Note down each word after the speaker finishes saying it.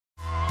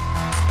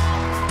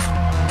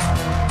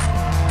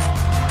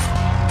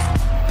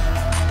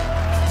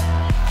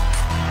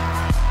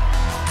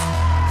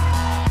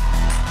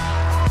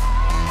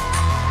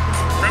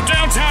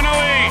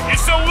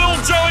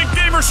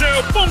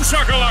Show. Boom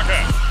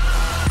shakalaka!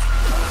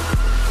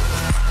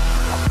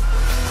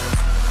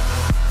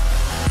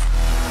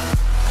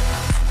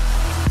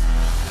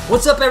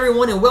 What's up,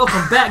 everyone, and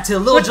welcome back to the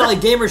Little Jolly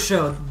Gamer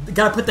Show.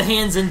 Gotta put the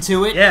hands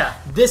into it. Yeah.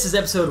 This is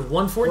episode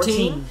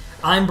 114.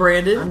 I'm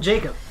Brandon. I'm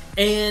Jacob.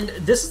 And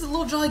this is the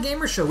Little Jolly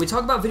Gamer Show. We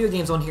talk about video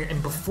games on here,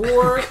 and before...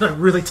 We're gonna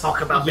really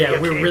talk about video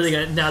games. Yeah, we're really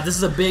gonna... Now, this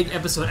is a big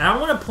episode, and I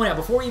want to point out,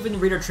 before we even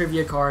read our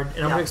trivia card,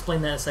 and I'm gonna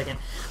explain that in a second,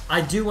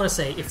 I do want to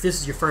say, if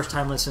this is your first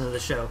time listening to the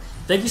show,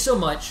 thank you so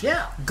much.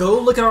 Yeah. Go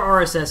look at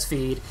our RSS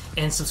feed,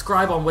 and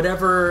subscribe on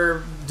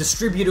whatever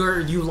distributor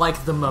you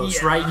like the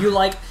most, right?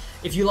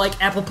 If you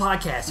like Apple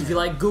Podcasts, if you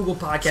like Google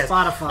Podcasts,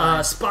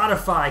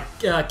 Spotify,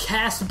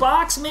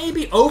 Castbox,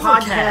 maybe,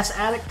 Overcast, Podcast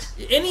Addict,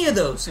 any of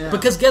those. Yeah.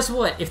 Because guess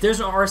what? If there's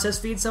an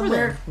RSS feed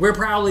somewhere, we're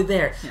probably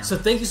there. Yeah. So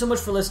thank you so much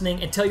for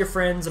listening, and tell your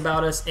friends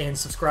about us, and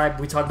subscribe.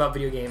 We talk about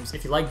video games.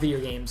 If you like video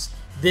games,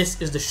 this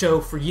is the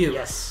show for you.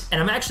 Yes. And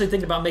I'm actually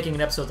thinking about making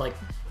an episode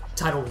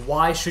titled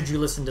 "Why Should You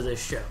Listen to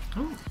This Show?"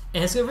 Ooh.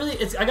 And it's really,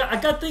 I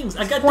got things.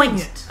 I got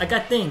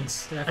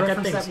things. Did I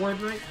reference that word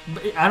right?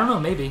 I don't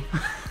know. Maybe.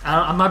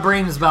 My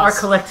brain is about... Our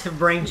collective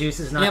brain juice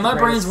is not... Yeah, my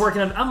brain's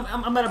working on...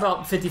 I'm at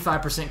about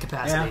 55%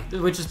 capacity,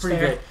 which is pretty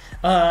good.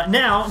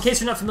 Now, in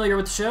case you're not familiar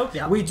with the show,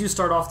 we do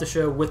start off the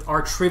show with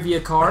our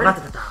trivia card.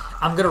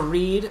 I'm going to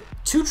read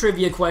 2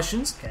 trivia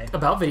questions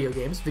about video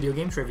games, video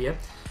game trivia.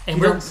 And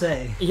you don't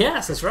say.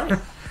 Yes, that's right.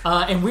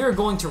 And we are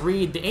going to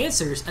read the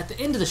answers at the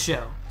end of the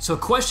show. So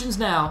questions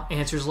now,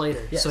 answers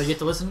later. Yes. So you get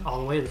to listen all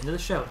the way to the end of the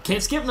show.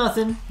 Can't skip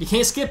nothing. You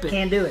can't skip it.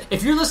 Can't do it.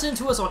 If you're listening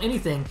to us on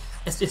anything,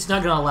 it's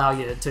not going to allow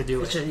you to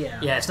do it.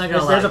 Yeah, it's not going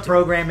to allow you. There's a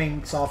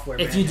programming software.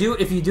 If you do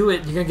it,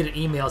 you're going to get an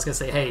email. It's going to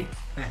say, "Hey,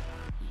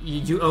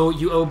 you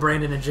owe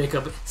Brandon and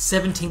Jacob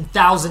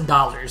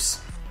 $17,000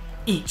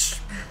 each."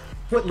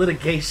 What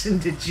litigation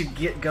did you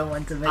get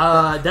going to make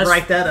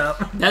write that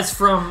up? That's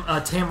from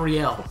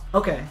Tamriel.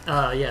 Okay.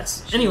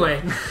 Yes.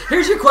 Anyway,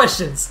 here's your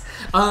questions.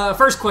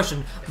 First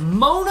question.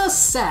 Mona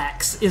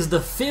Sachs is the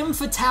femme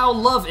fatale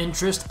love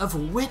interest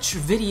of which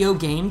video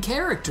game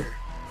character?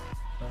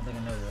 I don't think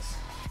I know this.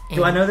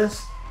 Do I know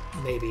this?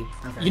 Maybe.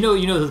 Okay. You know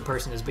who the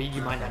person is, but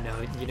you might not know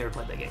it. You never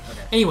played that game.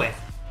 Okay. Anyway,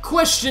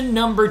 question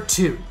number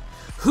 2.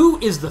 Who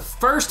is the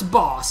first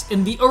boss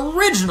in the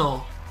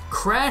original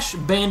Crash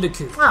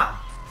Bandicoot? Wow.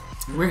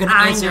 We're gonna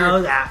answer, I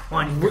know that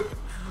one.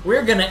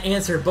 We're going to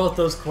answer both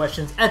those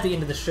questions at the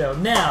end of the show.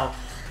 Now,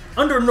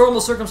 under normal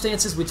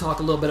circumstances, we talk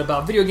a little bit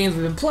about video games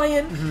we've been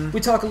playing. Mm-hmm.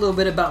 We talk a little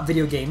bit about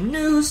video game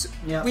news.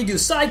 Yep. We do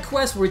side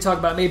quests where we talk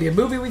about maybe a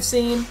movie we've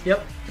seen.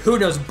 Yep. Who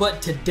knows?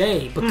 But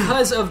today,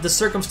 because of the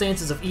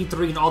circumstances of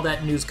E3 and all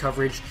that news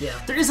coverage,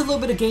 there is a little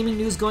bit of gaming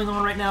news going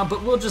on right now,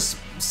 but we'll just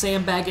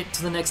sandbag it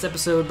to the next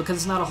episode because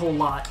it's not a whole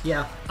lot.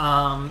 Yeah.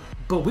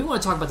 But we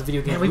want to talk about the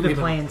video game. We've been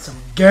playing some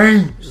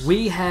games.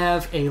 We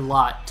have a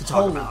lot to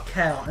talk about. Holy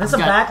cow. There's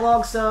some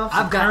backlog stuff,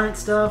 some current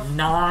stuff.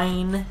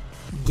 9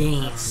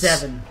 games.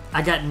 7.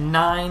 I got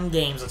 9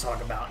 games to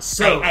talk about.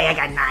 So hey, I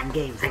got 9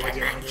 games.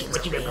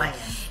 What you been playing?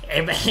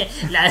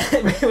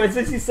 What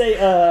does he say?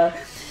 I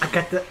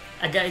got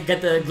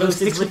the glow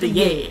sticks with the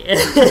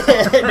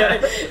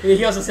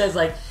He also says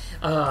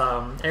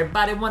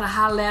everybody want to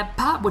holler at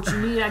Pop. What you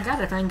need, I got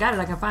it. If I ain't got it,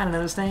 I can find it.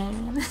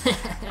 Understand?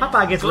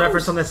 Popeye gets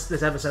referenced on this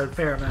episode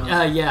fair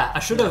amount. Yeah, I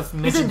should have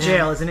mentioned. He's in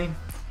jail, isn't he?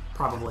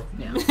 Probably.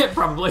 Yeah.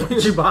 Probably.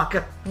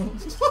 Chewbacca.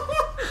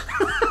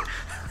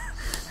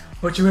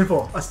 What you in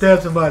for? I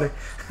stabbed somebody.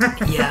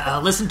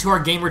 Listen to our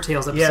Gamer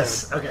Tales episode.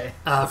 Yes, okay.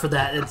 For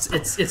that,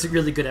 it's a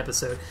really good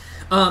episode.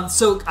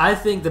 So I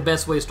think the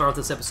best way to start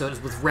this episode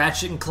is with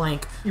Ratchet and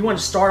Clank. You want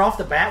to start off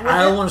the bat with it?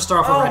 I want to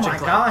start off with Ratchet and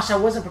Clank. Oh my gosh, I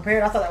wasn't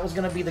prepared. I thought that was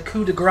going to be the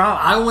coup de grace.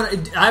 I want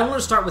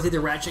to start with either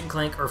Ratchet and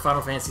Clank or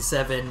Final Fantasy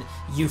VII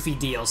Yuffie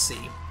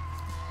DLC.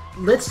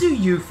 Let's do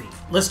Yuffie.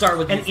 Let's start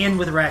with and end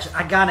with Ratchet.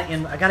 I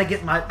gotta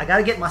get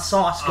my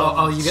sauce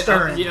going. You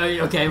stirring.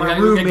 Okay. We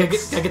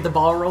gotta get the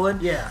ball rolling.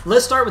 Yeah.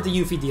 Let's start with the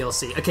Yuffie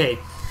DLC. Okay.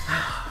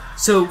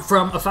 So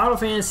from a Final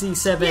Fantasy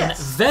VII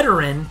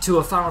veteran to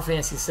a Final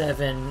Fantasy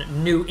VII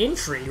new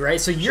entry, right?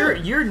 So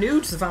you're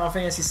new to the Final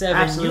Fantasy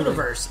VII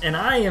universe, and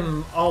I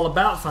am all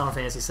about Final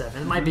Fantasy VII.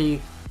 It might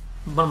be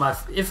one of my,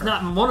 if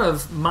not one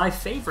of my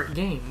favorite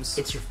games.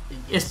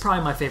 It's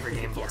probably my favorite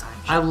game of all time.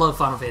 Sure. I love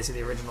Final Fantasy,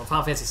 the original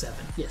Final Fantasy VII.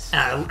 Yes,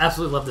 and I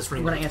absolutely love this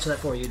remake. I'm going to answer that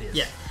for you. It is.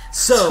 Yeah.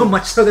 So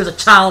much so there's a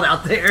child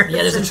out there.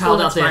 Yeah, there's a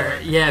child out there.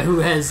 Yeah, who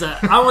has I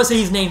don't want to say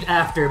he's named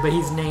after, but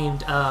he's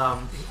named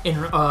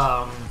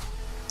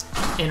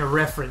in a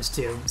reference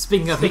to.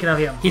 Speaking of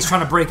him, he's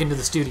trying to break into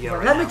the studio.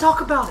 Let me talk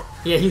about it.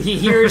 Yeah, he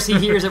hears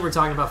that we're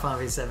talking about Final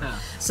Fantasy VII.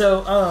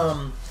 So,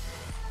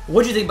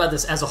 what do you think about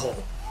this as a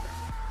whole?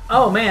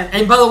 Oh man!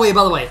 And by the way,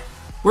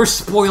 we're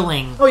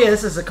spoiling. Oh yeah,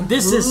 this is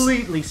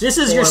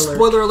your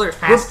spoiler alert.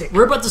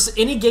 We're about to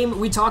any game that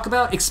we talk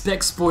about.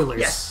 Expect spoilers.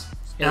 Yes.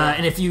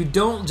 And if you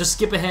don't, just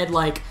skip ahead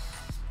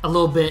a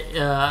little bit.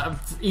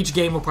 Each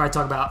game we'll probably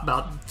talk about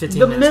 15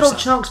 minutes. The middle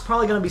chunk's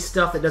probably going to be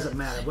stuff that doesn't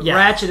matter. But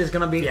Ratchet is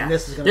going to be, and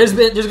this is going to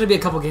be. There's going to be a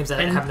couple games that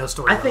have no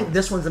story. I think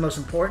this one's the most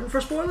important for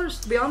spoilers,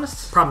 to be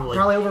honest. Probably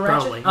over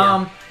Ratchet.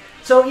 Yeah.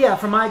 So yeah,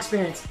 from my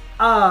experience,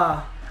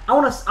 I'll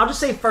just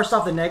say first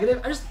off the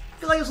negative. I just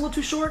feel like it was a little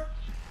too short.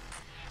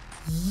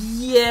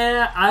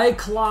 Yeah, I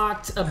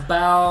clocked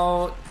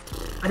about...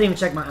 I didn't even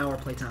check my hour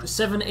playtime.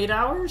 7-8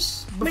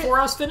 hours before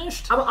I was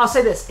finished? I'll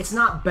say this. It's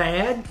not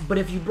bad, but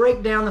if you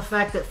break down the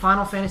fact that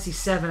Final Fantasy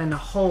VII in the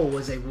whole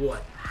was a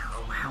what?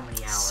 How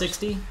many hours?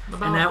 60?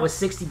 About? And that was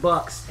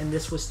 $60, and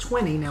this was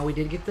 $20. Now, we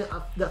did get the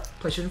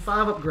PlayStation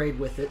 5 upgrade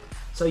with it,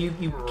 so you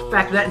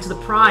factor that into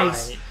the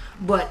price. Right.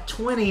 But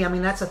 20, I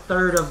mean, that's a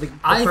third of the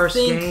first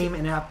game,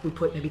 and we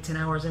put maybe 10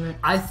 hours in it.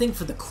 I think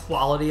for the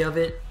quality of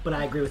it, but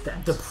I agree with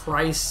that. The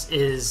price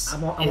is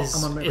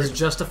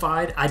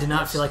justified. I did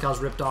not feel like I was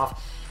ripped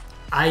off.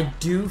 I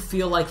do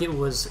feel like it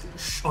was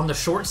on the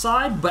short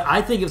side, but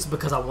I think it was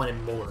because I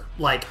wanted more.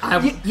 Like, by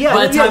the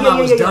time I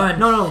was done,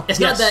 no,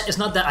 it's not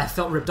that I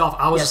felt ripped off.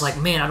 I was just like,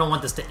 man, I don't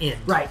want this to end.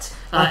 Right.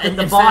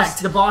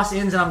 The boss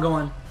ends, and I'm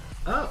going,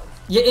 oh.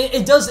 Yeah,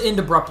 it does end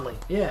abruptly.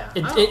 Yeah,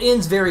 it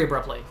ends very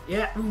abruptly.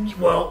 Yeah,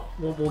 well,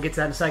 we'll get to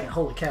that in a second.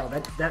 Holy cow,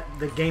 that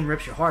the game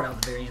rips your heart out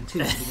at the very end too.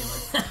 To begin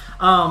with.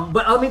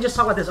 But let me just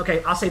talk about this.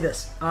 Okay, I'll say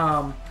this.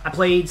 I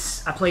played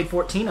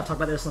 14. I've talked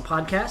about this on the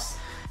podcast.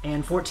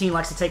 And 14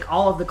 likes to take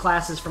all of the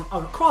classes from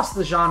across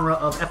the genre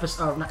of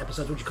not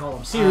episodes, what you call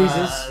them, series,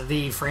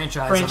 the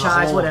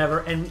franchise, whatever,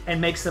 and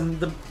makes them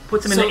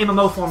puts them in the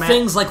MMO format.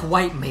 Things like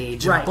White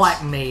Mage, and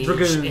Black Mage,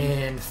 Dragoon,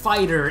 and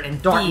Fighter,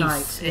 and Dark Thief,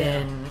 Knight,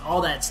 and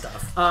all that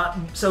stuff.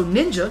 So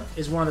Ninja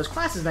is one of those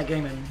classes in that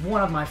game, and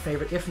one of my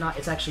favorite. If not,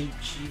 it's actually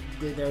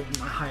they're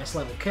my highest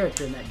level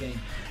character in that game,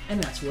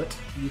 and that's what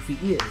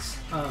Yuffie is.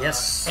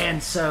 Yes.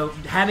 And so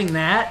having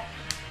that.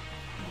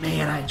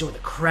 Man, I enjoy the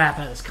crap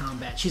out of this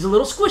combat. She's a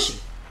little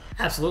squishy.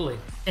 Absolutely.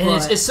 And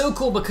it's so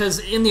cool because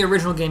in the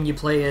original game you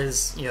play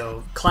as,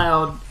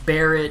 Cloud,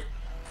 Barrett,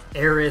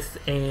 Aerith,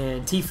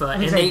 and Tifa.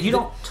 And you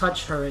don't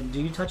touch her. Do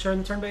you touch her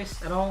in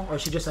turn-based at all? Or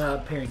is she just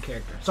a pairing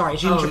character? Sorry,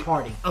 she's your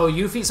party. Oh,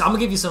 Yuffie. So I'm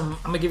gonna give you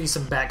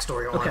some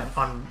backstory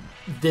on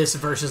this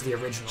versus the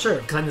original. Sure.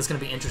 Because I think it's gonna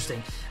be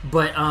interesting.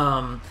 But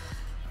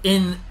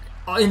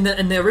in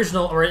the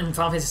original, or in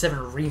Final Fantasy VII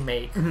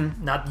Remake,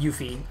 not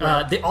Yuffie,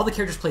 all the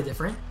characters play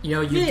different.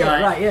 You've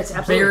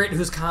got Barrett,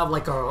 who's kind of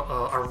like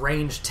a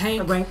ranged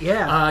tank. You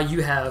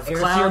have Aerith,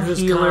 Cloud, who's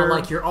kind of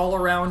like your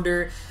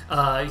all-arounder,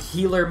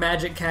 healer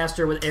magic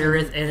caster with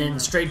Aerith, and then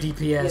straight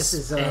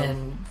DPS,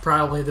 and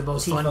probably the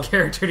most fun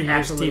character to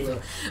use,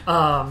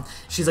 Tifa.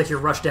 She's like your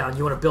rushdown.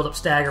 You want to build up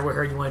stagger with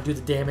her, you want to do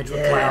the damage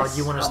with Cloud,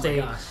 you want to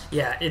stay...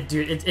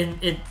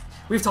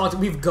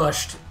 We've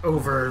gushed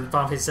over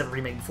Final Fantasy VII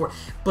Remake before,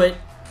 but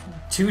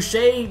touche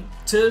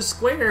to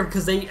Square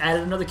because they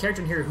added another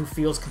character in here who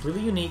feels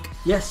completely unique.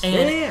 Yes,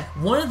 and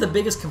one of the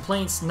biggest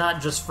complaints,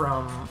 not just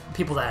from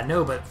people that I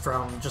know, but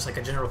from just like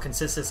a general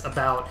consensus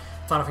about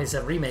Final Fantasy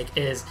VII Remake,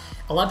 is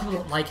a lot of people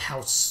don't like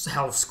how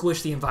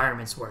squished the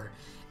environments were.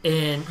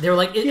 And they were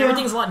like,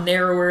 everything's a lot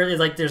narrower. It's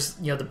like there's,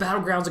 the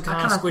battlegrounds are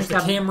kind of squished. The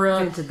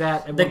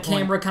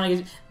camera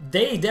kind of.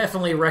 They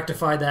definitely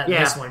rectified that in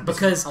this one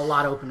because it's a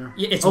lot opener.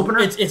 It's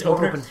opener.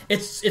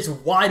 It's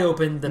wide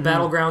open. The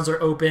battlegrounds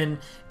are open,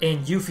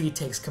 and Yuffie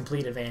takes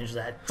complete advantage of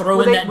that.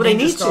 They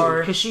need to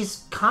because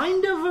she's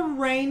kind of a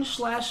range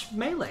 /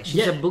 melee.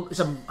 She's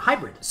a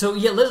hybrid. So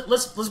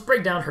let's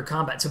break down her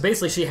combat. So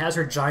basically, she has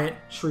her giant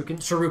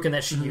shuriken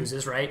that she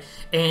uses, right?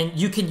 And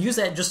you can use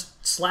that just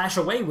slash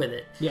away with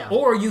it. Yeah.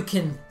 Or you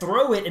can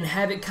throw it and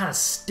have it kind of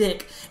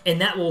stick, and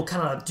that will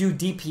kind of do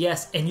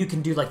DPS, and you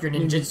can do like your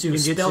ninjutsu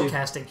spell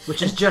casting.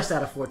 Which is just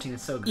out of 14.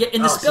 It's so good. Yeah,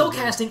 and the spell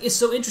casting is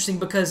so interesting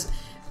because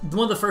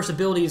one of the first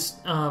abilities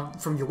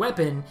from your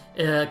weapon,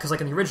 because like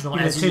in the original,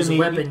 as you use a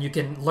weapon, you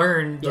can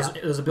learn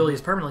those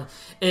abilities permanently.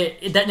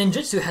 That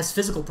ninjutsu has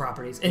physical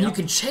properties, and you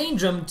can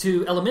change them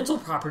to elemental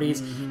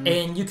properties,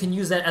 and you can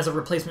use that as a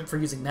replacement for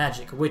using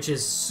magic, which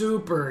is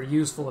super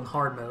useful in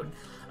hard mode.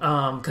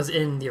 Because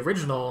in the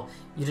original,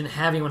 you didn't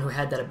have anyone who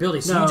had that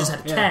ability, so you just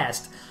had to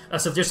cast.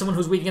 So if there's someone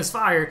who's weak against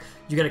fire,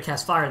 you got to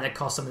cast fire, and that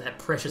costs some of that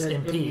precious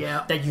MP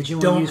that you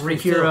don't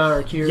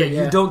refill.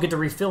 You don't get to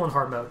refill in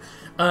hard mode.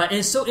 And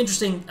it's so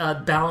interesting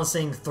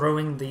balancing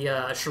throwing the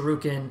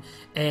shuriken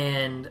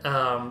and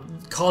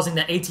causing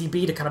that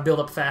ATB to kind of build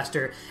up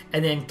faster,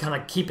 and then kind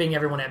of keeping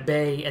everyone at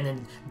bay, and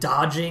then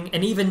dodging,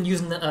 and even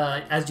using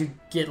the as you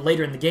get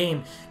later in the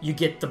game, you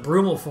get the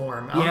Brummel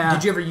form.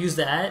 Did you ever use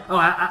that? Oh,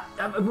 I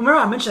remember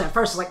I mentioned that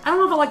first. Like, I don't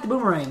know if I like the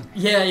boomerang.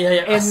 Yeah.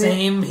 And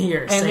same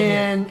here.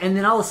 And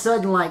then all of a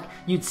sudden, like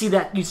you'd see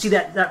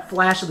that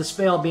flash of the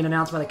spell being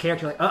announced by the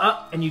character, like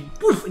and you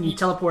poof, and you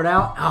teleport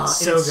out.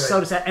 So good.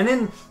 So sad. And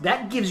then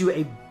that gives you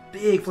a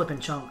big flipping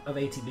chunk of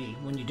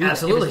ATB when you do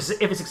Absolutely.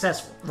 That, if it's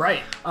successful.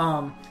 Right.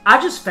 I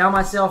just found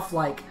myself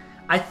like,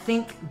 I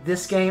think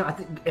this game,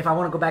 if I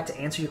want to go back to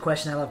answer your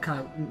question, I'll kind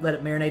of let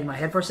it marinate in my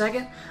head for a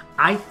second.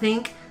 I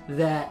think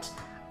that,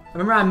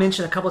 remember I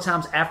mentioned a couple of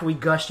times after we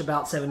gushed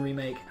about 7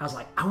 Remake, I was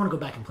like, I want to go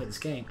back and play this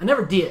game. I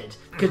never did,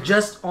 because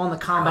just on the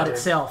combat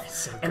itself.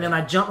 So and then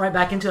I jumped right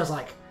back into it. I was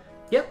like,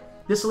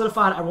 yep, this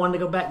solidified. I wanted to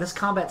go back. This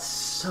combat's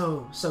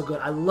so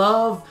good. I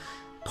love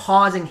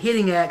pausing,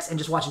 hitting X, and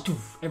just watching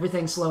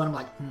everything slow, and I'm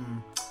like,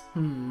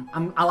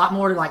 I'm a lot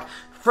more like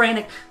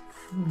frantic,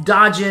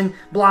 dodging,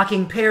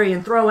 blocking,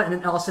 parrying, throwing, and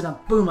then all of a sudden,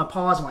 boom, I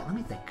pause. I'm like, let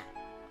me think.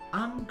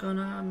 I'm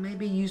gonna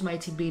maybe use my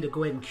ATB to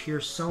go ahead and cure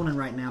Sonnen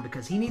right now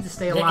because he needs to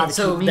stay alive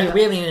to keep me up.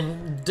 We haven't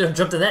even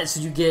jumped to that. So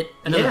you get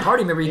another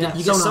party member. You get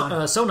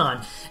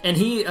Sonnen, and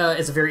he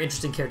is a very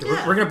interesting character.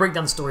 Yeah. We're gonna break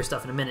down the story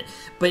stuff in a minute.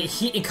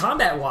 But in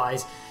combat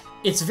wise,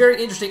 it's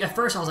very interesting. At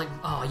first, I was like,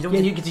 "Oh, you don't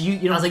get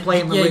to play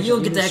him. Yeah, you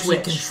don't get to actually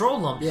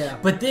control them." Yeah.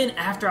 But then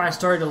after I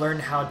started to learn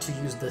how to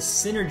use the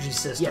synergy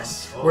system,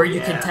 where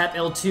you can tap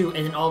L2,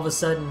 and then all of a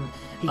sudden.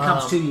 He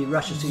comes to you,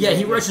 rushes to you. Yeah,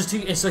 he rushes to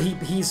you, and so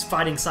he's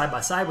fighting side by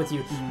side with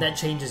you. That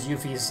changes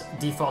Yuffie's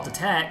default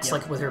attacks,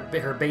 like with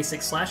her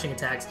basic slashing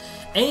attacks,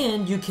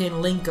 and you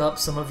can link up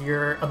some of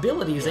your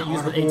abilities that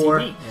use with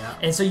ATB. Yeah.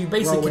 And so you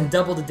basically can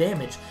double the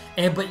damage.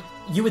 But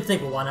you would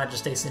think, well, why not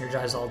just stay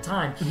synergized all the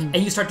time? And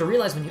you start to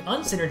realize when you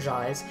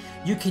unsynergize,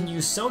 you can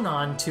use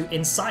Sonnen to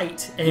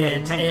incite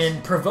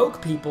and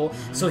provoke people,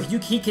 so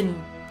he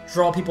can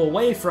draw people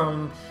away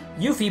from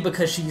Yuffie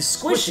because she's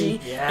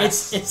squishy.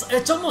 Yes.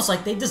 It's almost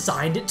like they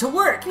designed it to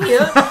work.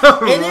 Yeah,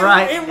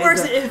 and it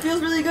works. It feels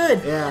really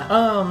good.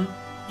 Yeah.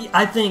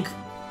 I think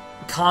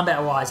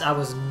combat-wise, I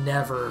was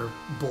never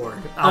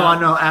bored. I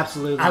know,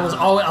 absolutely. I was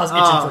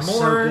itching for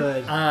more. So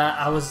good.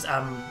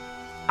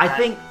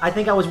 I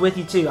think I was with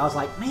you too. I was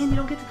like, man, you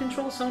don't get to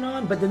control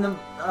Sonnen, but then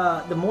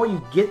the more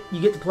you get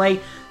to play.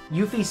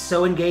 Yuffie's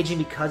so engaging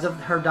because of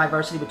her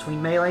diversity between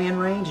melee and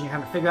range, and you're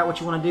having to figure out what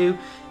you want to do.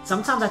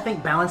 Sometimes I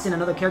think balancing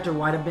another character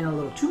might have been a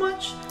little too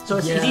much, so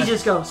it's easy to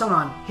just go,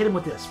 Sonnen, hit him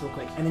with this real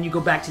quick, and then you go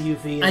back to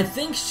Yuffie. And... I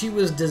think she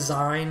was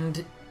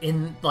designed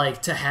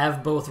to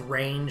have both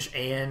range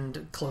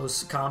and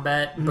close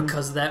combat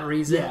because of that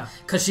reason. Yeah.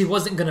 Because she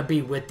wasn't going to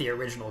be with the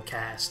original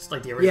cast,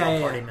 like the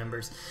original party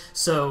members.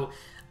 So...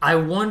 I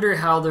wonder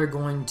how they're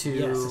going to.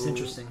 Yes, it's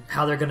interesting.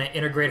 How they're going to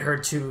integrate her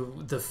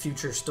to the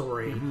future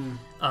story.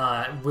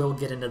 We'll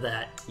get into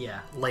that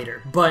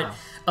later. But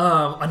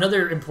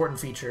another important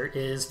feature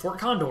is Fort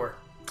Condor.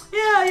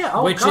 Yeah.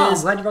 Oh, which I'm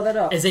glad you brought that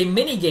up. Is a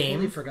mini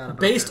game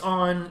based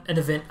on an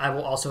event I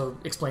will also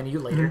explain to you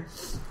later.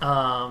 It's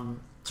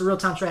a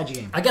real-time strategy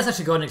game. I guess I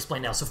should go ahead and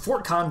explain now. So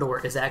Fort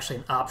Condor is actually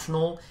an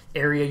optional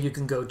area you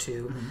can go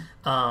to.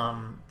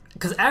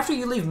 Because after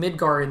you leave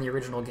Midgar in the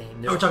original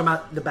game... we're talking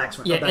about the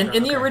backstory. Yeah, and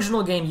in the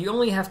original game, you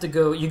only have to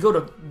go... You go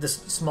to this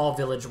small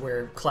village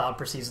where Cloud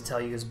proceeds to tell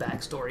you his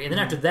backstory. And then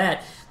after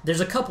that, there's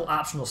a couple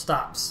optional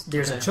stops.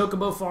 There's a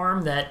Chocobo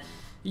farm that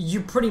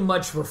you pretty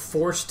much were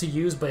forced to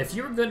use, but if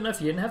you were good enough,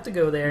 you didn't have to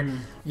go there.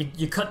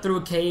 You cut through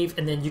a cave,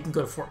 and then you can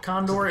go to Fort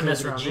Condor and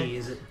mess around there.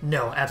 Is it?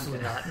 No,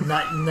 absolutely not.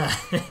 Not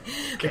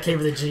The Cave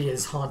of the G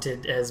is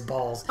haunted as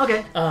balls.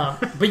 Okay.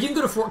 But you can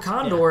go to Fort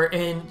Condor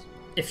and...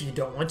 If you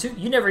don't want to,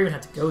 you never even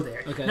have to go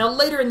there. Okay. Now,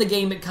 later in the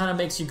game, it kind of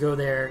makes you go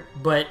there,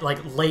 but like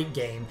late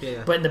game.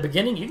 Yeah. But in the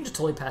beginning, you can just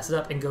totally pass it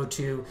up and go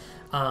to,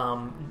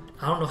 I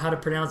don't know how to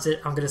pronounce it.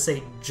 I'm going to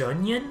say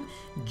Junon,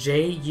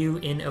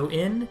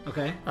 Junon.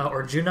 Okay.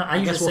 Or Junon.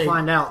 I guess we'll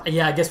find out.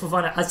 Yeah, I guess we'll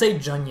find out. I say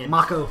Junon.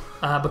 Mako.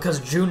 Because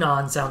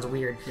Junon sounds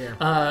weird.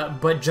 Yeah.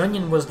 But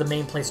Junon was the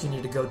main place you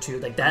need to go to.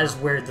 Like, that is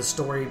where the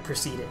story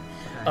proceeded.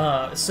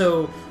 Okay.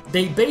 So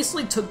they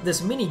basically took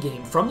this mini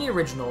game from the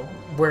original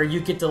where you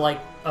get to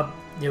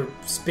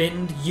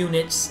spend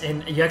units,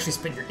 and you actually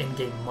spend your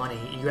in-game money.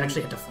 You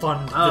actually had to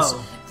fund this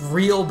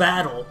real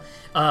battle with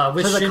Shinra.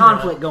 There's a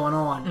conflict going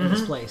on in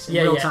this place in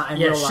real time.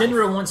 Real life.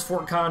 Shinra wants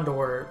Fort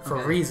Condor for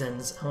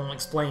reasons I won't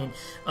explain,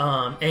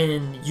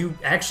 and you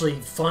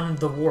actually fund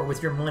the war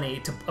with your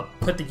money to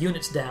put the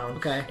units down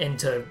and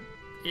to...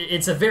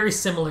 It's a very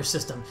similar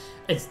system.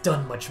 It's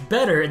done much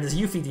better in this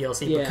Yuffie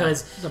DLC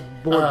because it's a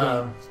board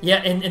game.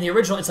 Yeah, in the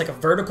original, it's like a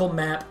vertical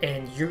map,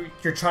 and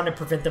you're trying to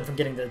prevent them from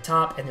getting to the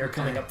top, and they're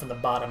coming up from the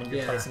bottom, and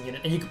you're placing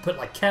units. And you can put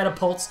like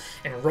catapults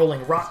and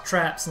rolling rock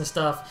traps and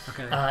stuff,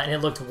 and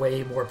it looked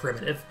way more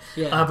primitive.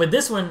 Yeah. But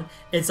this one,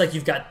 it's like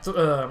you've got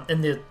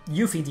in the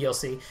Yuffie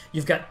DLC,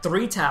 you've got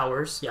 3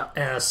 towers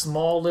and a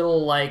small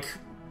little like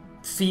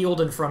field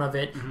in front of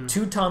it,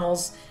 2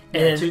 tunnels.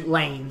 And 2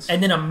 lanes.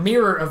 And then a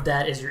mirror of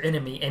that is your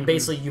enemy. And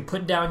basically you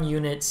put down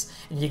units,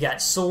 and you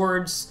got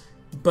swords,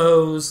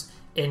 bows,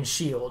 and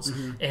shields.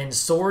 And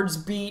swords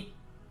beat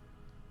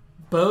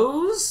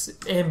bows,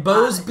 and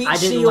bows beat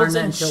shields,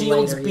 and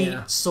shields beat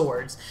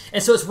swords.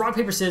 And so it's rock,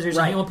 paper, scissors,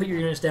 and you want to put your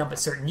units down, but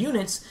certain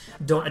units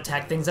don't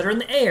attack things that are in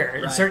the air.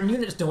 And certain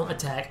units don't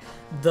attack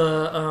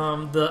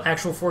the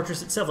actual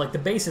fortress itself, like the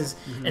bases.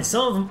 And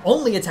some of them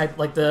only attack,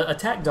 like the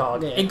attack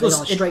dog. It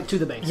goes straight to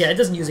the base. Yeah, it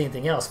doesn't use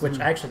anything else, which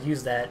I actually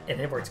use that, and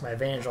it works to my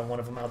advantage on one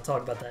of them. I'll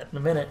talk about that in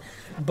a minute.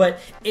 But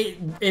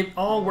it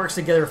all works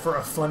together for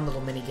a fun little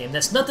mini game.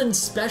 That's nothing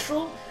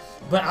special,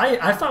 but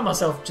I found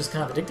myself just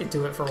kind of addicted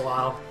to it for a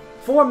while.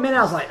 For a minute,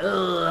 I was like,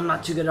 ugh, I'm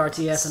not too good at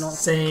RTS. I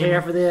don't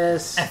care for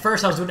this. At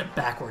first, I was doing it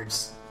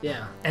backwards.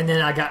 Yeah. And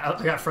then I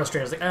got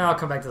frustrated. I was like, I'll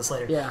come back to this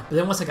later. Yeah. But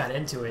then once I got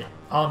into it,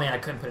 oh man, I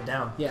couldn't put it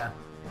down. Yeah.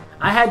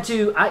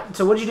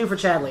 So what did you do for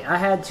Chadley?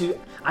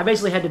 I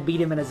basically had to beat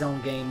him in his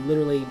own game,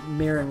 literally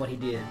mirroring what he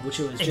did, which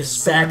was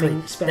just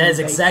spamming That is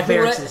exactly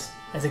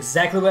That's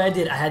exactly what I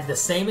did. I had the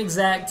same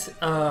exact.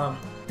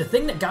 The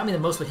thing that got me the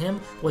most with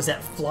him was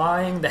that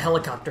flying the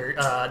helicopter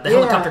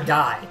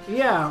guy.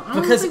 Yeah,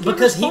 because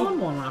he one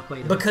when I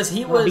played him. Because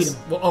he was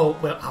I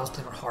was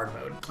playing on hard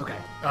mode. Okay.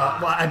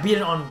 Well, I beat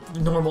it on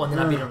normal and then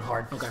I beat it on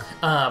hard. Okay.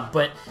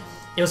 But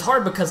it was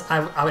hard because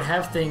I would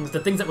have the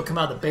things that would come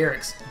out of the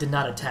barracks did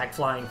not attack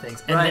flying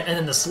things, and and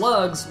then the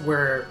slugs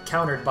were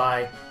countered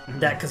by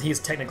that because he's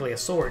technically a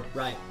sword.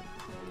 Right.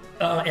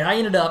 And I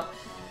ended up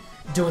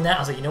doing that. I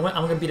was like, you know what?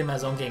 I'm going to beat him at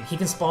his own game. He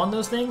can spawn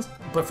those things,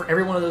 but for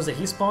every one of those that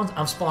he spawns,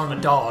 I'm spawning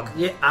a dog.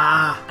 Yeah.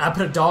 I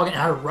put a dog in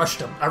and I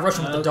rushed him.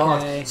 With the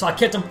dog. So I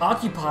kept him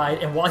occupied,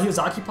 and while he was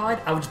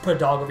occupied, I would just put a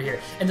dog over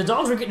here. And the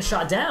dogs were getting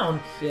shot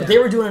down, but they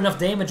were doing enough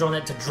damage on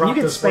it to drop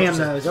those fortresses.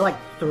 You can spam those. They're like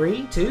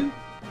 3, 2?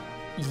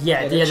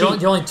 Yeah,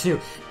 they're only 2.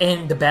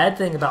 And the bad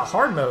thing about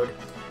hard mode,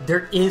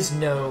 there's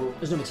no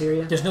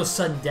materia. There's no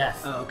sudden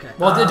death. Oh, okay.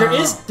 Well, there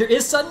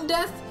is sudden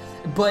death,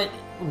 but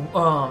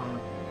I'm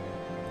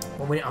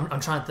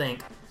trying to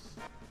think.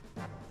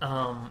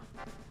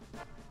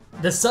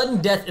 The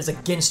sudden death is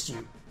against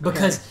you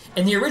because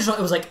in the original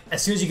it was like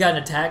as soon as you got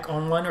an attack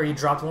on one or you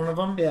dropped one of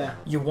them,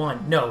 you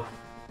won. No,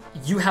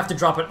 you have to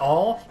drop it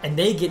all, and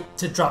they get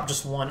to drop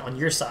just one on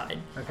your side.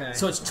 Okay.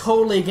 So it's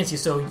totally against you.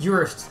 So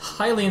you're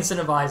highly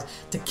incentivized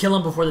to kill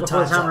them before the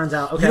time runs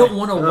out. Okay. You don't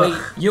want to wait.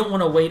 You don't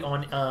want to wait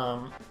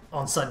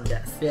on sudden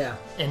death. Yeah.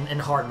 In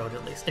hard mode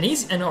at least, and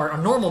easy or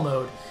normal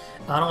mode.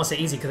 I don't want to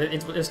say easy because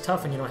it's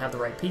tough when you don't have the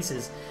right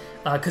pieces.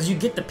 Because you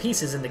get the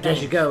pieces in the game.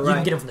 As you go, right. You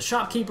can get them from the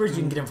shopkeepers, you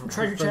can get them from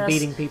treasure chests. From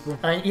beating people.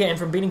 And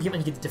from beating people,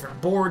 and you get the different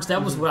boards.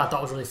 That was what I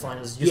thought was really fun.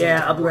 Was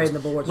upgrading the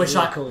boards was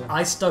really cool.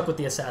 I stuck with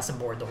the assassin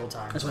board the whole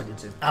time. That's what I did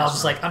too. I was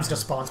just like, I'm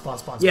just going to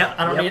spawn. Yeah.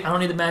 I don't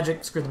need the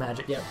magic. Screw the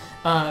magic. Yep.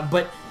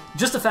 But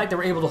just the fact that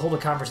we're able to hold a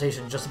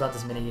conversation just about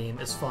this minigame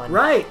is fun.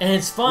 Right. And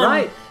it's fun.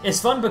 Right. It's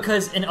fun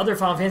because in other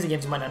Final Fantasy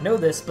games, you might not know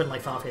this, but in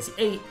like Final Fantasy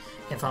VIII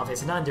and Final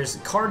Fantasy IX, there's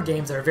card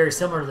games that are very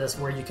similar to this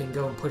where you can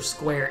go and push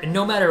square, and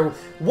no matter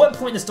what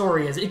point in the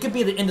story is, it could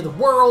be the end of the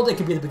world, it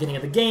could be the beginning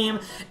of the game,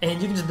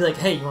 and you can just be like,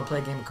 hey, you want to play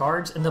a game of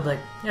cards? And they'll be like,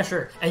 yeah,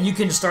 sure. And you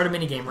can just start a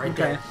minigame right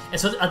there. And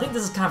so I think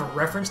this is kind of a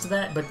reference to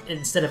that, but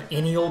instead of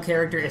any old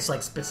character, it's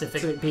like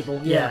specific people.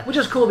 Yeah. Which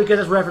is cool because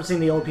it's referencing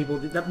the old people,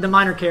 the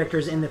minor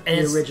characters in the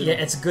original. Yeah,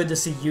 it's good to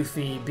see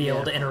Yuffie be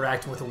able to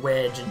interact with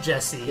Wedge and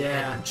Jesse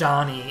and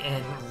Johnny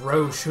and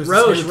Roche, who's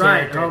a new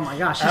character. Oh my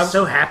gosh, she's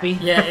so happy.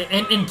 Yeah,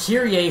 and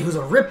Kyrie, who's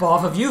a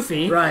rip-off of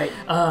Yuffie. Right.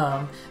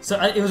 So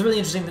it was really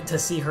interesting to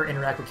see her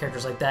interact with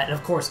characters like that. And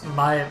of course,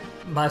 my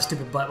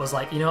stupid butt was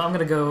like, I'm going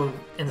to go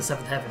in the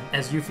 7th heaven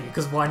as Yuffie,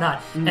 because why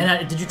not?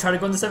 And did you try to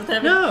go in the 7th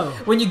heaven? No.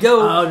 When you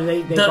go...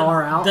 they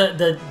bar out?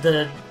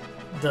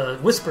 The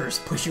whispers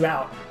push you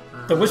out.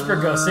 The whisper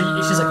goes,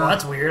 so she's like, oh,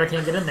 that's weird, I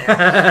can't get in there.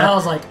 And I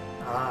was like,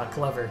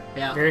 clever.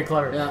 Yeah. Very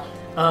clever.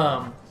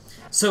 Yeah.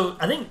 So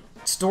I think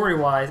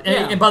story-wise...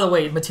 And by the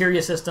way,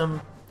 materia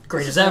system...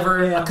 Great as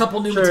ever. Yeah, a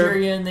couple new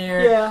materia in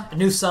there. Yeah. A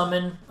new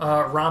summon.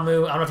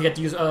 Ramu. I don't know if you got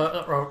to use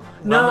Ramu.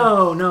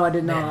 No, I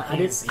did not. I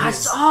didn't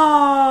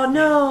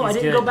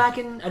go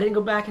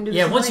back and do.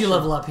 Yeah, once you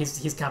level up,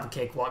 he's kind of a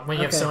cakewalk when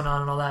you have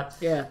Sonon and all that.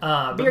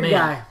 Yeah. Beard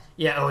guy.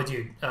 Yeah. Oh,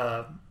 dude.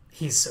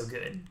 He's so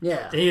good.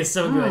 Yeah. He is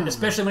so good,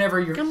 especially whenever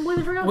you're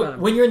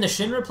when you're in the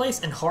Shinra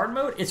place in hard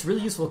mode. It's really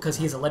useful because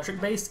he's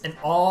electric based, and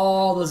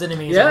all those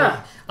enemies.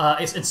 Yeah.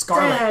 It's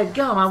Scarlet.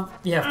 Dadgum.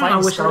 Fighting I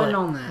wish Scarlet. I had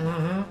known that.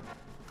 Mm-hmm.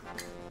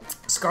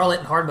 Scarlet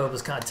in hard mode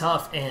was kind of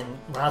tough, and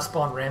when I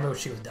spawned Ramu,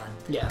 she was done.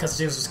 Yeah. Because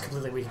she was just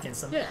completely weak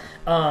against them.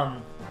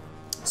 Yeah.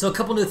 So a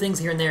couple new things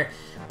here and there,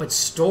 but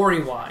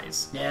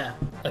story-wise... Yeah.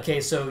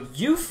 Okay, so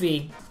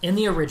Yuffie, in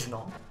the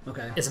original,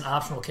 is an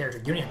optional character.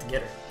 You don't even have to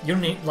get her. You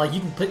don't need...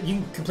 you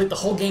can complete the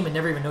whole game and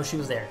never even know she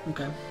was there.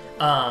 Okay.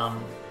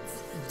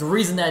 The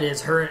reason that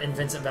is, her and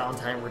Vincent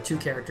Valentine were two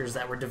characters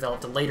that were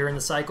developed later in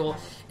the cycle,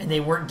 and they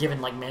weren't given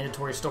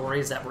mandatory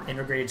stories that were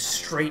integrated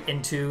straight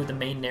into the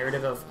main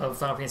narrative of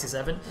Final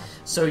Fantasy VII.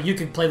 So you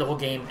could play the whole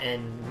game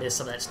and miss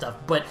some of that stuff.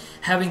 But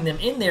having them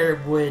in there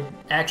would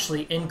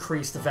actually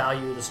increase the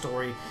value of the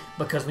story,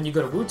 because when you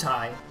go to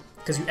Wutai,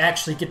 because you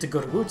actually get to go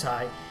to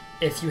Wutai,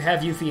 if you have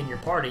Yuffie in your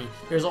party,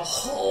 there's a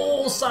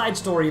whole side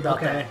story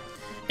about that.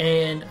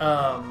 And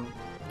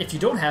if you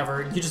don't have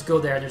her, you just go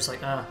there and they're just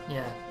like,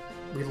 yeah.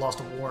 We lost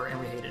a war and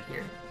we hate it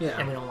here. Yeah.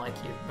 And we don't like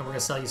you. And we're going to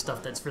sell you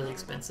stuff that's really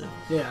expensive.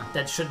 Yeah.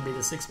 That shouldn't be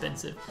this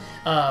expensive.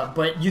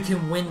 But you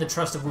can win the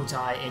trust of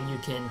Wutai, and you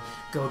can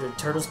go to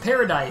Turtle's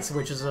Paradise,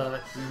 which is I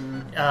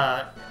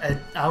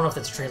don't know if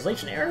that's a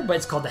translation error, but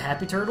it's called the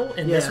Happy Turtle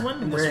in this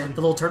one. The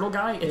little turtle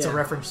guy, it's a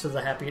reference to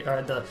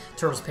the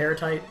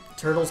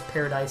Turtle's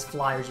Paradise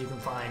flyers you can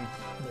find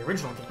in the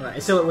original game.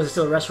 Right. So was it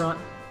still a restaurant?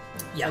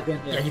 Yeah.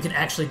 You can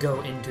actually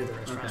go into the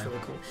restaurant. It's really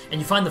cool.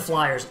 And you find the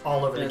flyers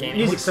all over the game. The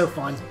music's so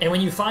fun. And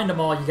when you find them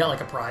all, you got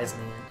a prize in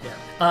the end.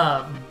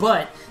 Yeah.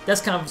 But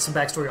that's kind of some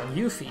backstory on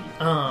Yuffie.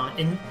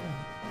 And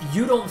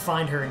you don't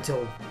find her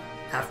until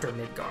after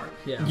Midgar.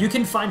 Yeah. You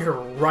can find her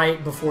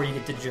right before you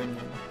get to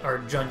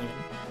Junyan.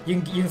 You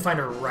can find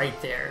her right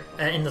there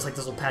in this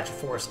little patch of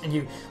forest, and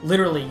you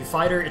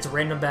fight her. It's a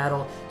random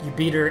battle. You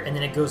beat her, and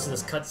then it goes to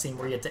this cutscene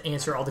where you have to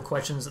answer all the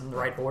questions in the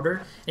right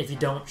order. If you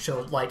don't, she's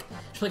like,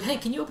 "Hey,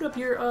 can you open up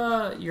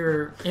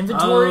your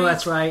inventory?" Oh,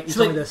 that's right. You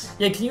told me this.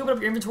 Yeah, can you open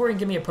up your inventory and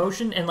give me a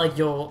potion? And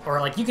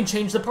you can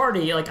change the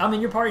party. Like, I'm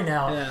in your party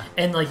now. Yeah.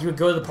 And you would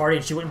go to the party,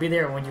 and she wouldn't be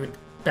there. And when you would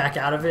back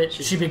out of it,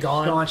 she'd be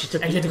gone. And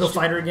you had to go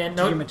fight her again.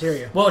 No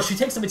materia. Well, she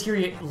takes the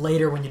materia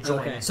later when you join.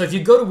 Okay. So if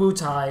you go to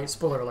Wutai,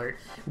 spoiler alert,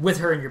 with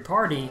her in your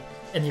party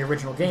in the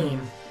original game,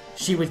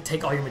 she would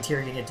take all your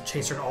materia and you have to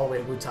chase her all the way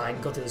to Wutai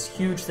and go through this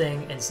huge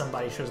thing, and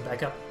somebody shows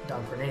back up,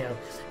 Don Corneo,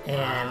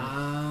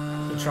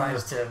 and he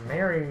tries to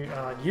marry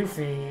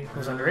Yuffie,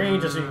 who's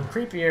underage, just even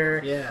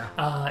creepier. Yeah.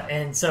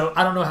 And so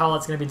I don't know how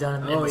that's going to be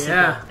done. It's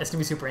going to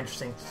be super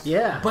interesting.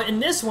 Yeah. But in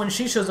this one,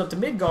 she shows up to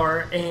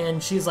Midgar,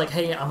 and she's like,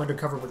 "Hey, I'm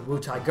undercover with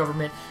Wutai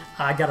government.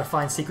 I got to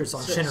find secrets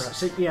on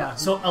Shinra." Yeah.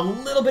 So a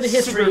little bit of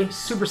history.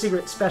 Super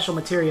secret special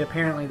materia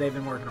apparently they've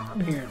been working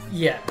on, apparently.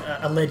 Yeah,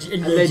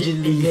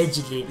 allegedly.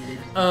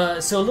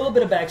 So a little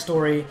bit of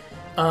backstory.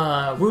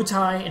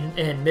 Wutai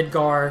and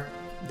Midgar,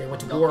 they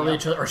went to war with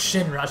each other, or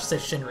Shinra, I should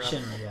say Shinra.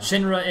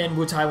 Shinra and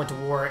Wutai went to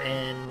war,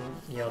 and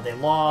they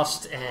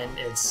lost, and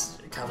it's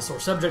kind of a sore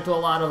subject to a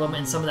lot of them,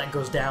 and some of that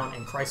goes down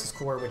in Crisis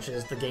Core, which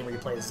is the game where you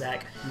play as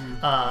Zack.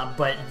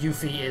 But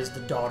Yuffie is the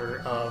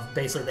daughter of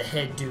basically the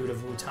head dude of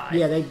Wutai.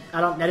 Yeah, I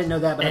didn't know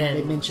that, but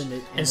they mentioned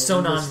it.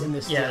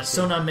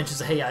 Sonon mentions,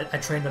 "Hey, I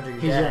trained under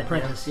your dad." He's an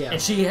apprentice, yeah.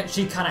 And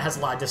she kind of has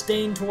a lot of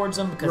disdain towards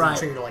him because he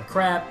treated her like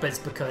crap, but it's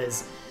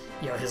because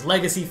his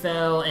legacy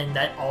fell, and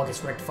that all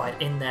gets rectified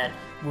in that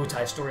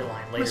Wutai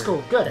storyline later. That's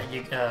cool. Good.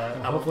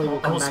 Hopefully we'll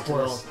come back to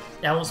this.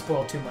 I won't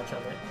spoil too much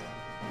of it.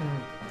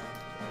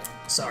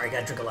 Sorry, I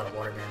gotta drink a lot of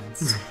water, man.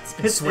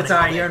 It's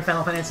alright. You're in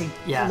Final Fantasy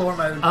lore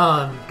mode.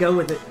 Go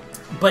with it.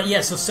 But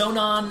yeah, so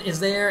Sonon is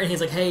there, and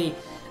he's like, "Hey."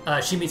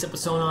 She meets up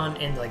with Sonon,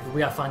 and we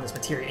gotta find this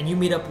materia. And you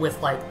meet up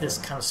with this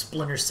kind of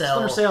Splinter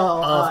Cell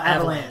of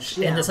Avalanche,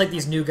 and it's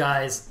these new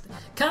guys,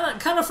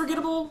 kind of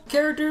forgettable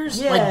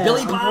characters, like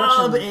Billy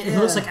Bob, who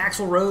looks like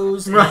Axl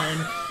Rose,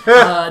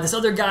 and this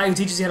other guy who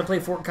teaches you how to play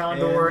Fort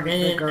Condor,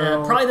 and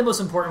probably the most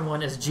important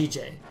one is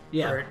GJ.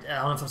 Yeah, I don't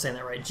know if I'm saying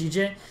that right,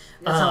 GJ.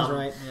 That sounds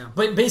right. Yeah.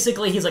 But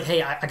basically, he's like,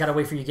 "Hey, I gotta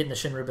wait for you to get in the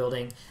Shinra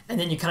building," and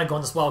then you kind of go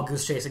on this wild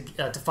goose chase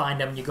to find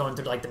him. You go in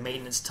through the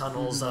maintenance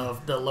tunnels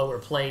of the lower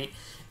plate,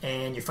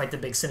 and you fight the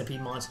big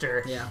centipede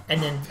monster. Yeah.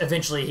 And then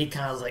eventually he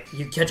kind of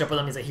you catch up with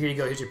him. He's like, "Here you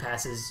go. Here's your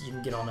passes. You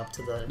can get on up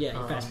to the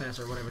your fast pass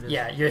or whatever it is."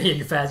 Yeah, your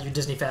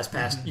Disney fast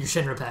pass, your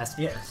Shinra pass.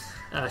 Yes.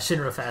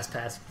 Shinra fast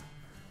pass.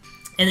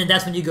 And then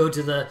that's when you go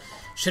to the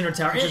Shinra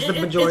Tower. Which is the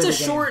majority it's of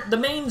the short. The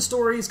main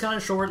story is kind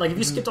of short. If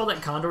you skipped all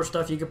that Condor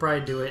stuff, you could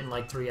probably do it in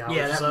 3 hours.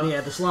 Yeah, or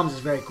so. The slums is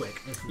very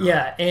quick.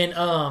 Yeah,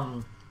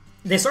 and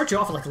they start you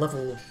off at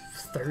level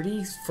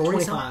 30,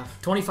 40,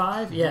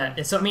 25. Yeah,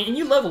 and so and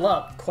you level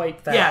up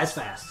quite fast. Yeah, it's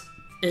fast.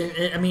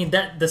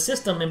 The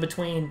system in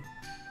between.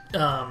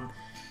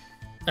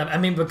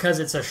 Because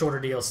it's a shorter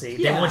DLC,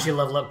 they want you to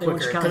level up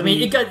quicker.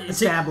 It got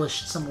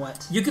established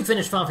somewhat. You can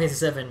finish Final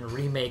Fantasy VII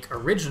Remake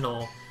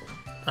Original,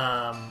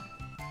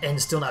 and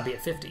still not be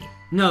at 50.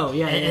 No,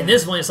 yeah. And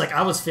this one, it's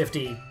I was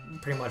 50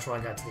 pretty much when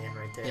I got to the end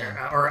right there.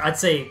 Yeah. Or I'd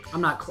say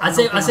when I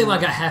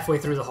got halfway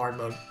through the hard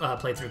mode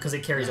playthrough, because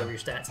it carries over your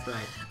stats.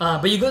 Right.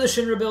 But you go to the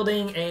Shinra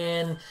building,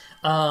 and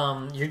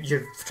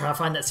you're trying to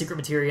find that secret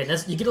materia,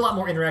 and you get a lot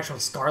more interaction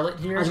with Scarlet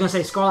here. I was going to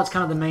say, Scarlet's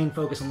kind of the main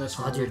focus on this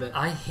one. Dude,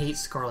 I hate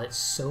Scarlet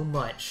so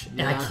much,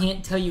 and I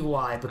can't tell you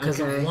why, because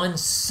of one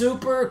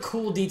super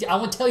cool detail. I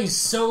want to tell you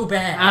so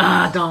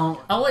bad. Don't.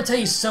 I want to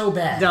tell you so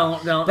bad.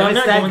 Don't. But if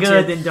it's that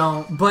good, then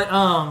don't. But,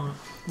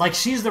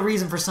 she's the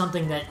reason for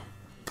something that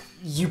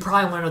you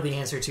probably want to know the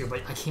answer to,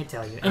 but I can't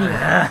tell you.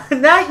 Anyway.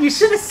 Now, you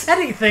should have said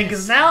anything,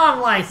 because now I'm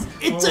like...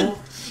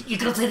 You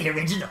could play the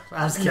original.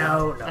 I was kidding.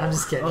 No. I'm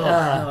just kidding.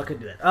 No, I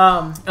couldn't do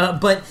that.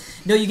 But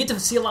no, you get to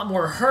see a lot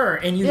more of her,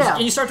 and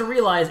you start to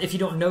realize, if you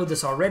don't know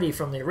this already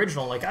from the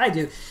original, like I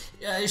do,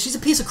 she's a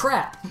piece of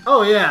crap.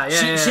 Oh yeah.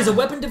 She's a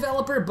weapon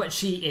developer, but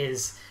she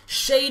is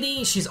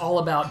shady. She's all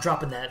about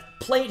dropping that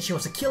plate. She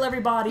wants to kill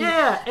everybody.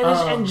 Yeah,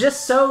 and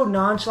just so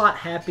nonchalant,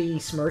 happy,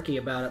 smirky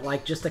about it,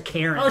 like just a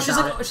Karen. She's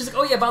like,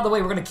 oh yeah, by the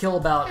way, we're gonna kill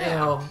about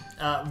 1/8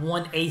 of the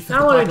population.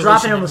 Not only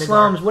dropping in the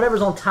slums,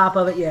 whatever's on top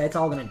of it, it's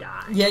all gonna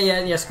die.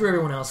 Yeah. Screw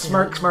everyone else.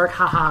 Smirk,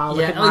 haha.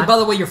 Yeah. By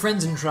the way, your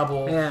friend's in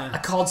trouble. Yeah. I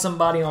called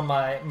somebody on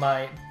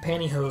my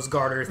pantyhose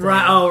garter thing.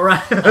 Right. Oh,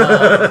 right.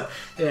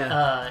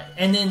 Yeah.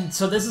 And then,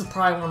 so this is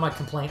probably one of my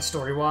complaints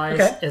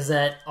story-wise, is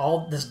that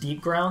all this deep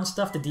ground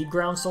stuff, the deep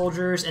ground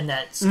soldiers, and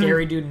that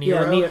scary dude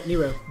Nero. Yeah,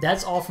 Nero.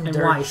 That's all from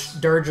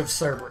Dirge of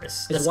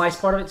Cerberus. Is Weiss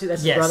part of it too?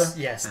 That's his brother?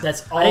 Yes,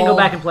 that's all. I didn't go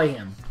back and play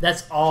him.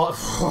 That's all.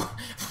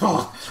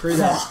 Screw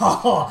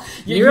that.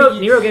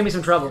 Nero gave me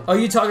some trouble. Oh,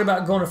 you talking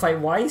about going to fight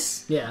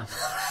Weiss? Yeah.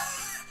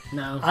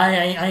 No. I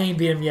ain't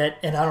beat him yet,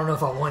 and I don't know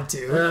if I want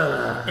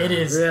to. It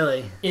is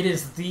really. It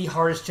is the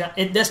hardest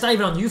challenge. That's not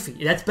even on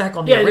Yuffie. That's back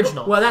on the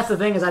original. Well, that's the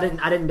thing is I didn't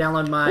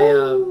download my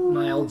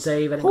my old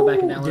save. I didn't go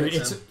back and download it.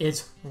 Dude,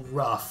 it's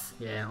rough.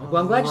 Yeah. Well,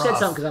 I'm glad you said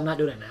something because I'm not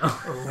doing it now.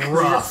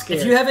 Rough.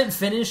 If you haven't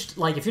finished,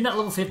 like, if you're not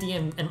level 50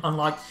 and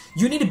unlocked,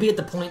 you need to be at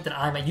the point that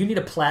I'm at. You need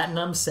a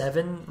Platinum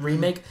 7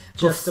 remake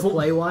just to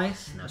play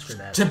wise. No, screw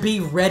that. To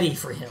be ready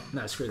for him.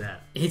 No, screw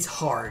that. It's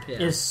hard. Yeah.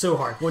 It's so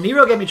hard. Well,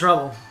 Nero gave me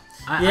trouble.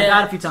 I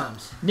got a few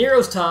times.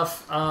 Nero's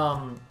tough.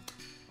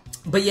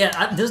 But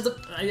yeah,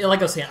 like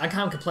I was saying, I'm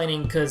kind of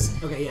complaining because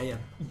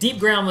Deep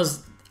Ground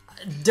was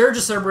Dirge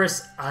of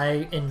Cerberus.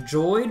 I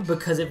enjoyed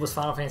because it was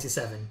Final Fantasy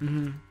VII.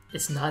 Mm-hmm.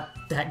 It's not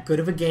that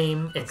good of a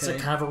game. It's a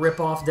kind of a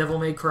rip-off Devil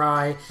May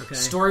Cry. Okay.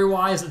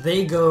 Story-wise,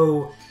 they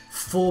go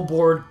full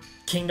board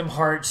Kingdom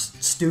Hearts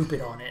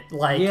stupid on it.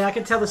 Like, yeah, I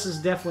can tell this is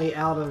definitely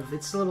out of...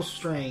 It's a little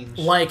strange.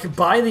 Like,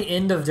 by the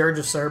end of Dirge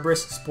of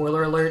Cerberus,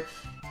 spoiler alert,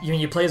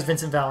 you play as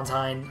Vincent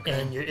Valentine,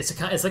 and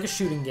it's like a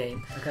shooting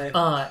game. Okay.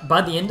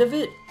 By the end of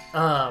it,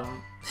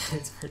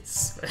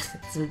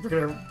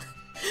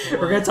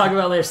 we're gonna talk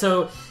about it later.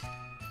 So,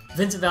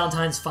 Vincent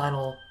Valentine's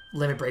final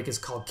limit break is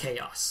called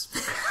Chaos.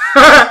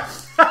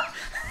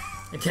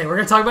 Okay, we're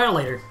gonna talk about it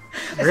later.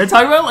 It's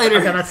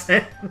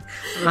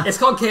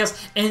called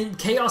Chaos, and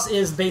Chaos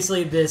is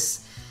basically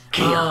this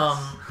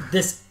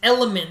this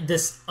element,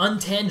 this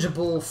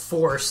untangible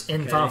force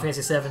in Final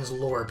Fantasy VII's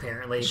lore,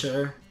 apparently.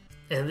 Sure.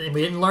 And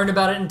we didn't learn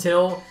about it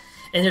until...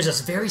 And there's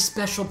this very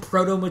special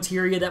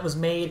proto-materia that was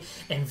made,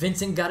 and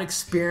Vincent got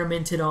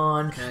experimented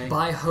on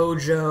by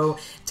Hojo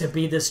to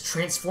be this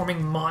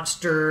transforming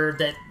monster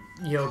that,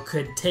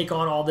 could take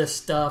on all this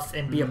stuff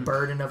and be a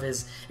burden of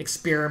his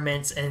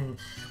experiments. And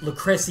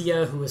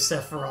Lucrecia, who was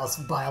Sephiroth's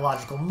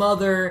biological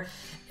mother,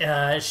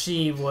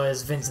 she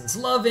was Vincent's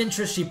love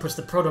interest. She puts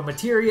the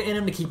proto-materia in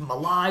him to keep him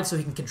alive so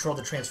he can control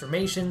the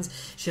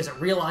transformations. She doesn't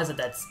realize that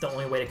that's the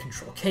only way to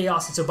control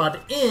chaos. And so by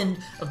the end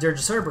of Dirge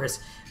of Cerberus,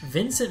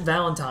 Vincent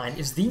Valentine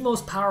is the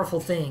most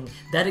powerful thing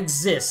that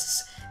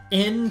exists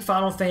in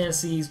Final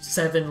Fantasy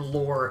VII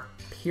lore,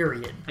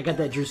 period. I got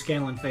that Drew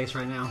Scanlon face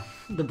right now.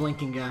 The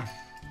blinking guy.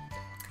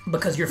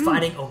 Because you're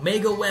fighting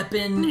Omega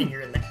Weapon, and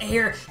you're in the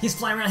air. He's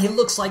flying around. He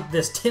looks like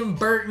this Tim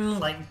Burton,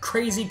 like,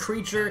 crazy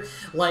creature.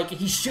 Like,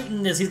 he's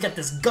shooting this. He's got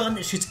this gun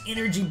that shoots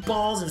energy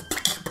balls. And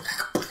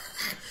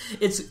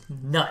it's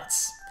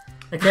nuts.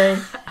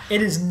 Okay?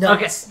 It is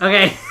nuts.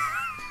 Okay.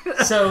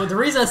 So, the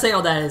reason I say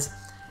all that is,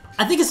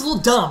 I think it's a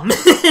little dumb.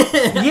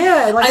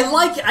 Yeah. I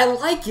like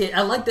it.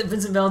 I like that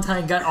Vincent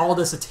Valentine got all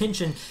this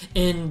attention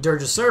in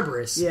Dirge of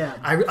Cerberus. Yeah.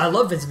 I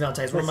love Vincent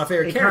Valentine. He's one of my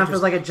favorite characters. It kind of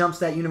feels like it jumps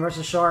that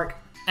Universal Shark.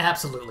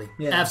 Absolutely.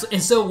 Yeah. Absolutely.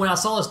 And so when I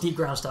saw this Deep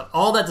Ground stuff,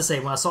 all that to say,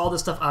 when I saw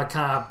this stuff, I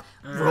kind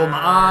of rolled my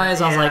eyes.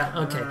 I was like,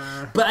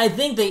 okay. But I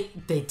think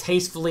they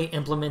tastefully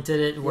implemented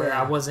it where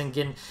I wasn't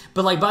getting...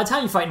 But like by the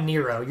time you fight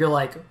Nero, you're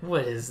like,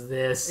 what is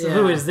this? Yeah.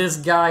 Who is this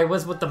guy?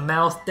 What's with the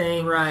mouth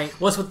thing? Right.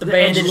 What's with the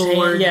bandage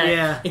Edgelord, hand?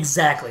 Yeah,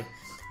 exactly.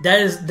 That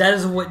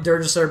is what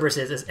Dirge of Cerberus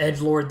is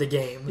Edgelord the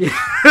game.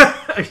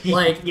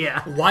 Like,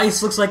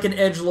 Weiss looks like an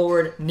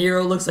Edgelord.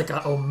 Nero looks like an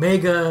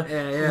Omega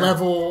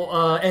level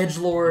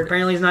Edgelord.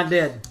 Apparently he's not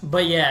dead.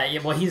 But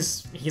well,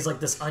 he's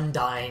like this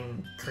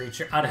undying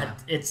creature.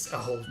 It's a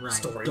whole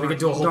story. We could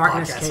do a whole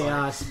darkness, podcast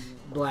chaos, on it.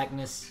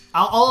 Blackness.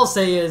 All I'll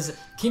say is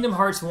Kingdom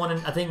Hearts 1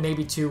 and I think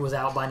maybe 2 was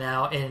out by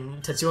now,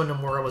 and Tetsuya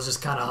Nomura was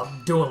just kind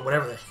of doing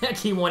whatever the heck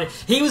he wanted.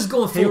 He was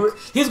going full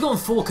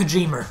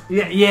Kojima.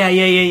 Yeah.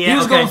 He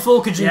was going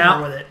full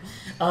Kojima with it.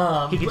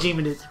 He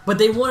Kojima'd it. But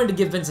they wanted to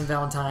give Vincent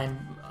Valentine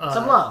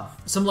some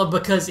love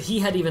because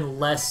he had even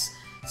less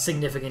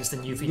significance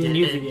than Yuffie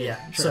did.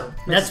 Sure. So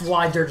that's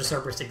why Dirge of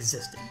Cerberus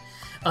existed.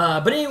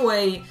 But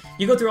anyway,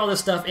 you go through all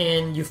this stuff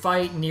and you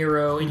fight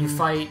Nero and you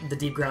fight the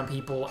Deep Ground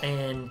people,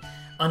 and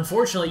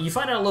unfortunately, you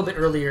find out a little bit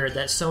earlier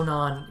that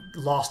Sonon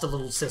lost a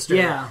little sister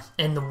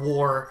in the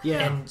war,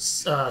 and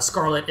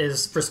Scarlet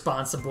is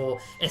responsible,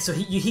 and so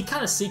he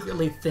kind of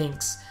secretly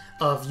thinks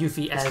of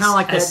Yuffie as kind of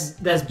like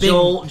that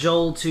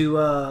Joel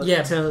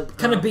to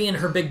kind of being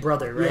her big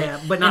brother, right? Yeah,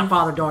 but not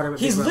father-daughter.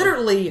 He's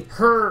literally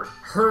her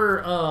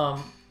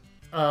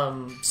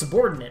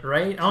subordinate,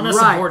 right? Oh, not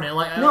subordinate.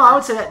 Like I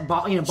would say that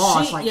boss.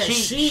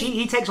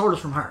 He takes orders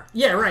from her.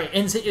 Yeah, right.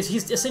 And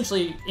he's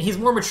essentially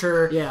more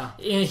mature. Yeah,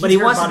 but he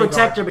wants to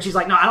protect her. But she's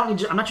like, no, I don't need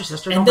you. I'm not your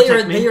sister. And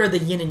they are the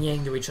yin and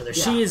yang to each other.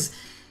 Yeah.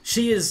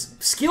 She is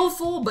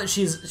skillful, but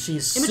she's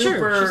immature.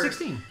 Super, she's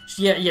 16.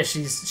 Yeah.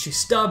 She's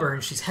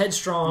stubborn. She's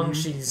headstrong.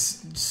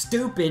 She's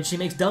stupid. She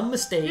makes dumb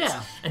mistakes.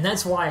 Yeah. And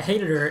that's why I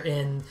hated her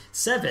in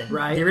 7.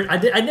 Right.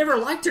 I never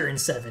liked her in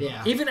 7.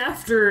 Yeah. Even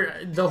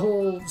after the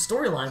whole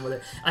storyline with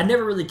her, I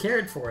never really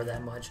cared for her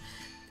that much.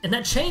 And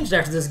that changed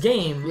after this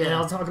game, and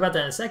I'll talk about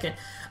that in a second.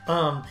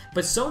 But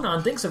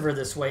Sonon thinks of her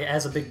this way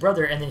as a big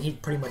brother, and then he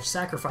pretty much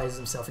sacrifices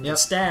himself and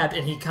gets stabbed,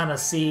 and he kind of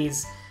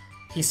sees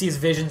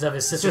visions of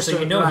his sister, so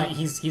he's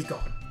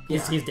gone.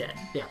 He's dead.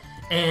 Yeah.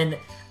 And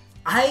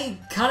I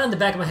kind of in the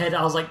back of my head,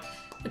 I was like,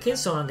 okay,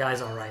 this Sonon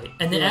guy's all right.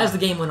 And then as the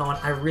game went on,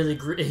 he really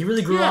grew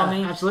on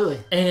me. Absolutely.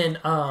 And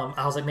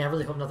I was like, man, I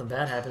really hope nothing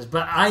bad happens.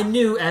 But I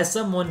knew, as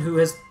someone who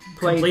has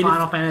played completed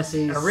Final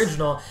Fantasy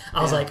original,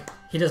 I was like,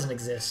 he doesn't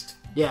exist.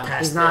 Yeah,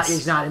 he's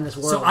not in this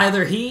world. So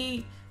either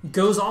he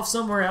goes off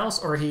somewhere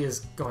else, or he is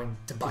going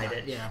to bite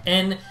it. Yeah.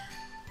 And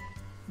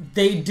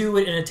they do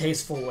it in a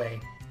tasteful way.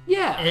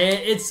 Yeah.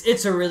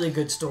 It's a really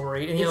good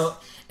story. And, you know,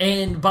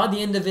 and by the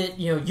end of it,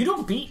 you know, you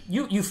don't beat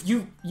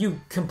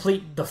you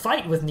complete the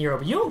fight with Nero,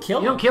 but you don't kill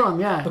him. You don't kill him,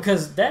 yeah.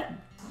 Because that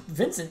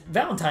Vincent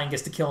Valentine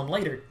gets to kill him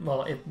later.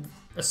 Well,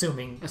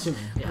 assuming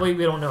yeah. we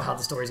don't know how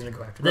the story's going to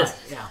go after this.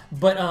 Right, yeah.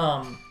 But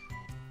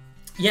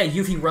yeah,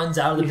 Yuffie runs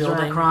out of the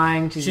building.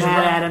 Crying. She's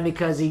mad at him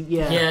because he.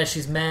 Yeah,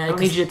 she's mad. I don't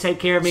need you to take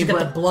care of me. She's got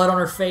the blood on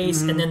her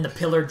face, and then the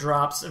pillar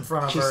drops in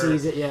front of her. She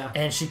sees it, yeah,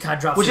 and she kind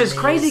of drops. Which is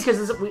crazy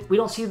because we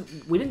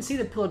didn't see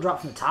the pillar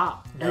drop from the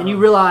top, and then you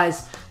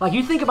realize, like,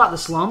 you think about the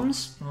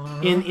slums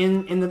when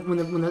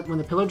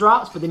the pillar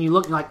drops, but then you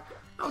look and like,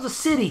 that was a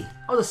city.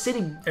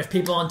 There's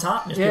people on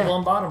top. There's people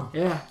on bottom.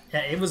 Yeah,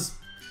 it was.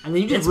 And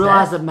then you just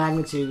realize the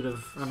magnitude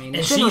of. I mean,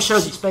 Shinra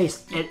shows its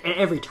face at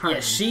every turn. Yeah,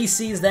 she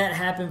sees that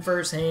happen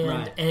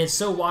firsthand, and it's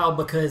so wild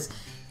because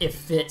it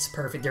fits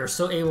perfect. They're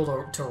so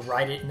able to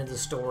write it into the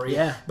story.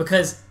 Yeah.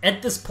 Because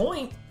at this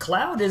point,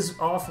 Cloud is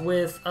off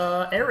with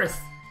Aerith.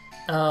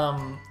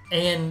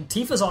 And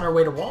Tifa's on her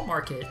way to Wall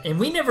Market, and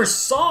we never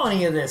saw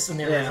any of this in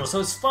the original, so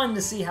it's fun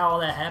to see how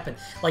all that happened.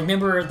 Like,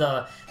 remember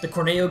the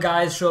Corneo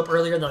guys show up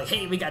earlier, and they're like,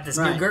 hey, we got this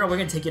new girl, we're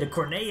gonna take you to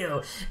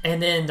Corneo,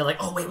 and then they're like,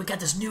 oh wait, we got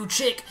this new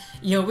chick,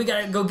 you know, we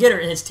gotta go get her,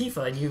 and it's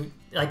Tifa, and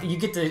you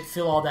get to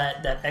feel all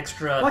that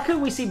extra. Why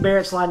couldn't we see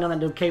Barrett sliding down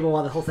that cable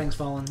while the whole thing's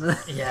falling?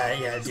 yeah,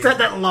 it's got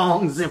that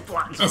long zip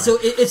line. And so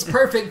it's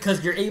perfect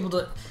because you're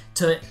able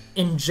to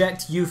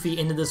inject Yuffie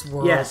into this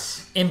world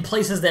in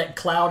places that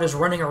Cloud is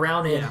running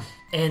around in. Yeah.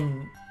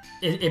 And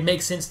it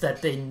makes sense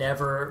that they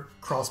never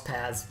cross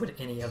paths with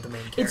any of the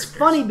main characters. It's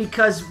funny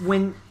because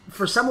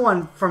for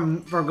someone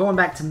for going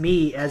back to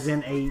me as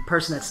in a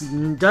person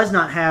that does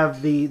not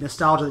have the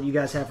nostalgia that you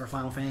guys have for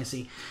Final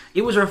Fantasy,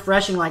 it was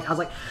refreshing. Like, I was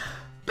like,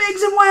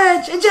 Biggs and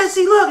Wedge and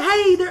Jesse, look,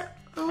 hey,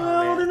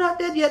 they're not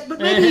dead yet, but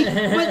maybe,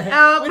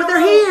 but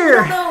they're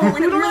here.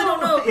 We really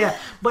don't know. Yeah,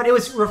 but it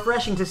was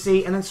refreshing to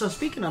see. And then, so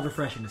speaking of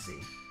refreshing to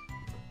see,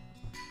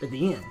 at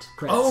the end,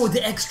 credits. Oh,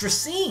 the extra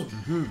scene.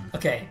 Mm-hmm.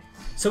 Okay.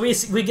 So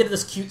we get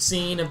this cute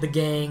scene of the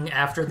gang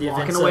after the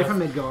walking away from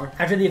Midgar.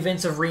 After the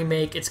events of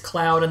Remake, it's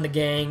Cloud and the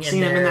gang.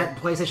 Seeing them in that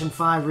PlayStation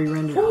 5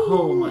 re-rendered.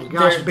 Oh my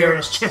gosh,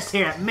 Barrett's chest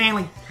hair,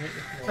 manly.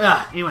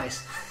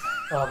 Anyways.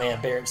 Oh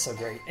man, Barrett's so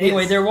great.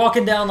 Anyway, they're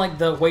walking down like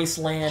the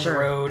wasteland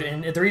road,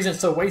 and the reason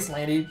it's so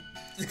wastelandy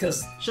is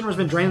because Shinra's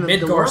been draining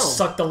Midgar the world.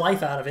 Sucked the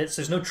life out of it.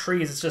 So there's no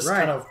trees. It's just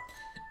kind of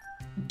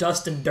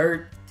dust and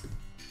dirt.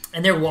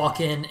 And they're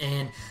walking,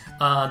 and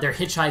they're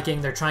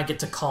hitchhiking. They're trying to get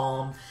to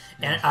Calm.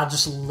 And I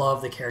just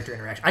love the character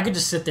interaction. I could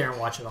just sit there and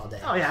watch it all day.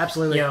 Oh yeah,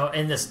 absolutely. You know,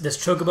 and this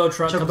Chocobo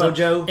truck comes Chocobo up.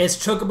 Joe. It's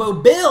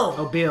Chocobo Bill.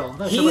 Oh, Bill.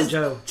 No, Chocobo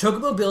Joe.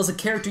 Chocobo Bill is a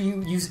character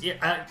you use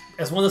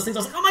as one of those things.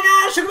 I was like, oh my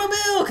gosh, Chocobo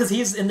Bill, because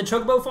he's in the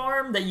Chocobo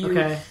farm that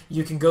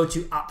you can go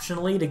to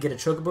optionally to get a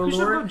Chocobo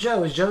lure. Chocobo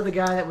Joe? Is Joe the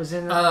guy that was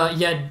in?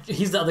 Yeah,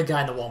 he's the other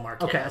guy in the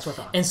Walmart. Okay, that's what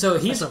I thought. And so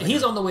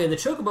he's on the way to the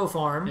Chocobo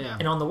farm,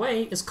 and on the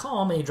way is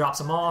Calm, and he drops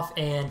him off,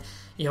 and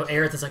you know,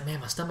 Aerith is like, man,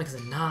 my stomach is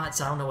in knots.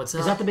 I don't know what's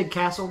up. Is that the big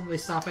castle they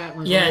stop at?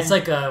 It's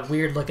like a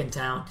weird looking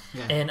town.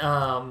 Yeah.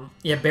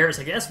 And Barrett's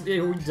like, yes.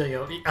 You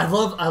know, I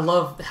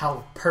love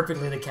how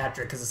perfectly they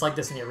capture it because it's like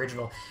this in the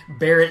original.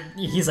 Barrett,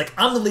 he's like,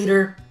 I'm the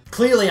leader.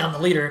 Clearly, I'm the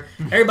leader.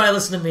 Everybody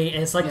listen to me,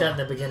 and it's like that in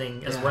the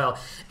beginning as well.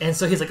 And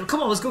so he's like, oh,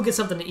 come on, let's go get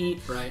something to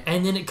eat. Right.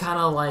 And then it kind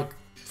of like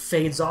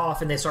fades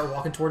off, and they start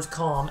walking towards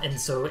Calm. And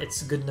so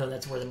it's good to know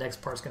that's where the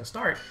next part's going to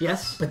start.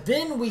 Yes. But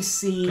then we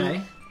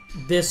see.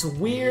 This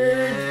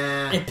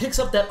weird... It picks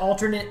up that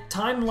alternate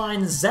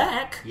timeline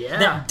Zack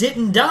that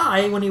didn't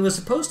die when he was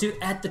supposed to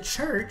at the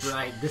church.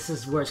 Right. This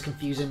is where it's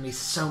confusing me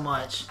so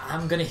much.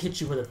 I'm going to hit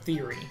you with a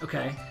theory.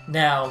 Okay.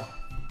 Now,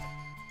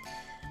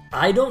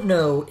 I don't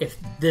know if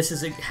this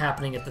is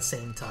happening at the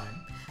same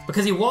time.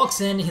 Because he walks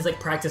in, he's like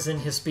practicing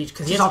his speech.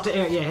 Because he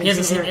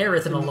hasn't seen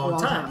Aerith in a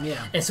long time.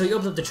 Yeah. And so he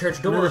opens up the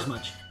church door. Not as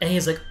much. And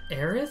he's like,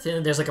 Aerith?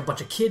 And there's like a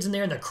bunch of kids in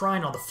there, and they're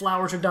crying. All the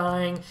flowers are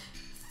dying.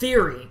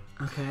 Theory.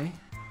 Okay.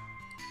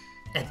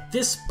 At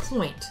this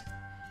point,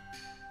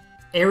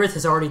 Aerith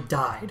has already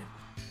died.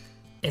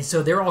 And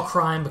so they're all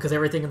crying because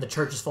everything in the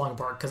church is falling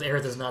apart because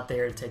Aerith is not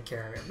there to take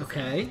care of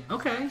everything.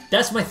 Okay.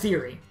 That's my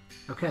theory.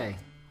 Okay.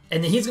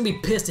 And then he's going to be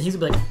pissed and he's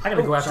going to be like, I got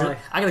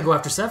to go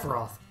after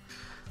Sephiroth.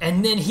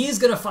 And then he's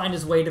going to find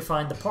his way to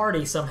find the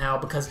party somehow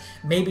because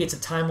maybe it's a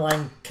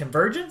timeline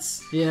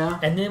convergence. Yeah.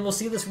 And then we'll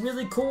see this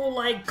really cool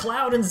like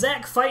Cloud and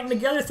Zack fighting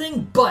together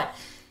thing, but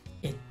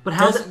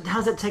how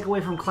does that take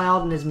away from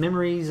Cloud and his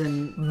memories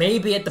and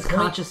maybe at the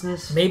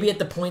consciousness? Maybe at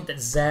the point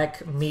that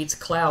Zack meets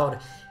Cloud,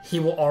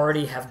 he will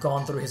already have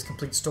gone through his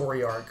complete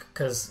story arc.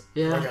 Because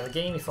later in the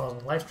game, he falls in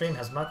the live stream,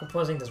 has micro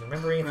poisoning, doesn't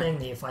remember anything,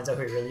 then he finds out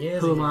who he really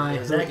is. Who am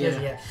I? Zack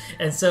is.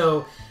 And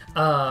so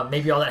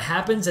maybe all that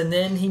happens, and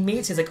then he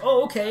meets. He's like,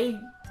 oh, okay.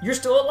 you're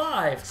still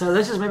alive. So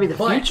this is maybe the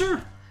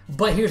future?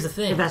 But here's the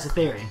thing. If that's the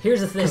theory.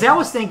 Here's the thing. Because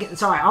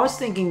I was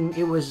thinking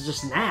it was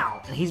just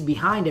now, and he's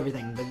behind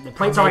everything. The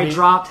plate's already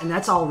dropped, and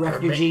that's all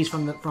refugees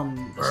from the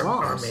slums.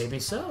 Or maybe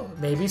so.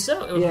 Maybe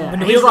so. Yeah.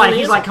 And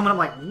he's like coming up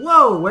like,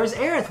 whoa, where's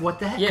Aerith? What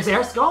the heck? Because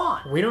Aerith's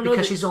gone. We don't know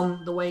because she's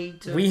on the way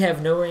to. We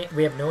have no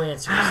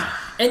answers.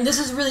 And this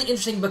is really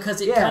interesting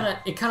because it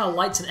kind of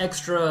lights an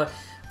extra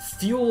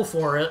fuel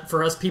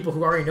for us people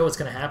who already know what's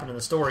going to happen in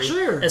the story.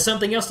 Sure. As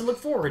something else to look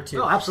forward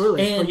to. Oh,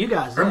 absolutely. And, for you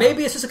guys. Or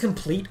maybe it's just a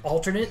complete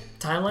alternate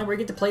timeline where you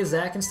get to play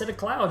Zack instead of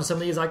Cloud in some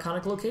of these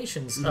iconic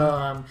locations.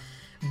 Mm-hmm.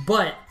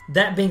 But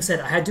that being said,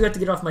 I do have to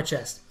get off my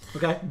chest.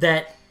 Okay.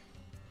 That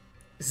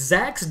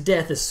Zack's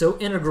death is so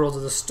integral to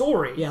the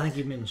story. Yeah, I think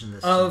you mentioned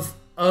this.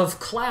 Of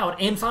Cloud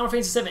and Final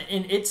Fantasy VII.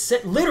 And it's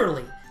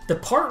literally the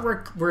part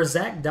where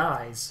Zack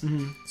dies.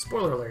 Mm-hmm.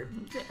 Spoiler alert.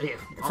 Yeah.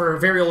 For a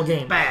very old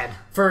game.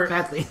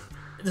 Badly.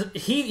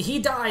 He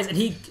dies and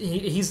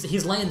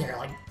he's laying there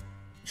like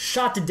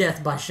shot to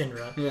death by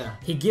Shinra. Yeah.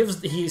 He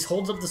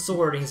holds up the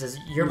sword and he says,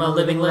 "You're my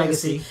living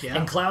legacy." Yeah.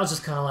 And Cloud's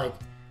just kind of like,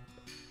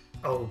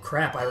 "Oh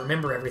crap! I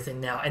remember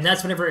everything now." And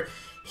that's whenever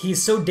he's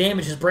so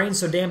damaged, his brain's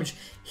so damaged,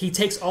 he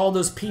takes all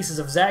those pieces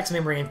of Zack's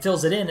memory and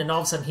fills it in, and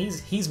all of a sudden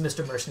he's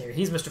Mr. Mercenary,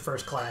 he's Mr.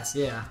 First Class.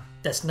 Yeah.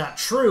 That's not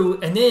true.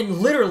 And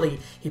then literally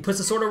he puts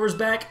the sword over his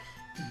back,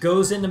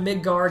 goes into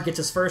Midgard, gets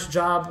his first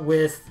job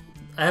with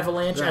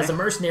Avalanche as a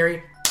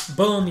mercenary.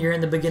 Boom, you're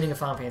in the beginning of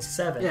Final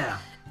Fantasy VII. Yeah.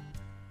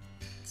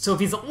 So if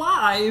he's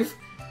alive...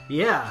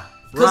 Yeah,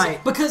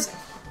 right. Because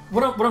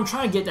what I'm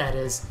trying to get at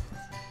is,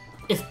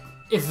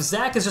 if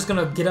Zack is just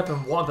going to get up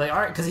and walk, like, all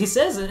right, because he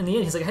says in the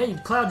end, he's like, hey,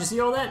 Cloud, you see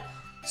all that?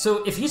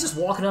 So if he's just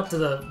walking up to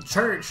the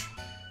church,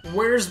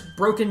 where's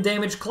broken,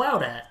 damaged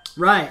Cloud at?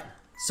 Right.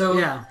 So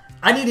yeah.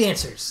 I need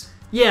answers.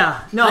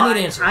 Yeah. No, I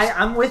need answers.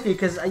 I'm with you,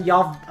 because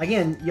y'all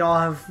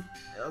have...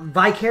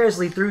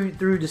 vicariously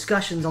through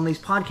discussions on these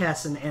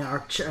podcasts and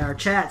our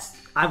chats,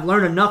 I've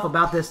learned enough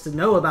about this to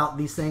know about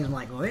these things. I'm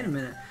like, well, wait a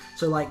minute.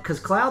 So like, because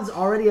Cloud's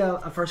already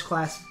a first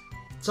class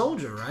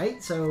soldier,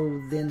 right? So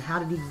then how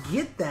did he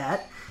get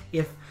that?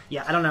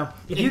 I don't know.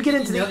 If you get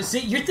into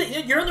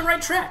you're on the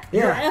right track.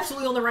 Yeah. You're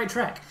absolutely on the right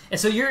track. And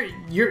so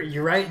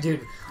you're right,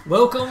 dude.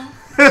 Welcome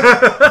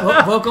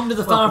to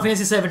the Final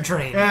Fantasy VII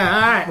train. Yeah,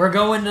 all right. We're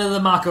going to the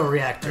Mako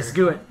reactor. Let's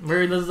do it.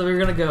 We're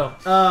gonna go.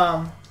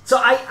 So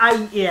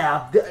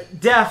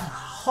Def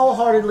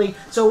wholeheartedly.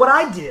 So what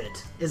I did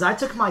is I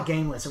took my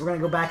game list. So we're gonna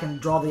go back and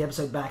draw the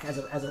episode back as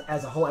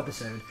a whole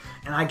episode,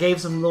 and I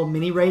gave some little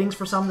mini ratings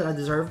for some that I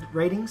deserved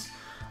ratings.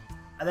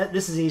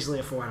 This is easily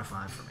a 4 out of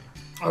 5 for me.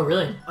 Oh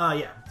really?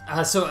 Yeah.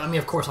 So I mean,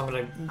 of course, I'll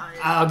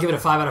give it a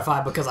 5 out of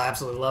 5 because I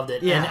absolutely loved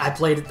it. Yeah. And I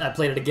played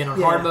it again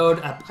on hard mode.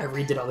 I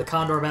redid all the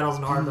Condor battles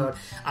in hard mode.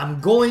 I'm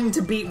going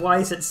to beat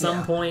Weiss at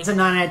some point. It's a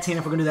 9 out of 10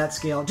 if we're gonna do that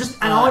scale.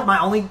 My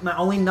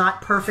only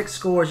not perfect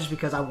score is just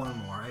because I wanted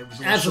more. It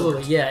was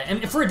absolutely short. Yeah.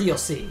 And for a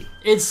DLC,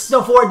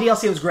 for a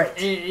DLC it was great.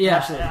 Yeah,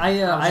 absolutely.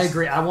 I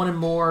agree. I wanted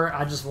more.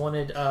 I just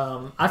wanted.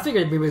 I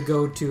figured we would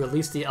go to at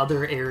least the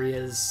other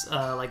areas,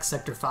 like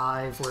Sector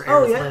 5 where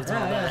Aerith lived and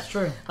all that. That's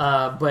true.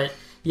 But.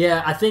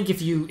 Yeah, I think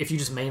if you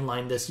just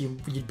mainline this,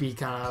 you'd be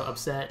kind of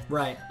upset,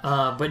 right?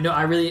 But no,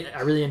 I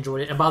really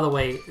enjoyed it. And by the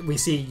way, we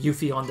see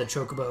Yuffie on the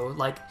Chocobo,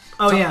 like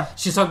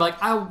she's talking about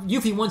like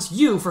Yuffie wants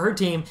you for her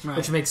team,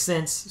 which makes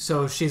sense.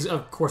 So she's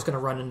of course going to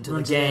run into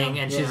the gang,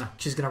 and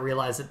she's going to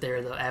realize that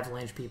they're the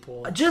Avalanche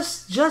people.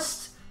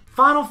 Just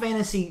Final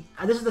Fantasy.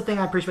 This is the thing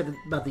I appreciate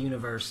about the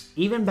universe.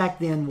 Even back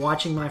then,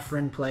 watching my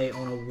friend play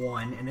on a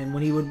 1, and then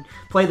when he would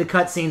play the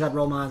cutscenes, I'd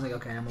roll my eyes like,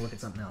 okay, I'm gonna look at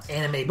something else.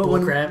 Anime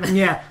bullcrap.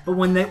 Yeah, but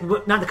when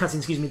not the cutscenes,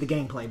 excuse me, the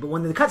gameplay. But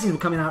when the cutscenes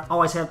would come in, I'd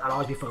always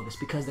be focused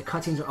because the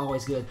cutscenes are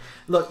always good.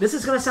 Look, this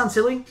is gonna sound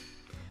silly,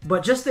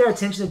 but just their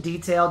attention to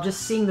detail,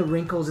 just seeing the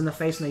wrinkles in the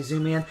face when they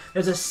zoom in.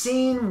 There's a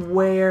scene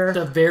where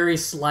the very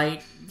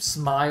slight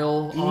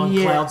smile on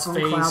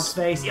Cloud's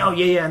face. Oh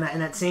yeah, in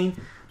that scene.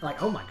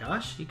 Like, oh my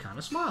gosh, he kind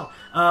of smiled.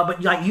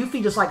 But like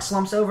Yuffie just like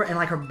slumps over and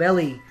like her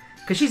belly,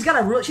 because she's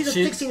a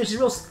 16, she's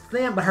real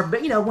thin, but her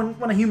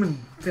when a human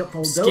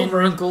folds skin over,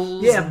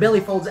 wrinkles, belly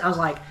folds. I was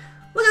like,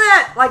 look at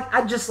that! Like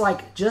I just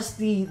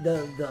the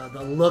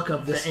look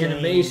of this the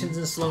animations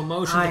in slow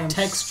motion, the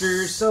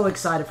textures. So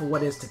excited for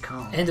what is to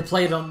come, and to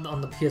play it on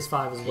the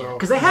PS5 as well,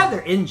 because they have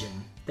their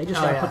engine. They just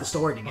gotta put the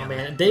story together. Oh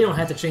man, they don't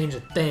have to change a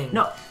thing.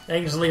 No, they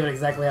can just leave it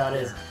exactly how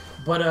it is.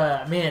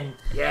 But man,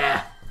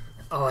 yeah.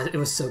 Oh, it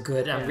was so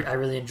good. Yeah. I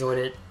really enjoyed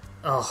it.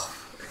 Oh.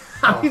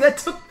 I mean, that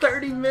took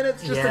 30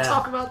 minutes just to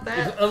talk about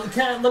that.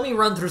 Let me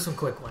run through some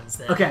quick ones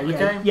then.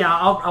 Okay?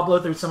 I'll blow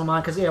through some of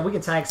mine, because, we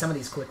can tag some of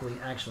these quickly,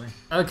 actually.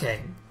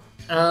 Okay.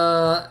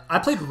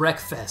 I played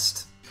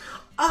Wreckfest.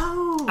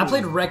 Oh! I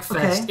played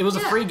Wreckfest. Okay. It was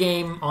a free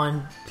game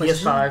on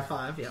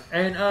PS5.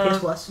 And, PS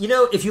Plus.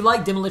 If you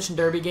like Demolition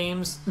Derby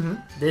games,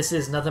 this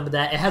is nothing but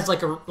that. It has,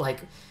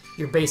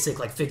 your basic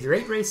figure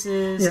 8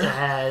 races. It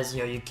has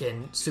you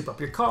can soup up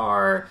your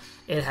car.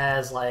 It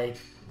has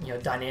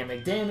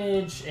dynamic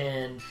damage,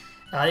 and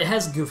It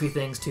has goofy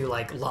things too,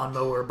 like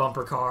lawnmower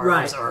bumper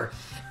cars, Right.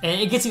 And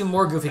it gets even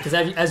more goofy because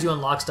as you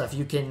unlock stuff,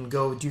 you can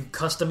go do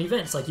custom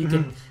events. Like you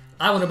can,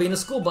 I want to be in a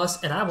school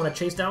bus and I want to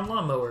chase down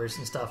lawnmowers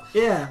and stuff.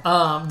 Yeah.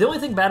 The only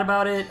thing bad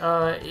about it,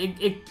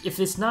 if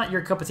it's not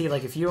your cup of tea,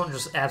 like if you don't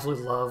just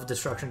absolutely love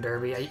Destruction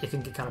Derby, it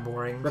can get kind of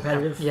boring,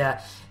 repetitive.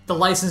 Yeah. The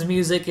licensed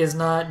music is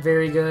not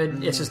very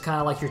good. It's just kind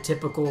of like your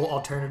typical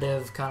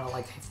alternative, kind of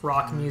like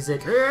rock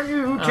music. Can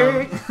you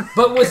take?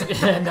 But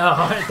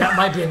no, that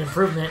might be an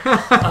improvement.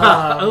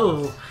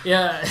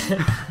 Yeah,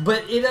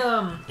 but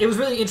it was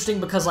really interesting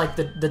because like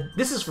the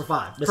this is for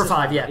 5. For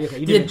 5, yeah.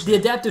 Okay, the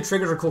adaptive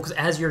triggers are cool because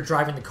as you're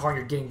driving the car,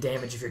 you're getting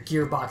damage. If your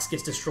gearbox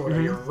gets destroyed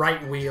or your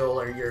right wheel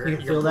or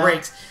your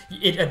brakes,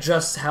 it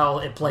adjusts how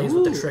it plays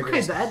with the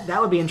triggers. Okay,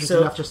 that would be interesting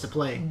enough just to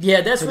play.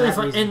 Yeah, that's really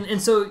fun.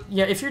 And so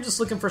yeah, if you're just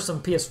looking for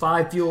some PS5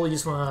 fuel, you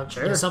just want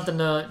to something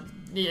to.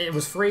 It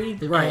was free,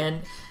 right?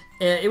 And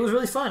it was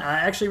really fun. I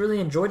actually really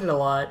enjoyed it a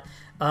lot.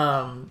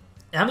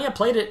 I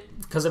played it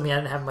because I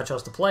didn't have much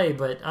else to play,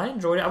 but I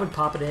enjoyed it. I would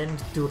pop it in,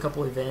 do a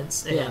couple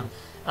events, and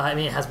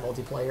it has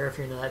multiplayer if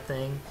you're into that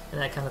thing and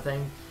that kind of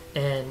thing.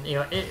 And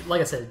like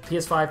I said,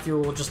 PS5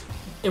 fuel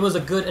it was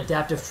a good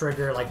adaptive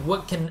trigger. Like,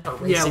 what can a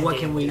racing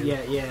game do?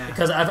 Yeah.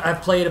 Because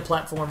I've played a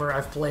platformer,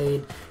 I've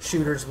played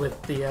shooters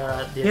with the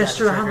yeah,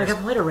 sure. I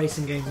played a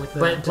racing game with the.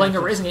 But playing a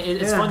racing game,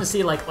 it's fun to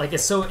see. Like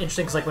it's so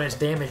interesting because like when it's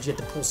damaged, you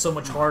have to pull so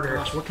much harder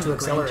to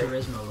accelerate.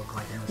 Gran Turismo look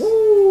like?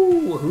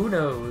 Ooh, who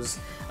knows?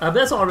 But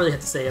that's all I really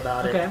have to say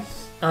about it. Okay.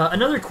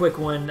 Another quick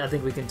one I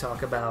think we can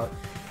talk about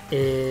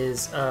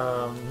is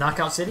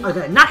Knockout City.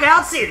 Okay,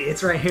 Knockout City.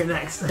 It's right here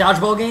next.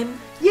 Dodgeball game.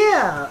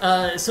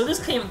 Yeah. So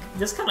this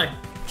kind of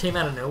came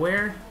out of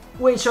nowhere.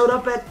 Wait, it showed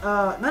up at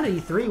not at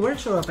E3. Where did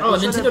it show up at? Oh,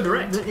 Nintendo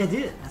Direct. It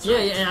did. That's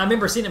right. Yeah. And I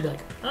remember seeing it and be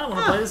like, I want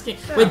to play this game.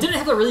 Yeah. Wait, didn't it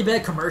have a really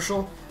bad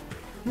commercial?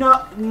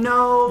 No.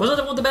 Wasn't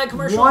that one with the bad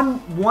commercial?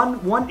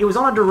 One. It was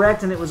on a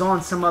Direct and it was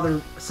on some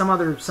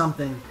other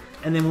something.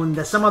 And then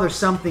when some other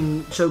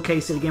something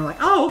showcased it again, like,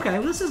 oh, okay,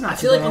 well, this is not. I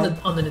feel like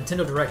on the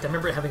Nintendo Direct, I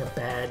remember it having a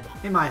bad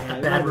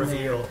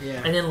reveal.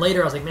 Yeah. And then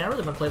later, I was like, man, I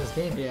really want to play this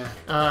game. Yeah.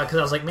 Because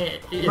I was like, man,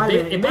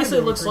 it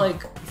basically looks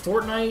like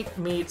Fortnite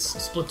meets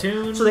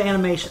Splatoon. So the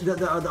animation,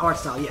 the art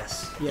style,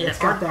 yes. Yeah.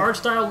 Art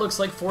style looks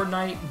like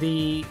Fortnite.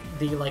 The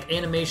like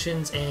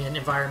animations and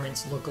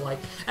environments look like.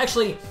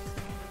 Actually,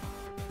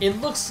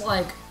 it looks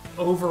like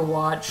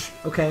Overwatch.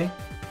 Okay.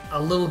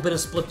 A little bit of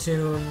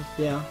Splatoon.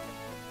 Yeah.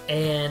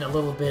 And a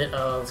little bit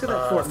of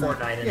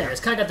Fortnite in there.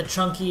 It's kind of got the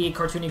chunky,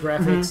 cartoony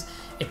graphics.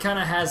 It kind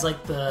of has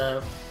like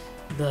the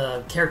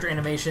character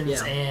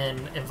animations and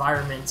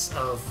environments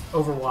of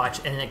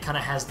Overwatch, and it kind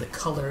of has the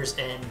colors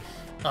and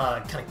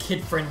kind of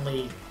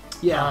kid-friendly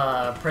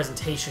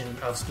presentation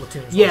of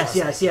Splatoon. Yes.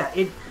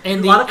 A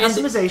lot of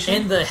customization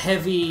and the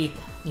heavy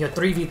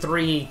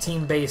 3v3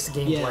 team-based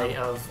gameplay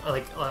of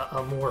like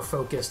a more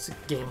focused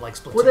game like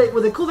Splatoon.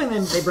 Well, the cool thing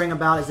then they bring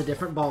about is the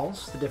different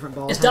balls. It's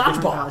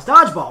dodgeball. It's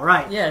dodgeball,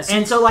 right? Yes.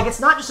 And so like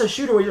it's not just a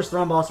shooter where you're just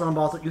throwing balls.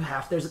 You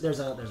have there's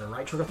a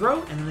right trigger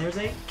throw and then there's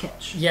a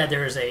catch. Yeah,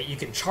 you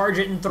can charge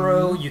it and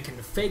throw. You can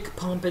fake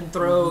pump and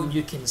throw.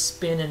 You can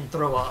spin and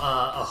throw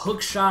a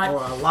hook shot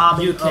or a lob.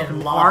 You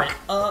can lob it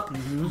up.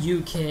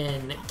 You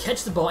can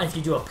catch the ball. And if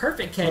you do a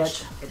perfect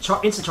catch,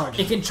 instant charge.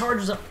 It can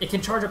charge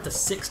up to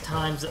 6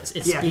 times its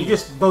speed. You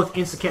just both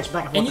instant catch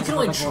back and forth. And you can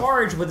only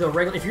charge with a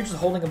regular. If you're just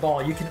holding a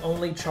ball, you can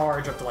only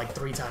charge up to like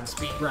 3 times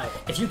speed. Right.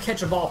 If you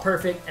catch a ball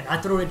perfect and I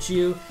throw it at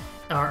you,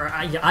 or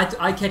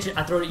I catch it,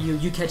 I throw it at you,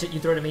 you catch it, you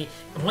throw it at me,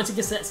 and once it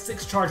gets that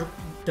 6 charge,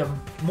 the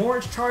more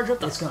it's charged up,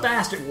 the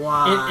faster.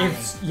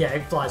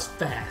 It flies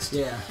fast.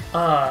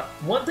 Yeah.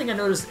 One thing I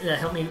noticed that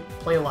helped me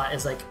play a lot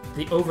is like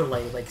the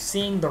overlay, like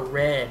seeing the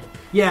red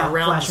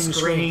around the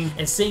screen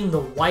and seeing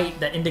the white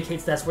that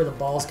indicates that's where the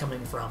ball's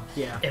coming from.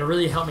 Yeah. It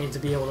really helped me to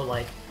be able to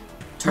like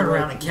turn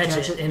around and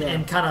catch it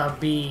and kind of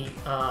be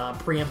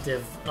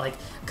preemptive. Like,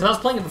 because I was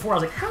playing it before, I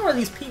was like, how are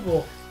these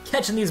people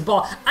catching these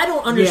balls? I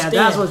don't understand.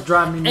 Yeah, that's what's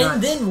driving me nuts.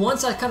 And then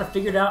once I kind of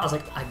figured it out, I was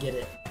like, I get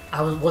it.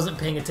 I wasn't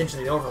paying attention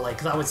to the overlay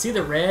because I would see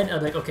the red and I'd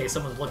be like, okay,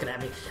 someone's looking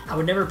at me. I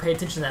would never pay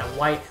attention to that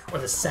white or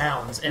the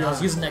sounds, and I was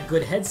using that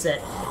good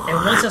headset. And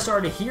once I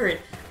started to hear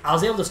it, I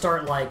was able to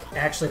start like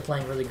actually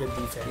playing really good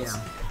defense.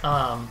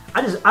 Yeah.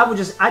 I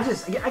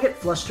get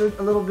flustered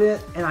a little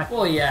bit, and I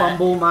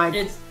fumble my.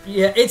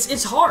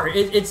 It's hard.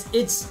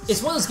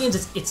 It's one of those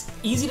games. It's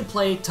easy to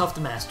play, tough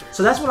to master.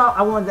 So that's what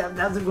I wanted.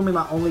 That's going to be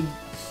my only.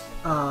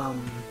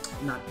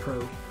 Not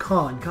pro,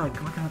 con. God,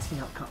 why can't I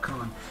speak out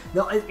con?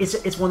 No,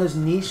 it's one of those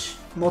niche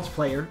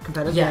multiplayer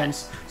competitive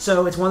games.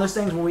 So it's one of those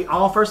things where we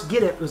all first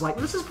get it. It was like,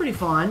 this is pretty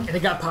fun. And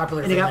it got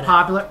popular.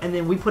 And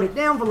then we put it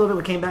down for a little bit.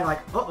 We came back like,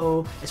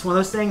 it's one of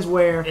those things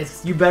where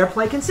you better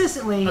play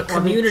consistently. A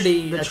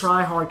community, the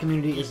try-hard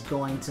community is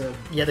going to.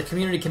 Yeah, the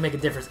community can make a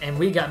difference, and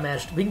we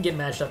can get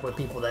matched up with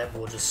people that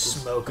will just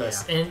smoke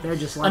us. And they're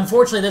just like,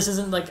 unfortunately, this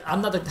isn't like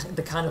I'm not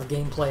the kind of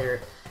game player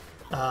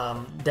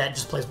that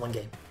just plays one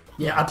game.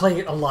 Yeah, I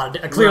play a lot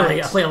of.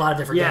 Clearly, I play a lot of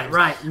different games. Yeah,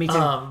 right. Me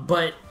too.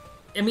 But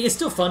I mean, it's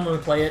still fun when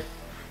we play it.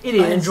 It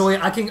is. I enjoy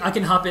it. I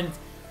can hop in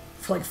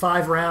for like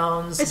 5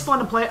 rounds. It's fun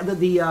to play. We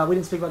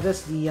didn't speak about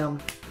this. The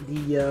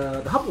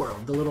hub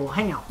world, the little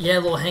hangout. Yeah,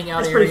 a little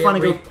hangout. It's pretty fun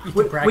to go.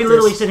 We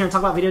literally sit here and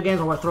talk about video games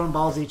while we're throwing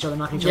balls at each other,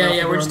 knocking each other off.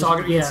 Yeah, we're just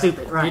talking. Being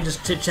stupid, right? You're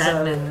just chit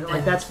chatting and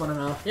that's fun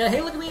enough. Yeah,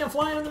 hey, look at me, I'm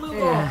flying on the moon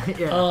ball.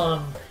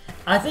 Yeah.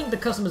 I think the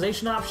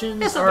customization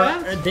options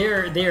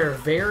they're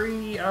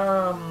very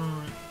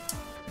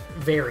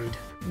varied.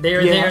 They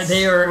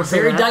are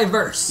very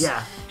diverse.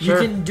 Yeah. You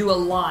can do a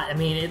lot. I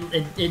mean,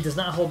 it does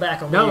not hold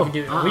back on what you can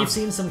do. We've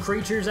seen some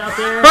creatures out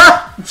there.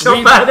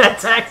 Jump out of that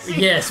taxi.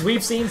 Yes,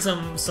 we've seen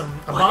some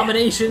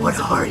abominations. What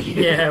are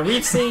you? Yeah,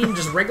 we've seen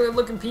just regular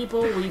looking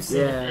people. We've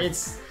seen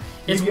it's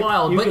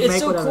wild, but it's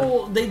so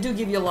cool. They do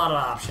give you a lot of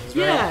options,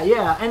 right?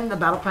 Yeah, and the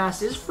battle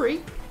pass is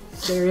free.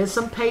 There is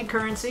some paid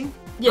currency.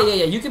 Yeah.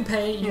 You can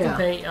pay. You can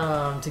pay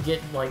to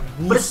get like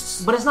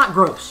boosts. But it's not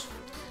gross.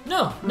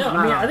 No. I mean,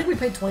 I think we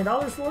paid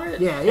 $20 for it.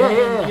 Yeah.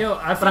 You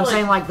know, but I'm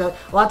saying like a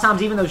lot of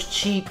times, even those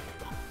cheap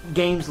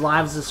games,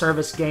 live as a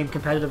service game,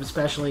 competitive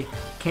especially,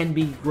 can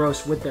be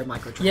gross with their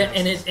microtransactions. Yeah,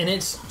 and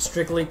it's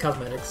strictly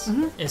cosmetics.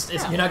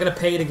 Mm-hmm. You're not going to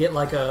pay to get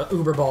like a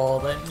Uber ball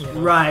that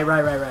Right.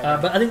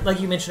 But I think, like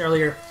you mentioned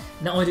earlier,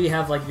 not only do you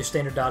have like your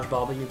standard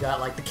dodgeball, but you got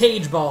like the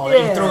cage ball that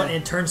you throw it and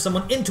it turns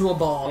someone into a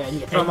ball. Yeah, you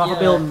can throw them off a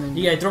building.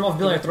 You throw them off a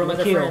building or throw them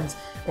at their friends.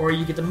 Or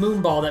you get the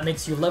moon ball that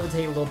makes you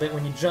levitate a little bit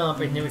when you jump,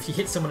 and if you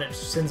hit someone, it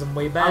sends them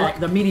way back. I like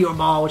the meteor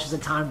ball, which is a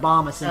time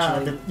bomb,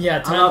 essentially.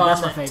 Time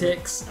bomb that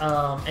ticks.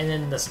 And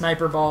then the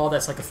sniper ball,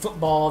 that's like a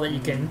football that you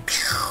can...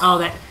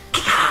 that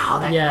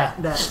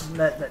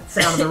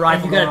sound of the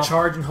rifle. You got to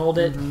charge and hold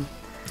it.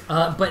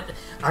 But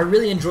I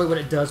really enjoy what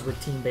it does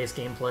with team-based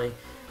gameplay.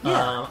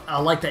 Yeah.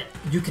 I like that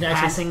you can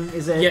actually... Passing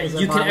is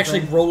you can actually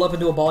roll up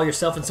into a ball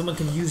yourself, and someone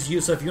can use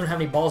you. So if you don't have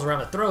any balls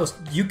around to throw,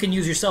 you can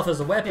use yourself as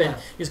a weapon. You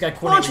just got to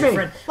coordinate with your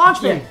friend.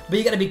 Launch me! But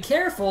you got to be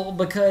careful,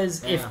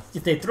 because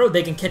if they throw,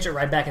 they can catch it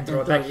right back and throw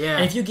it back. Yeah.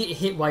 And if you get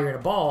hit while you're in a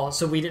ball,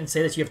 so we didn't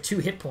say this, you have 2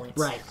 hit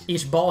points. Right.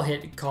 Each ball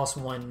hit costs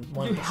one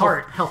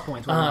heart. Health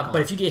points. But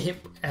if you get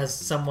hit as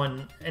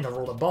someone in a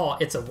rolled ball,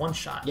 it's a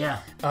one-shot. Yeah.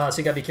 So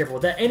you got to be careful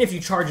with that. And if you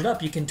charge it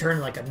up, you can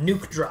turn like a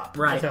nuke drop.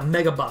 Right. Like a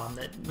mega bomb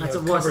that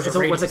covers a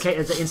radius. It's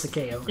an instant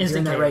KO.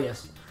 Instant KO.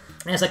 Radius.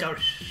 And it's like a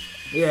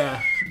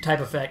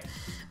type effect.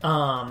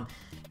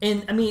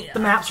 And I mean, the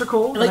maps are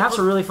cool. The maps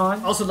are really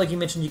fun. Also, like you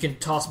mentioned, you can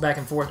toss back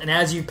and forth, and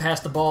as you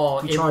pass the ball,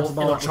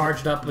 it'll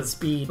charge it up with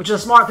speed. Which is a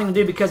smart thing to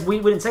do, because we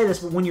didn't say this,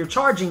 but when you're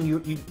charging,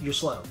 you're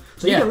slow.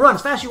 So you can run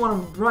as fast as you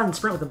want to run and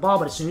sprint with the ball,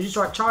 but as soon as you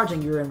start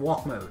charging, you're in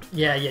walk mode.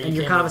 Yeah. And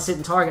you're kind of a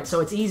sitting target,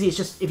 so it's easy. It's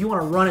just if you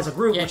want to run as a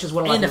group, which is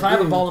what I like. And if I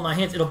have a ball in my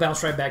hands, it'll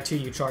bounce right back to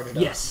you. Charge it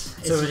up. Yes.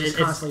 So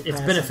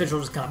it's beneficial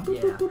just kind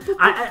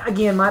of.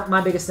 Again,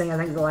 my biggest thing, I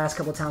think the last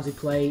couple of times we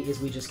play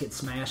is we just get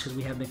smashed because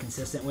we haven't been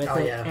consistent with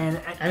it. Yeah.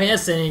 And I mean,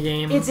 that's any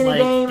game. It's any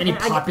game. Any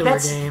popular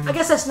game. I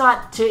guess that's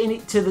not to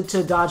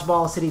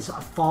Dodgeball City's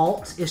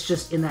fault. It's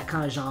just in that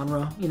kind of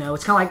genre.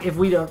 It's kind of like if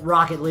we do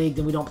Rocket League,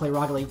 then we don't play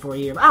Rocket League for a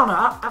year. But I don't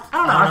know.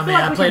 I feel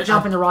like we can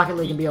jump into Rocket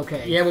League and be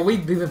okay. Yeah, well,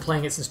 we've been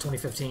playing it since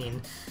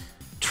 2015.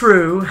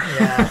 True.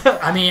 Yeah.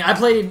 I mean, I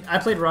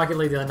played Rocket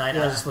League the other night.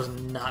 I just was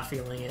not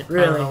feeling it.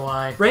 Really? I don't know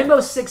why. Rainbow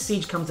Six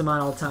Siege comes to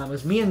mind all the time. It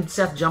was me and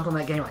Seth jumped on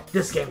that game like,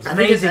 this game's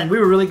amazing. We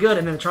were really good,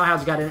 and then the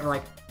tryhards got in and we're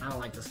like, I don't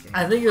like this game.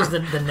 I think it was the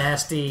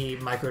nasty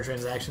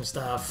microtransaction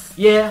stuff.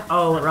 Yeah.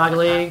 Oh, Rocket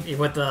League.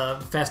 With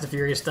the Fast and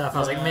Furious stuff. I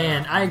was like,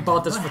 man, I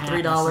bought this for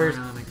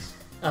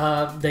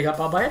 $3. They got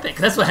bought by Epic.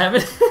 That's what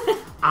happened.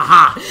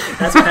 Aha!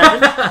 That's what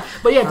happened.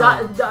 But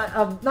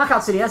yeah,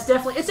 Knockout City. It's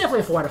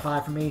definitely a 4 out of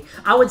 5 for me.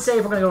 I would say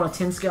if we're gonna go on a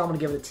 10 scale, I'm gonna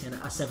give it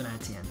a 7 out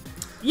of 10.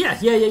 Yeah.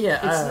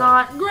 It's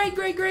not great,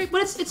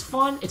 but it's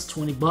fun. It's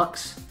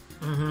 $20.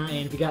 And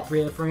if you got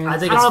 3 other friends, I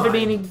don't know if it'd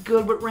be any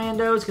good with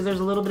randos because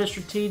there's a little bit of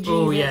strategy.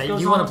 Oh yeah,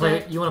 you want to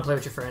play. You want to play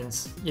with your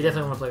friends. You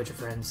definitely want to play with your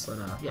friends. But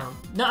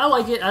no, I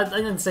like it. I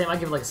think the same. I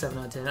give it like a 7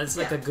 out of 10. It's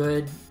like a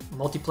good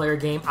multiplayer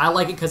game. I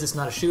like it because it's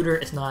not a shooter.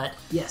 It's not.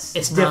 Yes,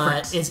 it's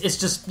different. It's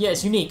just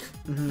it's unique.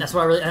 That's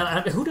why I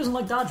really. Who doesn't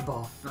like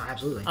dodgeball? No,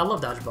 absolutely. I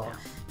love dodgeball. Yeah.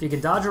 If you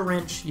can dodge a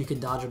wrench, you can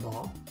dodge a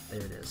ball.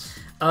 There it is.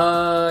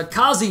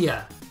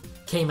 Kazuya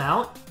came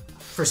out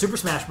for Super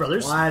Smash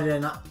Brothers. Why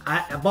didn't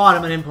I bought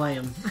him and didn't play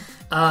him?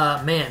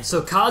 Man,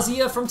 so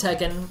Kazuya from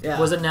Tekken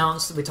was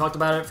announced. We talked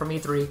about it from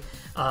E3.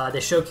 They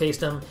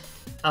showcased him.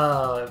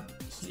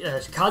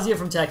 Kazuya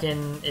from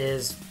Tekken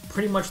is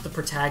pretty much the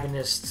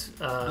protagonist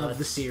of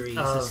the series,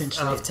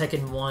 essentially. Of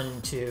Tekken 1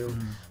 and 2.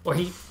 Or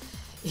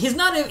he's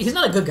not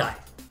a good guy.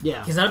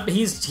 Yeah.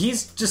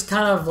 He's just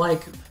kind of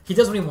like, he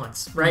does what he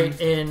wants, right?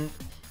 And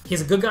he's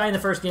a good guy in the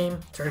first game,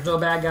 turns into a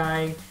bad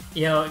guy.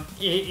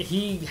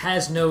 He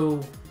has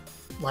no...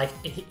 Like,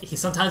 he's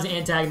sometimes the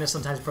antagonist,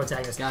 sometimes the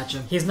protagonist.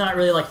 Gotcha. He's not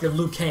really like your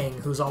Liu Kang,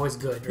 who's always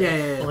good. Right?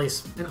 Yeah. At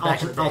least an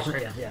back in the day.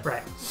 alternate.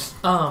 Right.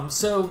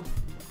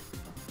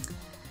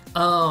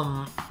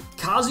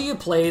 Kazuya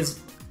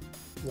plays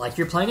like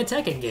you're playing a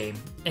Tekken game.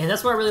 And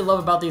that's what I really love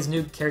about these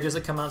new characters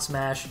that come out in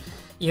Smash.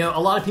 A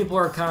lot of people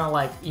are kind of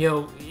like,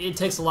 it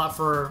takes a lot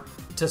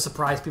to to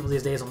surprise people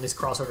these days on these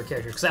crossover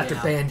characters. Because after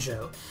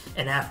Banjo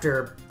and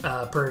after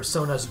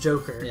Persona's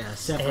Joker,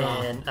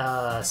 Sephiroth. And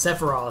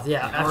Sephiroth,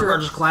 or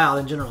just Cloud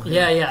in general.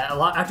 A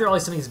lot after all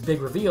some of these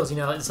big reveals,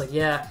 it's like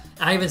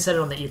I even said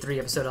it on the E3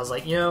 episode. I was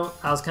like,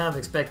 I was kind of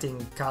expecting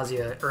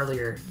Kazuya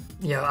earlier.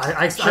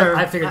 I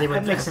figured they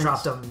would have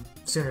dropped him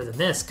sooner than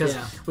this because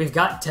we've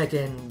got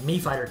Tekken Mii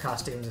Fighter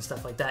costumes and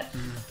stuff like that.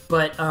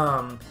 But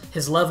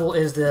his level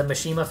is the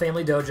Mishima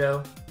family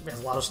dojo. There's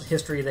a lot of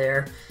history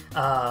there.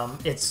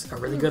 It's a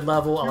really good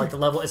level. I like the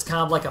level. It's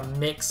kind of like a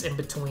mix in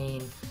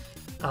between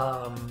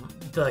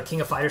the King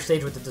of Fighters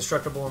stage with the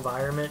destructible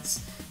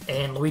environments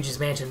and Luigi's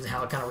Mansion and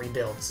how it kind of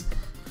rebuilds.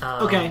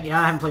 I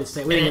haven't played the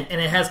stage.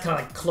 And it has kind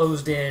of like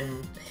closed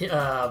in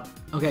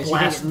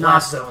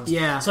blast zones.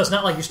 Yeah. So it's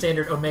not like your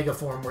standard Omega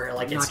form where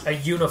like it's a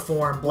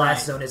uniform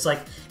blast zone. It's like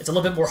it's a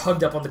little bit more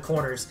hugged up on the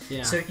corners.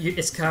 Yeah. So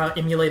it's kind of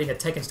emulating a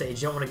Tekken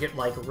stage. You don't want to get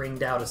like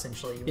ringed out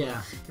essentially. You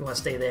want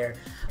to stay there.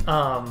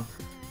 And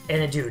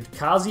then, dude,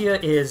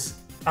 Kazuya is.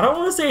 I don't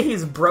want to say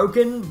he's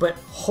broken, but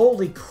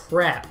holy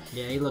crap.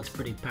 Yeah, he looks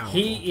pretty powerful.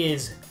 He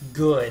is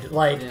good.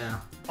 Like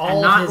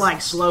and not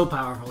like slow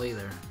powerful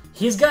either.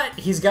 He's got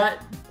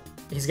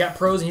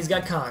pros and he's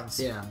got cons.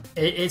 Yeah.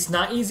 It's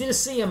not easy to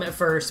see him at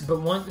first,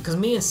 but because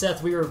me and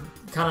Seth, we were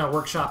kind of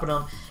workshopping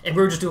him, and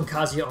we were just doing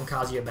Kazuya on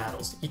Kazuya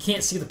battles. You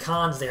can't see the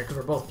cons there because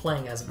we're both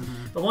playing as him.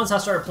 But once I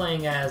started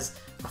playing as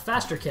a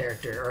faster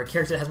character, or a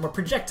character that has more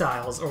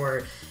projectiles,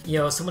 or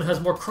someone who has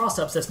more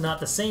cross-ups that's not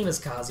the same as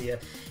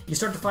Kazuya, you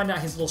start to find out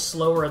he's a little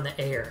slower in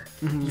the air.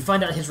 You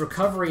find out his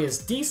recovery is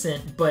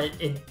decent, but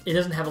it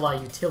doesn't have a lot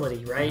of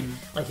utility, right?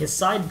 Like his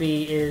side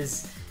B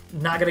is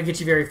not going to get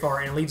you very far,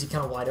 and it leaves you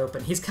kind of wide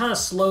open. He's kind of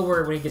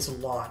slower when he gets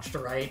launched,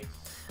 right?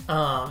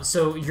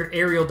 So your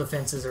aerial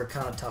defenses are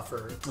kind of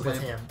tougher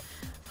with him.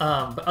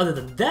 But other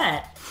than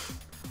that,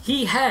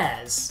 he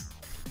has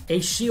a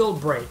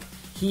shield break.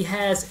 He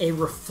has a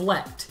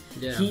reflect.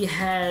 Yeah. He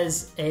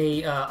has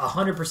a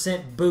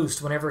 100%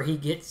 boost whenever he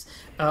gets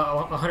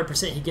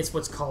 100%. He gets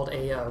what's called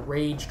a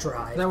rage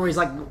drive. Is that where he's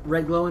like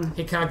red glowing?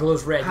 He kind of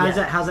glows red.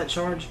 How's that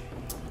charge?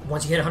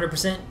 Once you hit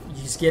 100%,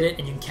 you just get it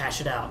and you can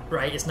cash it out,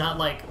 right? It's not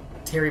like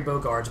Terry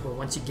Bogard's where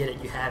once you get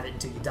it, you have it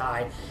until you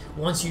die.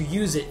 Once you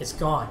use it, it's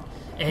gone.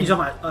 And you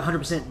talking about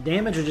 100%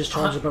 damage or just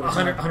charge it over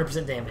time?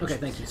 100% damage. Okay,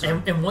 thank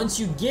you. And once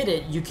you get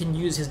it, you can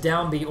use his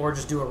down B or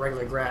just do a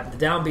regular grab. The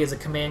down B is a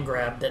command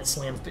grab that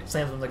slams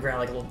on the ground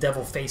like a little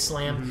devil face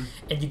slam,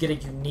 and you get a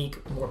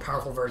unique, more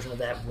powerful version of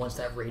that once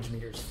that rage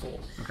meter is full.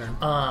 Okay.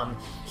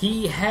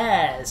 He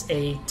has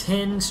a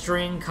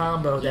 10-string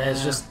combo that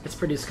is just it's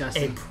pretty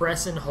disgusting. A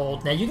press and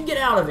hold. Now you can get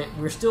out of it.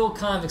 We're still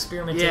kind of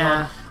experimenting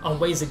on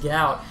ways to get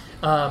out.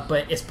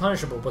 But it's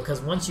punishable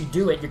because once you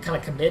do it, you're kind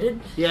of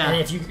committed. Yeah.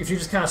 And if you're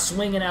just kind of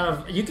swinging out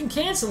of, you can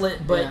cancel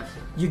it, but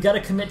you got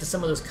to commit to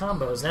some of those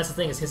combos. And that's the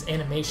thing is his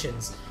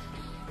animations.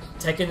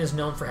 Tekken is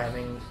known for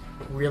having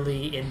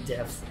really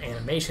in-depth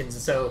animations,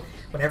 and so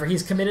whenever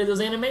he's committed to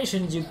those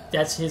animations,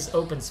 that's his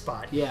open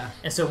spot. Yeah.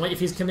 And so if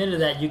he's committed to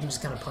that, you can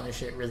just kind of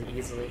punish it really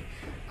easily.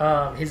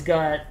 He's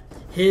got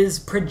his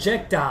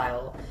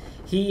projectile.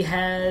 He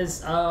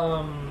has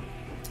a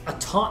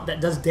taunt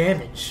that does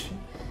damage.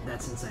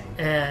 That's insane.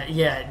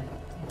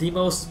 The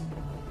most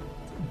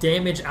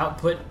damage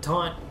output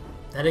taunt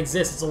that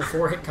exists. It's a little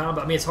 4-hit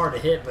combo. I mean, it's hard to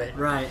hit, but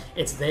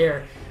it's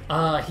there.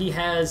 He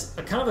has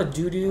a kind of a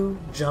doo-doo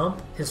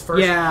jump. His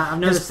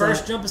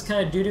first jump is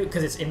kind of doo-doo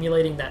because it's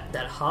emulating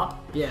that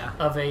hop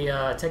of a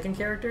Tekken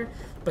character.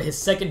 But his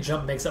second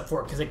jump makes up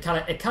for it because it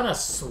kind of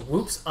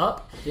swoops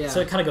up. Yeah. So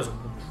it kind of goes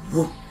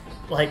whoop,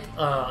 like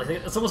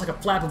it's almost like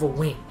a flap of a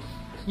wing.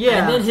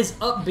 Yeah. And then his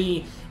up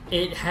B,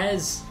 it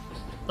has.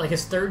 Like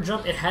his third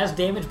jump, it has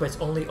damage, but it's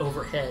only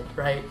overhead,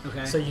 right?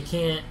 Okay. So you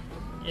can't,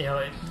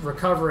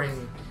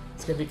 recovering.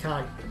 It's gonna be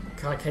kind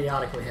of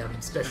chaotic with him,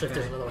 especially if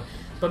there's another one.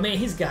 But man,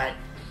 he's got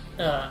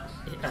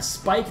a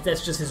spike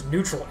that's just his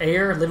neutral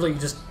air. Literally, you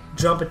just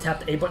jump and tap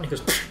the A button, it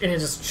goes, and it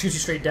just shoots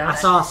you straight down. I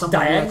saw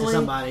somebody do that to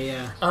somebody.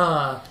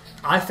 Yeah.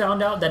 I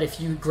found out that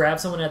if you grab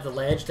someone at the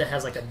ledge that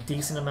has like a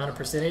decent amount of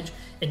percentage,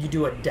 and you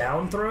do a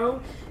down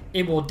throw.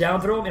 It will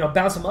down throw him, it'll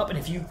bounce him up, and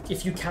if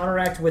you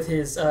counteract with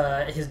his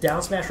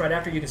down smash right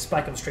after, you can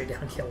spike him straight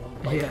down and kill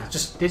him. Like,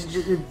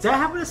 did that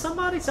happen to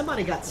somebody?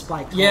 Somebody got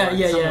spiked. Yeah.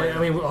 I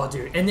mean, oh,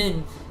 dude. And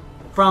then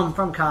from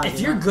Kazuya, if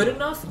you're good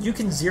enough, you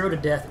can 0 to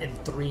death in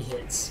 3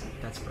 hits.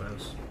 That's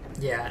gross.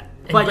 Yeah,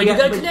 but you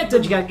got to connect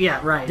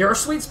them. Right. There are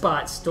sweet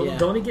spots. Don't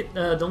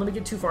let me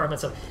get too far on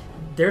myself.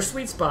 There's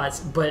sweet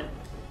spots, but.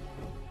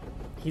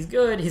 He's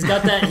good. He's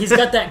got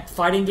that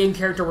fighting game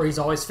character where he's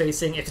always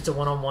facing. If it's a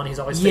 1-on-1, he's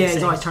always facing. Yeah,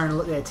 he's always trying to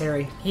look at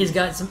Terry. He's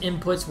got some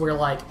inputs where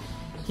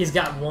he's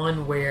got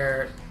one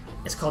where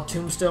it's called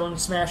Tombstone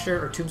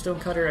Smasher or Tombstone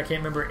Cutter. I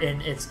can't remember.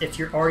 And it's if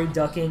you're already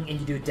ducking and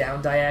you do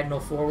down diagonal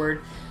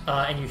forward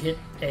and you hit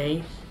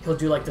A, he'll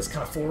do like this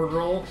kind of forward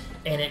roll,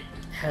 and it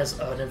has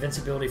an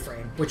invincibility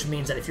frame, which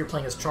means that if you're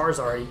playing as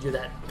Charizard, you do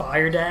that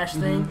fire dash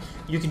thing.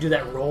 You can do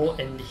that roll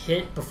and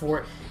hit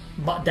before,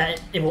 but that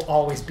it will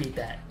always beat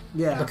that.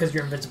 Yeah. Because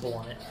you're invincible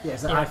on it. Yeah,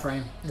 it's the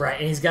iframe. Right,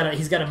 and he's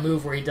got a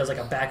move where he does like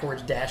a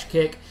backwards dash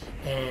kick,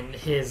 and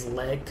his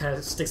leg kind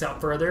of sticks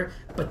out further,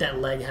 but that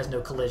leg has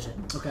no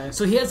collision. Okay.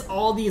 So he has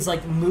all these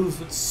like moves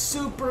with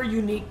super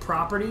unique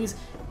properties,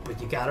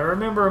 but you gotta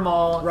remember them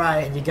all.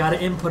 Right. And you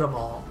gotta input them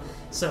all.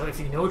 So if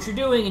you know what you're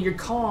doing and you're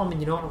calm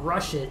and you don't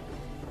rush it,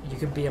 you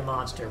can be a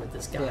monster with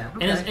this guy. Yeah,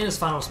 okay. And his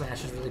final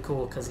smash is really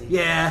cool because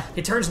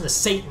he turns into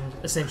Satan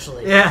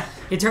essentially. Yeah.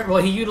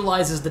 He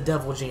utilizes the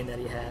devil gene that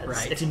he has.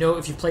 Right. If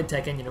you've played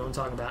Tekken, you know what I'm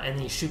talking about. And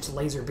then he shoots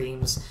laser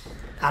beams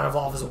out of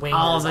all of his wings.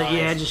 All of it,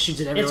 yeah, it just shoots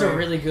it everywhere. It's a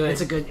really good.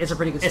 It's a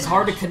pretty good. It's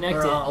hard to connect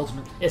it.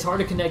 Ultimate. It's hard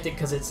to connect it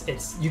because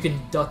it's you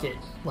can duck it.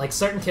 Like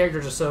certain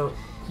characters are so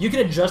you can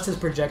adjust his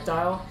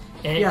projectile.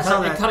 And it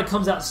kind of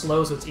comes out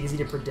slow, so it's easy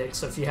to predict.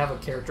 So if you have a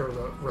character with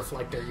a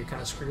reflector, you're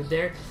kind of screwed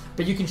there.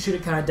 But you can shoot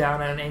it kind of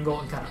down at an angle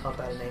and kind of up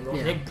at an angle,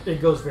 and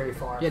it goes very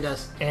far. Yeah, it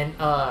does. And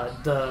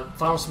the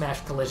Final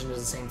Smash collision is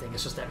the same thing.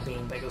 It's just that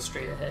beam that goes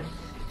straight ahead.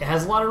 It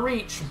has a lot of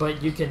reach,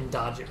 but you can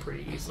dodge it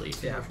pretty easily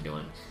if you know what you're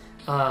doing.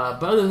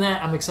 But other than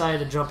that, I'm excited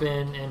to jump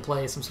in and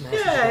play some Smash.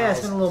 Yeah,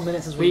 it's been a little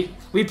minute since we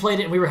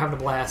played it and we were having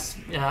a blast.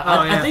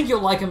 I think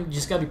you'll like him. You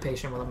just gotta be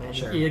patient with him, man.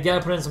 Sure. You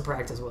gotta put in some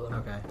practice with him.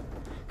 Okay.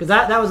 Because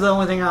that was the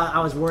only thing I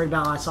was worried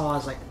about when I saw. I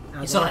was like,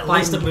 you saw that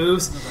list of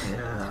moves?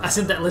 I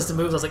sent that list of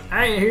moves. I was like,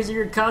 hey, here's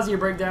your Kazuya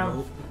breakdown.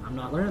 Nope, I'm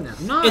not learning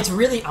that. It's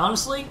really,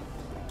 honestly,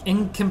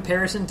 in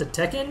comparison to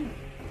Tekken,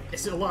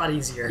 it's a lot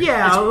easier.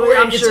 Yeah,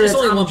 I'm sure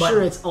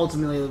it's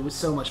ultimately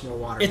so much more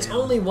watered It's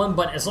only one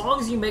button. As long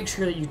as you make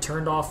sure that you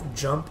turned off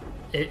jump,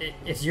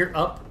 if you're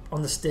up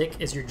on the stick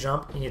is your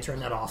jump, and you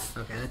turn that off.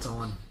 Okay, that's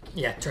on.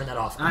 Yeah, turn that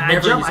off. I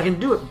can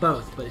do it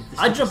both, but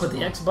I jump with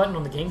the X button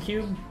on the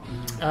GameCube,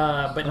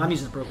 but I'm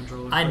using the Pro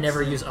Controller. I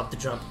never use up to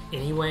jump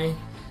anyway.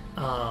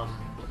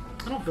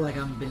 I don't feel like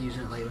I've been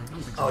using it lately. I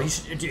don't think so. Oh, you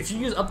should. If you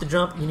use up to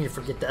jump, you need to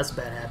forget that's a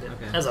bad habit.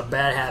 Okay. That's a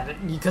bad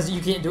habit because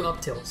you can't do up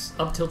tilts.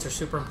 Up tilts are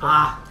super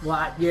important.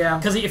 Yeah.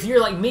 Because if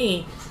you're like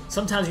me,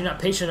 sometimes you're not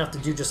patient enough to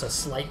do just a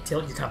slight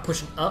tilt. You're kind of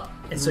pushing up,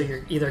 and so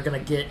you're either going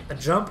to get a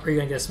jump or you're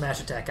going to get a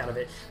smash attack out of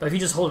it. But if you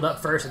just hold it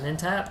up first and then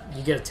tap,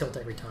 you get a tilt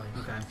every time.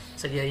 Okay.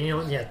 So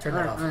turn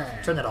that off.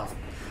 Right. Turn that off.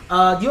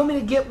 Do you want me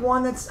to get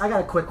one that's... I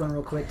got a quick one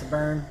real quick to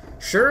burn.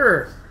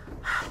 Sure.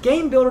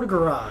 Game Builder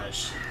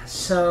Garage.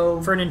 So...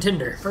 For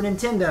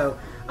Nintendo.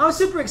 I was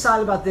super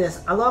excited about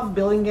this. I love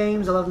building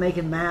games. I love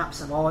making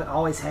maps. I've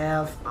always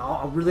have.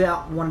 I really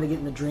wanted to get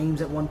into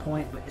Dreams at one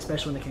point, but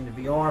especially when it came to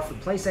VR for the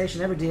PlayStation.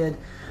 Never did.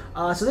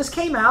 So this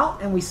came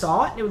out and we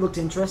saw it. It looked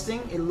interesting.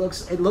 It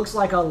looks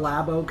like a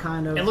Labo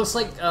kind of. It looks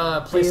like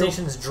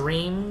PlayStation's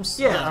Dreams.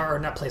 Yeah, or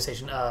not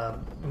PlayStation.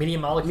 Media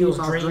Molecule's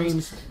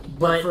Dreams.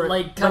 But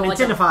like kind of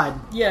Nintendofied.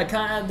 Yeah,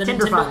 kind of the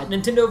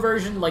Nintendo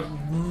version. Like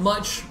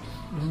much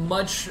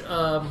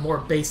more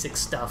basic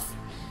stuff.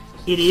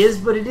 It is,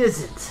 but it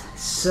isn't.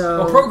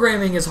 So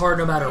programming is hard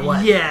no matter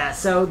what. Yeah,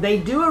 so they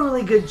do a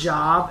really good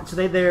job. So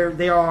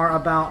they are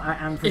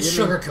about. It's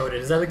sugar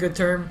coated. Is that a good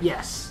term?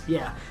 Yes.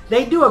 Yeah,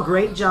 they do a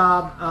great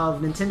job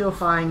of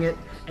Nintendo-fying it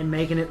and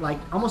making it like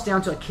almost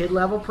down to a kid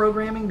level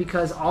programming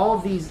because all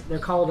of these they're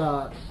called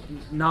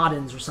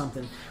noddins or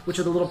something, which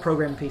are the little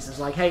programming pieces.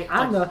 Like, hey,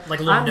 I'm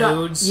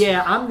nodes.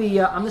 I'm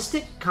the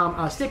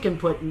stick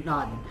input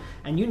noddin.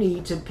 And you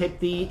need to pick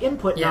the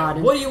input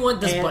nod. What do you want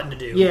this button to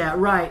do? Yeah,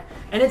 right.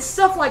 And it's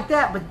stuff like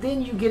that, but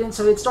then you get in,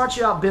 so it starts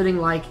you out building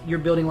like you're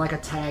building like a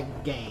tag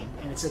game.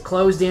 And it's a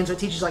closed in, so it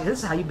teaches like this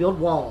is how you build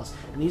walls.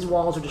 And these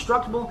walls are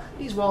destructible,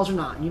 these walls are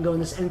not. And you go in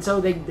this, and so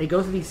they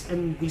go through these,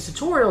 and these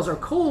tutorials are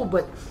cool,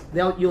 but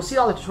you'll see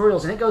all the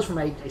tutorials, and it goes from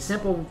a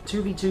simple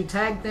 2v2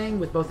 tag thing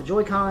with both the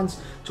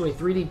Joy-Cons to a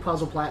 3D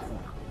puzzle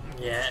platform.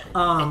 Yeah,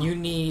 and you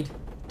need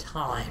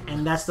time.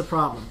 And that's the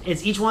problem.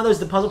 It's each one of those,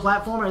 the puzzle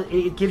platformer,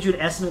 it gives you an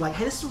estimate like,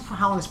 hey, this is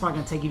how long it's probably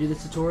going to take you to do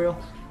this tutorial.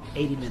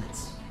 80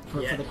 minutes for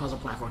the puzzle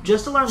platform.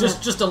 Just to learn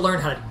just to learn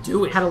how to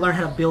do it. How to learn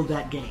how to build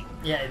that game.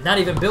 Yeah, not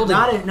even building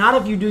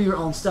not if you do your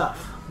own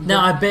stuff.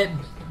 Now, I bet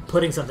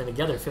putting something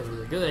together feels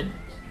really good.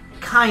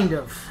 Kind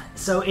of.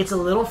 So it's a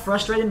little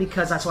frustrating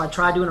because that's why I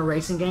tried doing a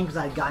racing game because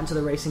I got into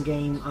the racing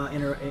game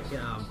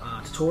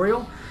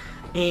tutorial.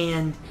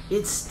 And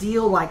it's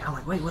still like, I'm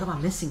like, wait, what am I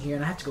missing here?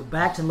 And I have to go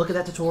back and look at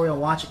that tutorial,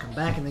 watch it, come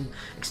back, and then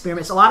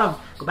experiment. It's a lot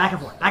of go back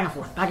and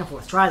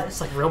forth, try this.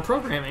 It's like real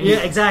programming.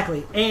 Yeah,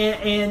 exactly.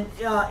 And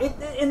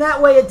in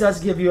that way, it does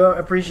give you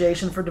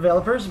appreciation for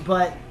developers.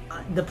 But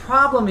the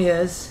problem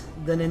is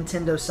the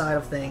Nintendo side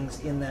of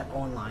things in that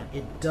online.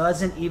 It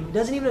doesn't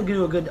even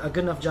do a good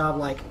enough job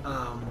like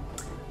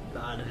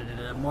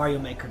Mario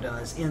Maker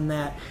does in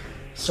that.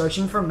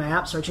 Searching for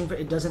maps,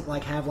 it doesn't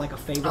like have like a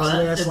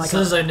favorites list.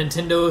 It's a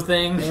Nintendo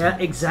thing. Yeah,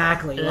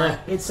 exactly. Yeah. Like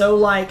it's so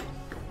like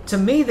to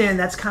me then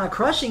that's kind of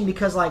crushing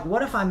because like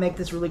what if I make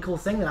this really cool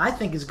thing that I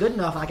think is good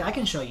enough? Like I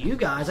can show you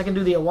guys. I can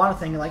do the Iwata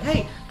thing and like,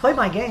 hey, play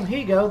my game. Here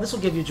you go. This will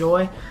give you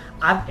joy.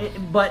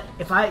 But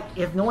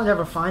if no one's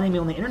ever finding me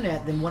on the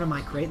internet, then what am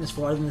I creating this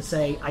for? Other than to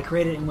say I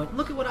created it and went,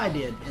 look at what I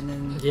did, and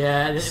then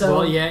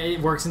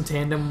it works in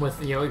tandem with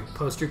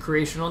post your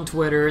creation on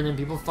Twitter, and then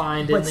people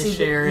find it and they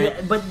share it.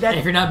 Yeah, but and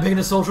if you're not big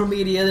into social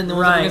media, then no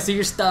one's going to see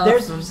your stuff.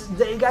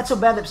 It got so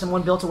bad that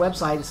someone built a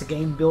website. It's a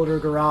game builder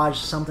garage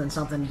something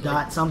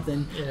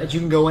that you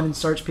can go in and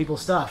search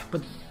people's stuff,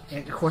 but.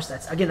 And of course,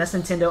 that's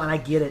Nintendo, and I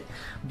get it,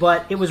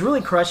 but it was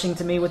really crushing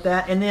to me with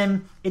that. And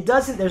then it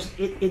doesn't.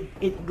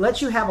 It lets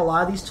you have a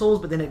lot of these tools,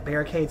 but then it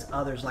barricades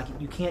others. Like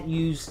you can't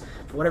use,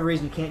 for whatever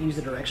reason, you can't use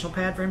the directional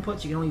pad for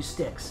inputs. You can only use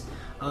sticks,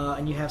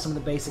 and you have some of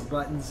the basic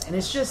buttons, and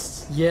it's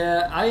just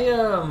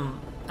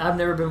I've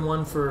never been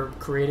one for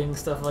creating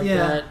stuff like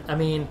that. I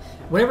mean,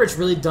 whenever it's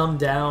really dumbed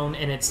down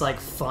and it's like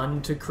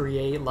fun to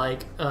create,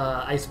 like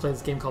I used to play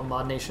this game called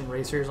Mod Nation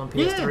Racers on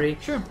PS3. Yeah,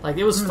 sure. Like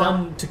it was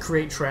fun to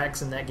create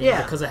tracks in that game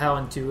because of how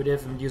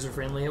intuitive and user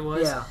friendly it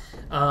was. Yeah.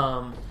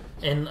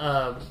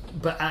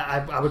 But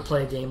I would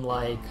play a game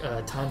like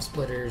Time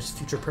Splitters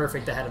Future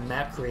Perfect that had a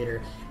map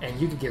creator, and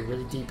you could get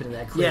really deep into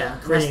that.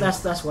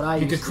 That's what I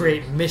used to do. You could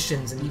create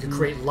missions, and you could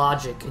create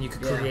logic, and you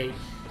could create.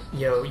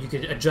 You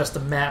could adjust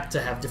the map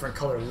to have different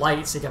color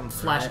lights. You can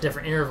flash at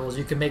different intervals.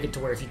 You can make it to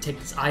where if you take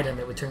this item,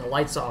 it would turn the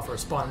lights off or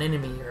spawn an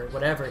enemy or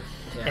whatever.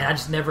 Yeah. And I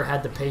just never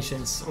had the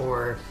patience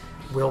or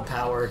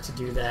willpower to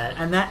do that.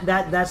 And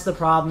that's the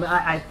problem.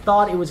 I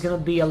thought it was going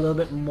to be a little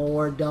bit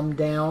more dumbed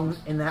down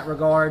in that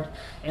regard.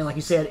 And like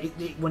you said,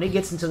 when it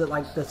gets into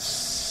the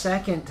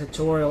second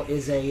tutorial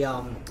is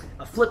a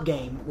flip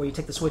game where you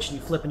take the switch and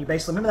you flip and you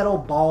basically remember that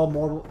old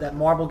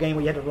marble game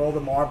where you had to roll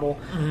the marble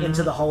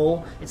into the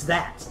hole. It's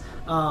that.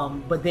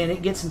 But then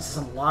it gets into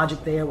some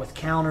logic there with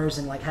counters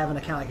and like having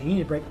a count. Like you need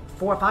to break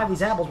 4 or 5 of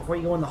these apples before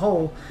you go in the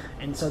hole,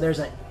 and so there's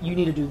you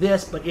need to do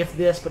this, but if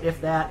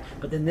that,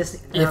 but then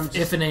this.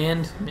 If and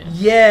and.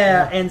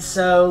 Yeah, and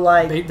so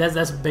like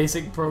that's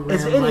basic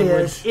programming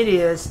language. It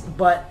is,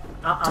 but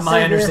to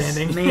my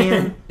understanding,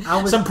 man,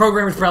 some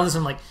programmers probably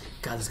listen like,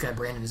 God, this guy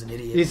Brandon is an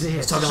idiot.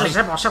 He's talking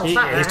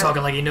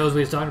like he knows what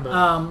he's talking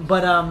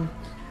about.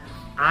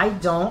 I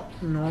don't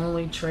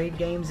normally trade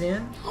games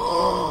in.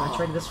 I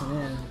traded this one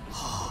in.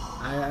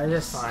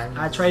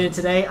 I traded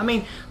today. I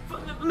mean,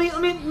 let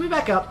me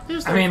back up. It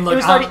was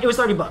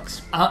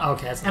 $30.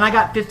 Okay, and I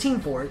got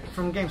 15 for it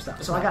from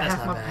GameStop, so I got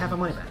half my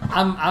money back.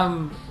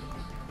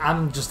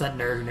 I'm just that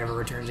nerd who never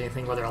returns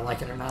anything, whether I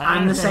like it or not.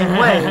 I'm the same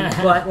way,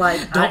 but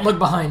like, don't look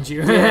behind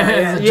you.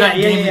 There's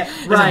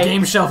a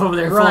game shelf over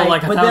there full of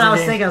like 1,000 games. But then I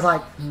was games. thinking, I was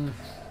like,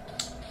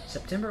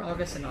 September,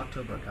 August, and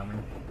October are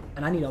coming.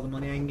 And I need all the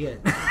money I can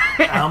get.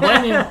 I don't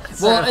blame you.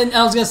 Well, and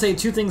I was going to say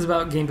 2 things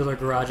about Game Builder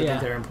Garage I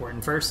think that are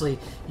important. Firstly,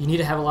 you need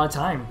to have a lot of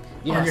time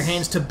on your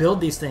hands to build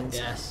these things.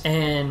 Yes.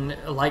 And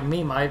like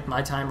me, my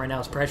time right now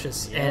is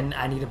precious, and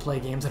I need to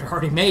play games that are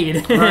already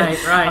made. Right.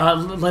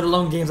 Let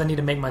alone games I need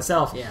to make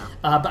myself. Yeah.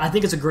 But I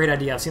think it's a great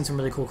idea. I've seen some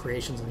really cool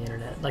creations on the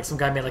internet. Like some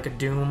guy made like a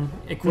Doom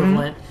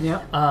equivalent. Mm-hmm.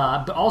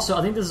 Yeah. But also,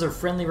 I think this is a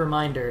friendly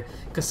reminder,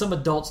 because some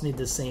adults need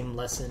the same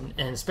lesson,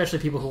 and especially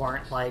people who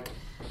aren't like...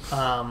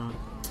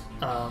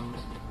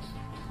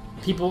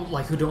 people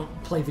like who don't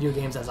play video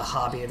games as a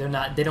hobby.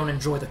 They don't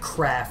enjoy the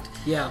craft.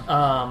 Yeah.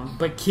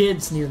 But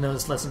kids need to know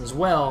this lesson as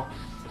well.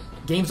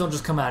 Games don't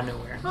just come out of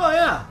nowhere. Oh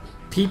yeah.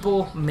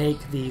 People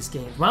make these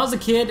games. When I was a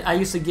kid, I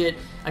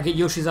get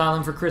Yoshi's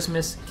Island for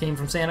Christmas. Came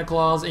from Santa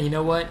Claus, and you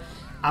know what?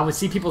 I would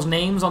see people's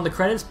names on the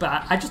credits,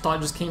 but I just thought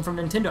it just came from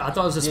Nintendo. I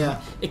thought it was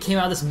it came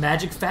out of this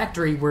magic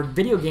factory where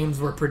video games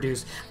were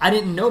produced. I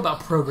didn't know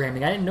about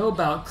programming. I didn't know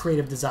about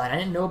creative design. I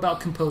didn't know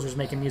about composers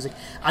making music.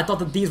 I thought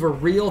that these were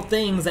real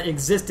things that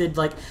existed.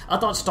 Like, I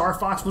thought Star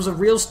Fox was a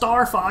real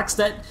Star Fox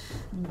that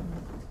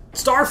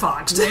Star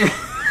Foxed.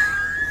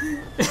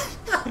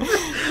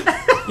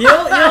 You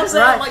know what I'm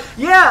saying? Right.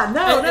 Like,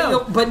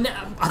 no. But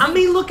I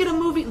mean, look at a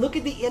movie. Look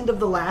at the end of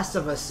The Last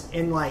of Us,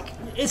 and like,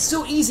 it's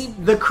so easy.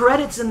 The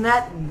credits in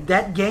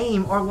that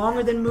game are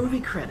longer than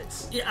movie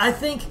credits. Yeah, I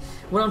think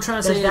what I'm trying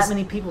to say is there's that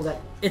many people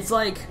that it's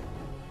like.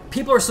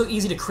 People are so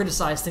easy to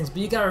criticize things,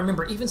 but you gotta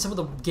remember, even some of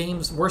the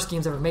worst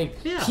games ever made,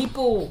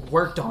 people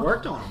worked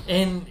on them.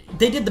 And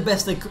they did the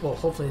best they could. Well,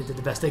 hopefully they did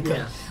the best they could.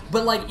 Yeah.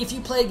 But, like, if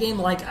you play a game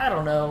like, I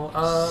don't know...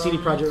 CD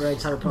Projekt Red,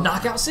 Cyberpunk.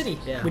 Knockout City.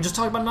 Yeah. We just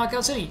talked about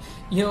Knockout City.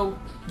 You know,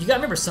 you gotta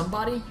remember,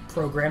 somebody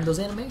programmed those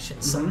animations.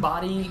 Mm-hmm.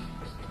 Somebody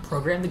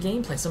programmed the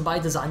gameplay. Somebody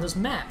designed those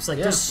maps. Like,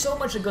 there's so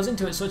much that goes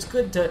into it, so it's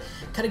good to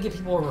kind of give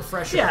people a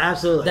refresher. Yeah,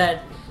 absolutely.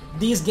 That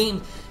these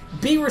games...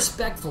 Be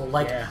respectful,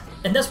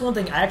 and that's one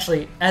thing I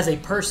actually, as a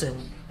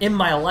person in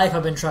my life,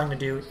 I've been trying to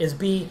do is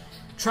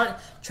try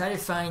to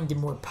find the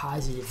more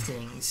positive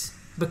things,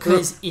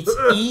 because it's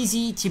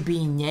easy to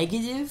be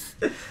negative,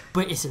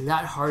 but it's a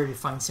lot harder to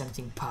find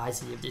something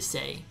positive to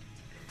say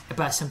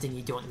about something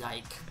you don't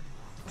like.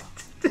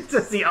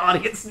 Does the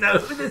audience know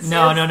who this is?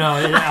 No. I don't know.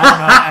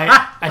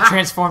 I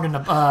transformed into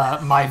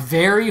my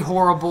very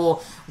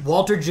horrible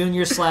Walter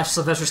Jr. /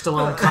 Sylvester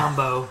Stallone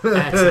combo.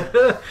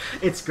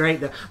 It's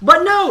great, though.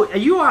 But no,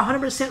 you are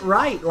 100%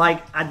 right.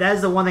 Like, that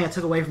is the one thing I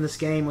took away from this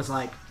game was,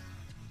 like,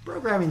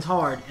 programming's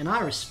hard, and I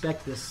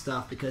respect this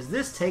stuff because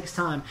this takes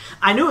time.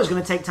 I knew it was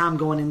going to take time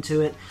going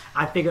into it.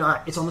 I figured, all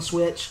right, it's on the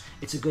Switch.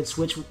 It's a good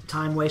Switch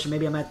time waste, or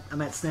maybe I'm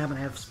at Snap and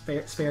I have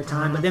spare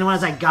time. But then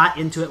as I got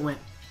into it, went.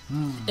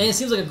 And it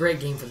seems like a great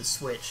game for the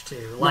Switch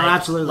too. Like, no,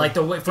 absolutely. Like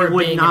the for it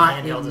being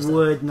handheld. It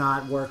would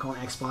not work on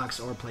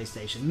Xbox or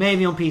PlayStation.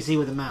 Maybe on PC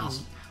with a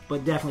mouse.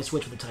 But definitely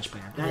Switch with a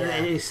touchpad.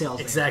 It sells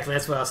exactly.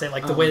 That's what I was saying.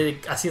 Like the way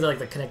I see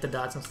the connected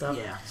dots and stuff.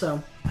 Yeah.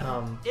 So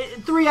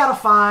 3 out of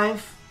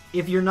 5.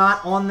 If you're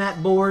not on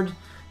that board,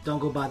 don't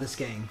go buy this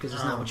game because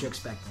it's not what you're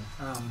expecting.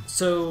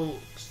 So,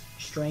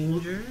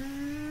 Stranger.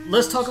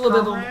 Let's talk a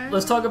little bit.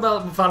 Let's talk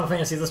about Final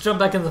Fantasy. Let's jump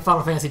back into the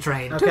Final Fantasy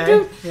train.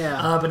 Okay.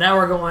 Yeah. But now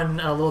we're going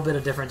a little bit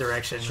of different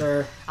direction.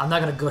 Sure. I'm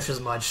not going to gush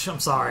as much. I'm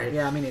sorry.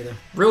 Yeah, me neither.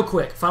 Real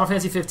quick, Final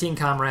Fantasy 15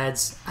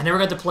 Comrades. I never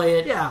got to play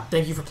it. Yeah.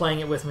 Thank you for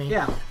playing it with me.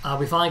 Yeah.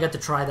 We finally got to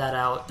try that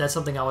out. That's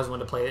something I always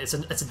wanted to play. It's a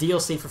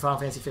DLC for Final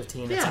Fantasy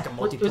 15. It's like a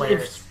multiplayer.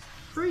 It's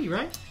free,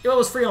 right? It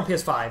was free on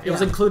PS5. It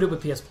was included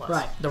with PS Plus.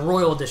 Right. The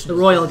Royal Edition. The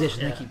Royal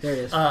Edition. Thank you. There it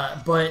is.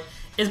 But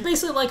it's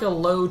basically like a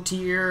low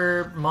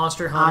tier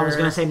Monster Hunter. I was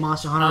going to say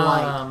Monster Hunter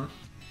Light.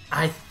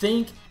 I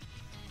think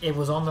it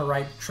was on the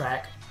right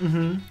track.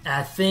 Mm-hmm.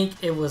 I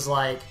think it was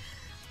like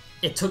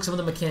it took some of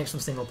the mechanics from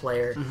single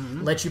player,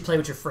 let you play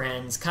with your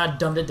friends, kind of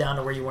dumbed it down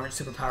to where you weren't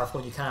super powerful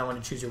and you kind of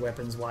want to choose your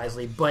weapons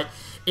wisely. But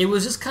it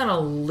was just kind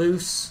of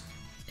loose,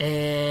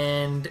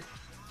 and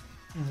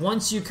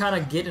once you kind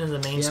of get into the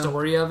main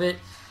story of it,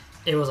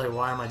 it was like,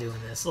 why am I doing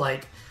this?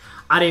 Like,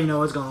 I didn't even know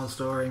what's going on in the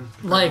story.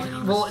 Like,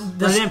 well,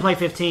 I didn't play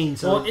 15,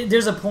 so... Well,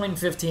 there's a point in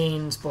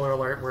 15, spoiler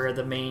alert, where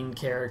the main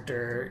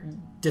character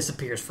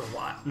disappears for a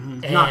while.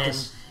 Mm-hmm. And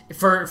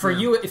for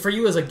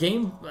you as a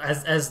game,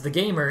 as the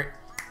gamer,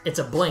 it's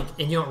a blink,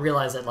 and you don't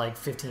realize that, like,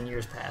 15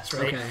 years pass,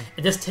 right? Okay.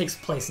 It just takes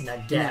place in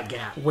that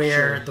gap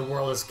where the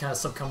world has kind of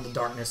succumbed to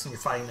darkness, and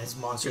you're fighting these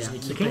monsters, and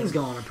you keep... The king's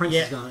gone, or prince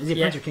is gone. Is he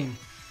a prince or king?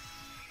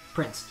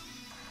 Prince.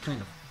 Kind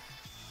of.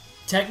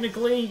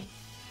 Technically,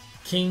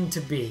 king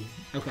to be.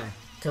 Okay.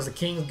 Because the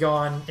king's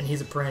gone, and he's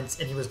a prince,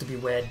 and he was to be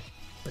wed,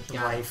 but the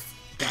wife...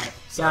 Got it.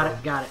 So,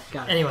 Got it.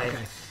 Anyway,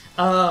 okay.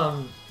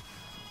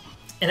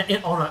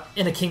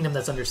 In a kingdom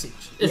that's under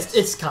siege.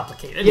 It's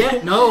complicated.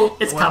 Yeah, no.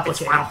 It's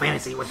complicated. It's Final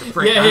Fantasy with the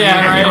frick. Right.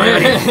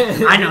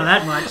 I know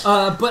that much.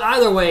 But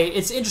either way,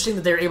 it's interesting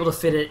that they're able to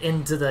fit it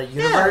into the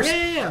universe.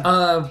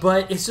 Yeah.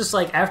 But it's just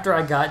like, after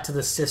I got to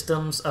the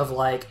systems of,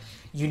 like,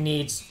 you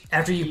need...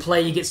 After you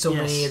play, you get so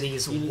many of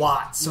these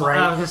watts, right?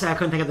 I was going to say, I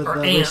couldn't think of the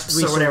amps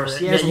resource. Or whatever.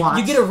 Yeah,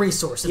 you get a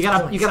resource. You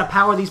got to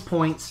power these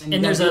points.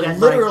 And there's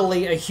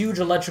literally a huge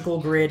electrical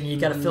grid, and you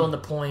got to fill in the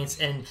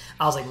points. And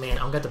I was like, man,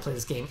 I'm going to play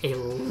this game a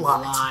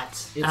lot.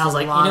 It's I was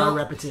a lot of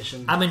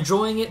repetition. I'm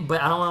enjoying it, but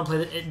I don't want to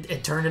play it.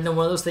 It turned into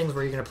one of those things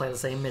where you're going to play the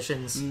same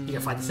missions, you're going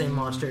to fight the same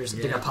monsters,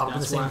 they're going to pop up in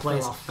the same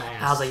place.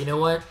 I was like, you know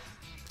what?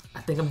 I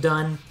think I'm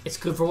done. It's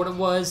good for what it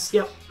was.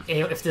 Yep.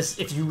 And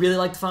if you really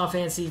like the Final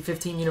Fantasy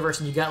 15 universe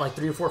and you got like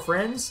 3 or 4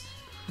 friends,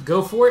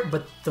 go for it.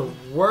 But the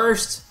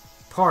worst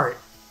part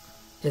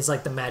is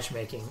like the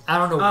matchmaking. I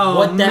don't know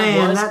what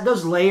that was.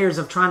 Those layers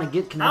of trying to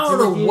get connected. I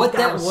don't know what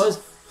that was.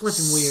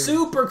 Flipping weird.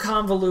 Super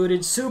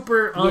convoluted,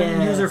 super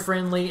user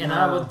friendly, and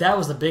that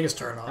was the biggest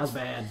turnoff. That was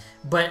bad.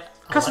 But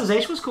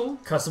customization was cool.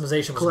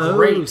 Customization was clothes,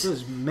 great. It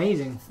was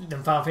amazing.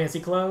 Them Final Fantasy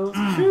clothes.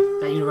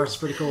 That universe is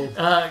pretty cool.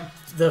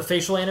 The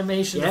facial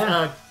animation,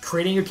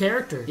 creating your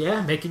character,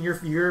 making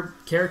your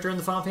character in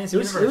the Final Fantasy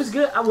universe. It was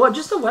good. Well,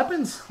 just the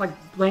weapons, like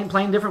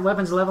playing different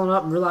weapons, leveling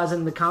up, and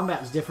realizing the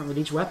combat was different with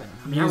each weapon.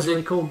 I mean, that was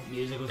really cool.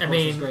 Music was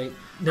great.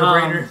 No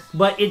brainer.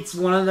 But it's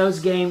one of those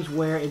games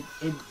where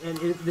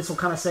this will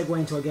kind of segue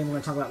into a game we're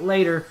going to talk about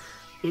later.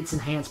 It's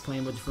enhanced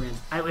playing with friends.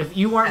 If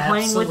you weren't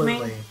playing with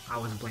me, I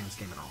wasn't playing this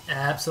game at all.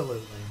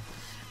 Absolutely.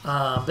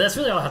 But that's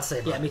really all I have to say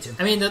about it. Yeah, me too.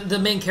 I mean, the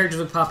main characters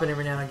would pop in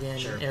every now and again.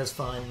 Sure. It was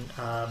fun.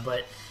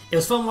 But it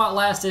was fun while it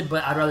lasted,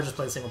 but I'd rather just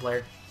play the single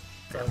player.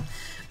 So,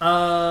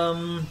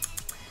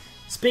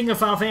 speaking of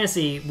Final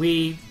Fantasy,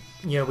 we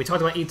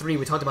talked about E3.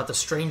 We talked about the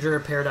Stranger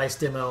Paradise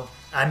demo.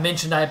 I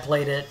mentioned I had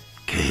played it.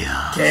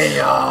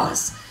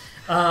 Chaos.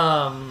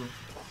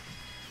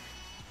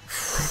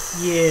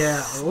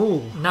 Yeah.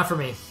 Ooh. Not for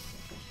me.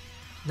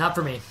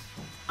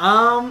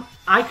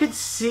 I could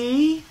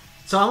see.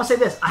 So I'm gonna say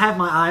this. I have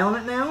my eye on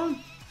it now,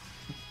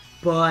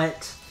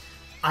 but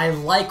I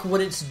like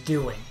what it's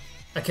doing.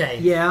 Okay.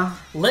 Yeah.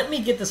 Let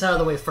me get this out of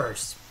the way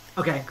first.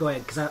 Okay, go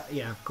ahead. Go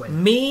ahead.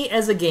 Me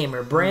as a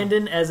gamer,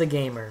 Brandon as a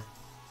gamer,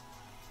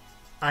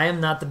 I am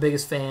not the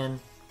biggest fan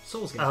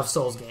of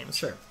Souls games.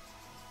 Sure.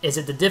 Is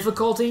it the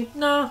difficulty?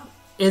 No.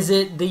 Is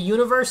it the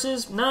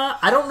universes? Nah.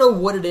 I don't know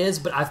what it is,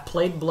 but I've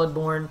played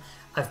Bloodborne.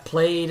 I've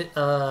played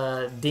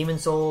Demon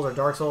Souls or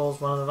Dark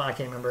Souls. One of them, I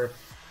can't remember.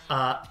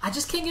 I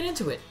just can't get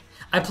into it.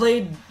 I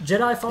played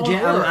Jedi Fallen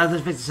Order. I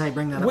was going to say,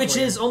 bring that up. Which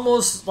is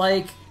almost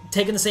like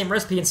taking the same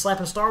recipe and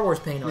slapping Star Wars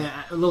paint on it.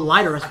 Yeah, a little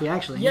lighter recipe,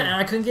 actually. Yeah, and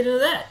I couldn't get into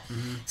that.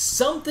 Mm-hmm.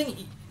 Something...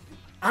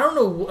 I don't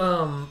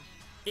know...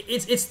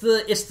 It's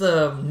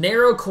the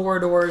narrow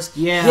corridors,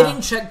 hitting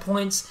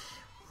checkpoints,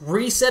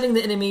 resetting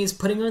the enemies,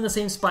 putting them in the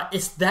same spot.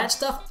 It's that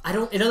stuff.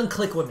 It doesn't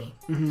click with me.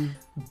 Mm-hmm.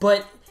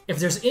 But if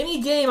there's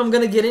any game I'm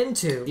going to get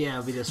into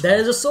it'll be this that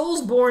is a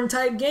Soulsborne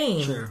type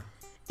game, sure.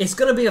 It's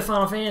going to be a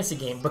Final Fantasy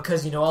game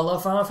because, I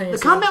love Final Fantasy.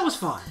 The combat was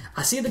fun.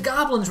 I see the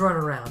goblins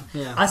running around.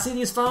 Yeah. I see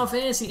these Final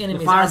Fantasy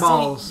enemies. The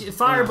fireballs.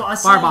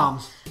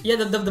 Firebombs. Yeah,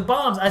 the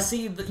bombs. I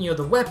see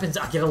the weapons.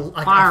 I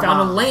found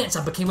a lance.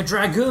 I became a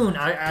dragoon.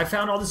 I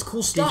found all this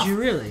cool stuff. Did you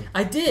really?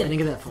 I did. I didn't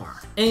get that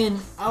far. And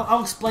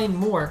I'll explain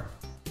more.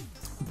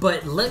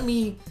 But let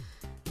me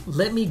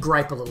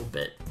gripe a little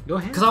bit. Go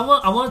ahead. Because I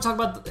want to talk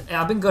about.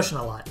 I've been gushing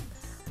a lot.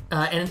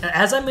 And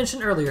as I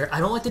mentioned earlier, I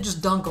don't like to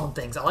just dunk on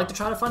things. I like to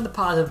try to find the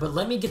positive, but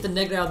let me get the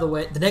negative out of the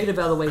way.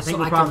 I think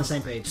we're probably on the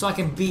same page. So I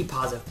can be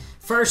positive.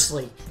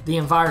 Firstly, the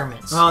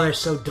environments. Oh, they're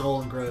so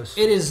dull and gross.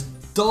 It is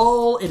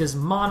dull. It is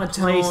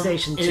monotone.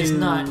 PlayStation 2. It is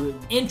not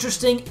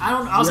interesting.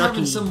 I was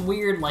having some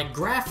weird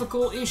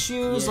graphical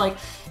issues. Yeah.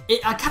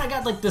 I kind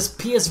of got this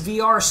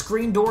PSVR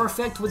screen door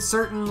effect with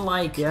certain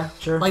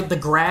sure. the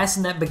grass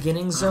in that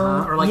beginning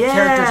zone or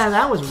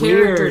that was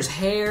characters' weird.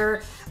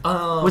 hair.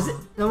 Was it?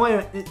 No,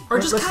 wait. Or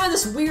just kind of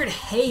this weird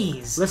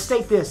haze. Let's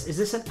state this: is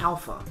this an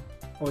alpha,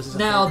 or is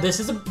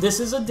this this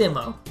is a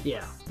demo?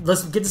 Yeah.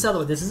 Let's get this out of the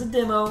way. This is a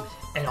demo,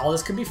 and all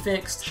this could be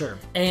fixed. Sure.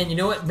 And you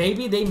know what?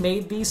 Maybe they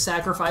made these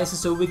sacrifices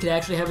so we could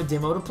actually have a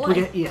demo to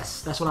play.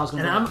 Yes, that's what I was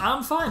going to. And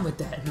I'm fine with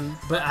that.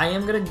 Mm-hmm. But I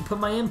am going to put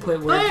my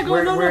input where it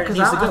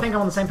needs to go. I think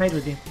I'm on the same page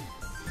with you.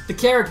 The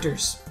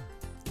characters.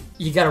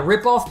 You got to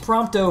rip off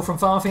Prompto from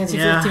Final Fantasy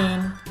 15.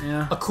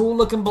 Yeah. A cool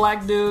looking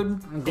black dude.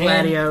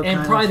 Gladio.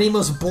 And probably the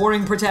most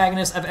boring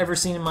protagonist I've ever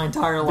seen in my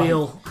entire life.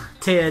 Bill.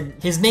 Ted.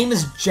 His name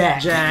is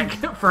Jack.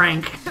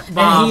 Frank.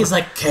 Bob. And he's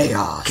like,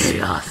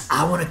 Chaos.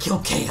 I want to kill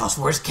Chaos.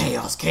 Where's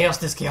Chaos? Chaos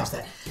this, Chaos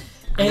that.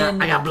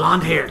 And I got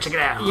blonde hair. Check it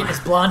out. Yeah, it's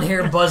blonde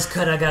hair, buzz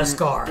cut. I got a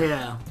scar.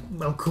 Yeah.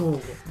 I'm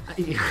cool.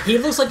 He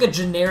looks like a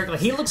generic.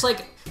 He looks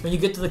like when you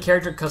get to the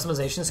character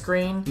customization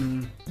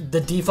screen,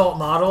 the default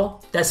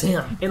model. That's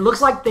him. It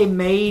looks like they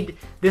made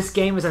this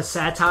game as a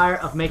satire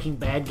of making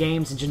bad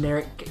games and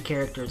generic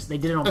characters. They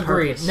did it on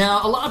purpose.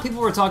 Now, a lot of people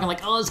were talking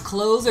his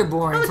clothes are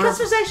boring. The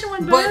customization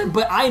went bad.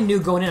 But I knew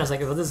going in, I was like,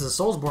 well, this is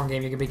a Soulsborne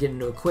game. You're gonna be getting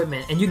new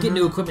equipment, and you get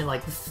new equipment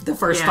the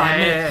first 5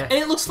 minutes, and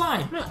it looks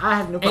fine. No, I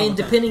have no problem. And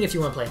depending if you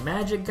want to play a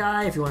magic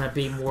guy, if you want to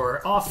be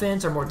more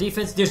offense or more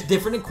defense, there's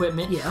different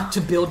equipment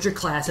to build your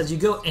class as you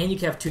go, and you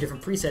can have 2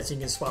 different presets, so you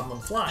can swap them on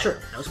the fly. Sure,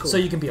 that was cool. So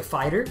you can be a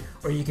fighter,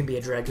 or you can be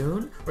a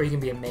dragoon, or you can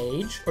be a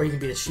mage, or you can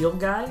be the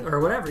shield guy, or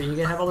whatever. You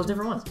can have all those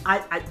different ones.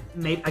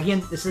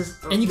 This is,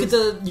 and you get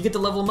to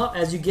level them up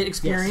as you get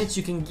experience.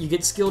 Yes. You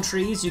get skill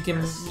trees. You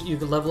can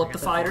level up the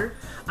fighter.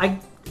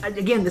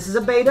 Again, this is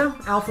a beta,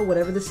 alpha,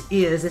 whatever this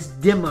is. This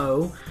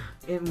demo,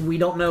 and we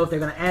don't know if they're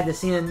going to add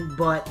this in.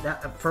 But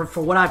for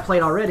what I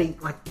played already,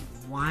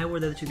 why were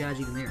the other 2 guys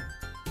even there?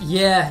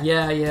 Yeah.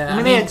 I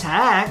mean, they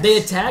attacked. They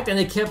attacked, and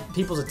they kept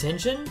people's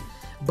attention.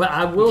 But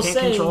I will say, you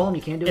can't control them.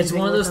 You can't do anything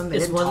with them. They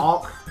didn't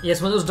talk. Yeah,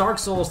 it's one of those Dark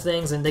Souls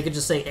things, and they could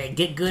just say, "Hey,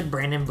 get good,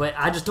 Brandon." But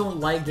I just don't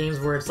like games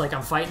where it's like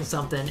I'm fighting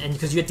something, and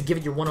because you have to give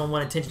it your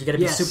one-on-one attention, you got to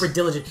be super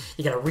diligent.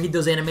 You got to read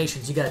those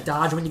animations. You got to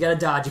dodge when you got to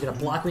dodge. You got to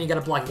block when you got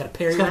to block. You got to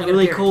parry when you got to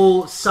parry. It's got a really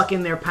cool suck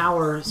in their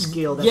power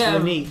skill. That's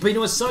really neat. But you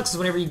know what sucks is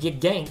whenever you get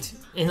ganked.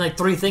 And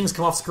 3 things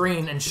come off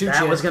screen and shoot you.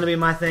 That was going to be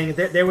my thing.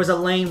 There was a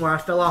lane where I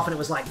fell off and it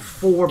was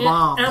 4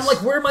 bombs. And I'm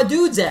like, where are my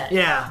dudes at?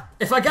 Yeah.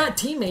 If I got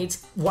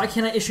teammates, why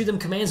can't I issue them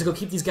commands to go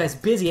keep these guys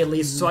busy at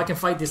least so I can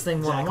fight this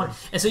thing one-on-one?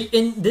 And so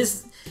in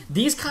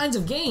these kinds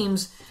of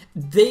games,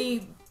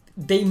 they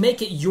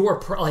make it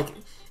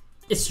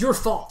it's your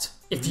fault.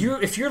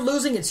 If you're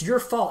losing, it's your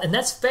fault. And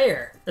that's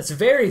fair. That's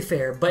very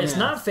fair. But it's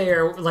not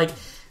fair.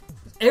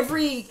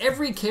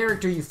 Every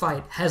character you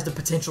fight has the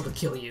potential to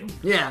kill you.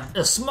 Yeah.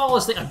 The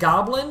smallest thing, a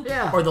goblin,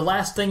 or the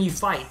last thing you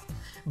fight.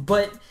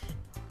 But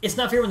it's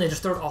not fair when they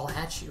just throw it all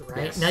at you,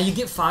 right? Yes. Now you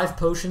get 5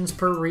 potions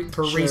per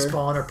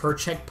respawn or per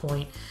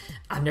checkpoint.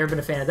 I've never been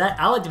a fan of that.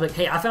 I like to be like,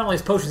 hey, I found all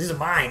these potions. These are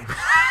mine.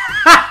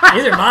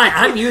 These are mine.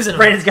 I'm using them.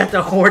 Brandon's got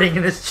the hoarding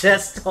in his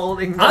chest,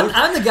 holding.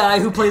 I'm the guy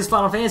who plays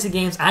Final Fantasy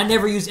games. I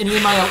never use any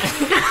of my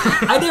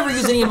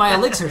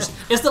elixirs.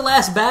 It's the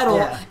last battle,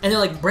 and they're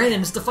like,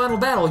 Brandon, it's the final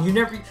battle. You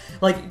never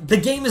the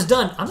game is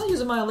done. I'm not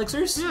using my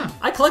elixirs. Yeah,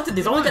 I collected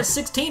these. I only got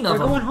 16 of them.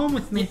 They're going home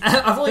with me.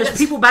 There's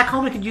people back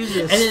home that could use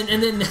this.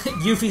 And then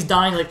Yuffie's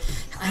dying.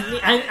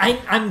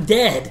 I'm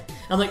dead.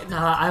 I'm like,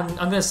 nah, I'm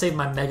gonna save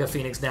my Mega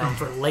Phoenix down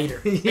for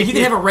later. And you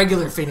can have a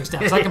regular Phoenix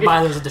down, so I can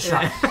buy those at the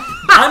shop.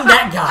 I'm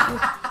that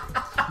guy.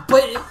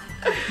 But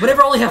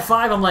whenever I only have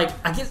 5, I'm like,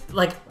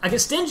 I get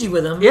stingy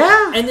with them.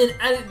 Yeah. And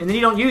then you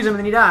don't use them, and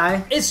then you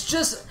die. It's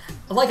just.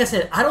 Like I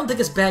said, I don't think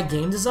it's bad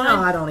game design.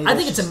 No, I don't either. I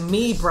think it's a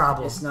me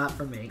problem. It's not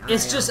for me.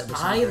 It's just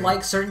I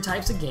like certain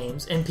types of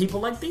games, and people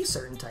like these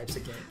certain types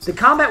of games. The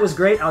combat was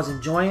great. I was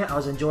enjoying it. I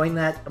was enjoying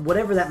that.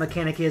 Whatever that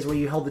mechanic is where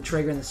you hold the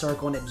trigger in the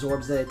circle and it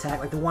absorbs the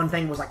attack. The one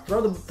thing was throw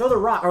the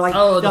rock. Or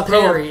the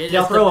parry.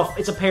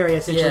 It's a parry,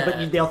 essentially.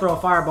 But they'll throw a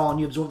fireball and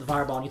you absorb the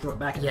fireball and you throw it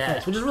back in the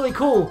face, which is really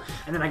cool.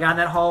 And then I got in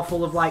that hall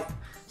full of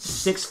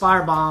 6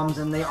 fire bombs,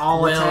 and they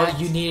all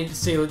attacked. You needed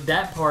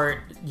that part.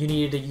 You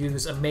needed to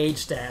use a mage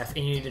staff,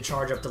 and you needed to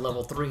charge up to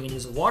level 3 and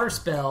use a water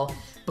spell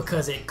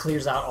because it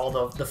clears out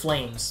all the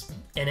flames.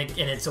 And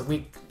it's a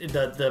weak.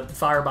 The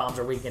fire bombs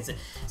are weak against it.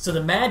 So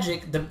the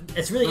magic,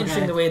 it's really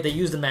interesting the way they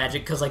use the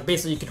magic, because like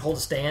basically you can hold a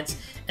stance,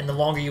 and the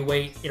longer you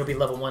wait, it'll be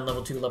level 1,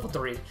 level 2, level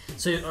 3.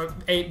 So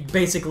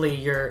basically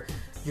your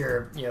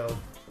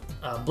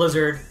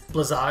Blizzard,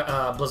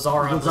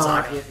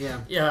 Blizzaga.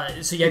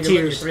 Yeah. So you have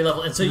your 3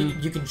 level, and so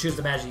you can choose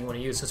the magic you want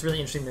to use. So it's really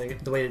interesting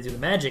the way they do the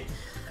magic.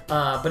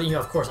 But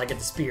of course, I get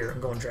the spear. I'm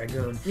going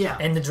Dragoon. Yeah.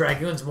 And the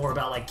Dragoon's more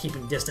about like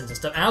keeping distance and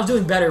stuff. And I was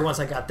doing better once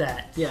I got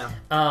that. Yeah.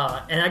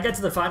 And I got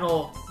to the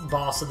final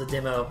boss of the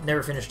demo,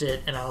 never finished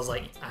it, and I was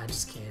like, I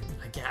just can't.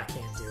 I can't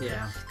do it.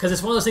 Yeah. Because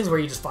it's one of those things where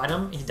you just fight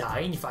him, and you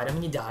die, and you fight him,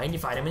 and you die, and you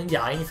fight him, and you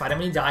die, and you fight him,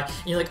 and you die,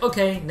 and you're like,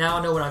 okay, now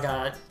I know when I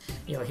got.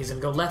 He's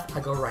gonna go left, I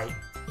go right.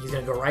 He's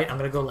gonna go right, I'm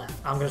gonna go left.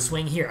 I'm gonna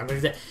swing here. I'm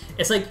gonna do that.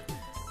 It's like.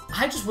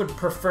 I just would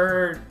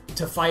prefer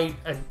to fight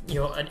an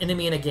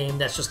enemy in a game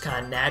that's just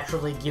kind of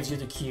naturally gives you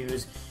the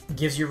cues,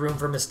 gives you room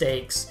for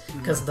mistakes.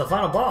 Because the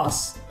final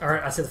boss,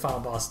 or I say the final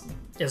boss,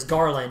 is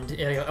Garland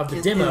of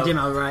the demo. The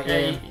demo, right?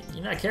 Yeah.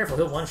 You're not careful,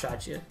 he'll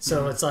one-shot you.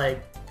 So it's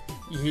like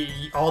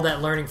all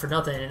that learning for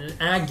nothing.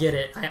 And I get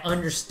it. I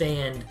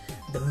understand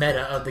the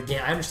meta of the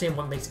game. I understand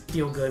what makes it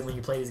feel good when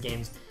you play these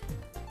games,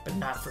 but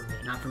not for me.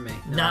 Not for me.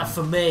 No. Not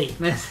for me.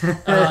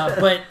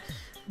 But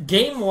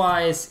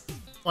game-wise.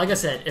 Like I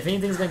said, if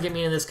anything's going to get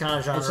me in this kind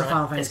of genre,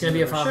 it's going to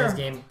be a Final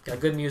Fantasy game.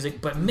 Got good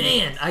music. But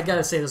man, I got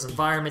to say, those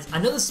environments. I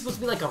know this is supposed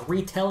to be like a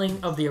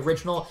retelling of the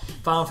original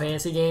Final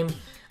Fantasy game,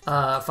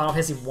 Final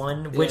Fantasy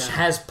 1, which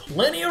has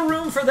plenty of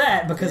room for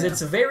that because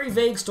it's a very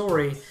vague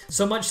story.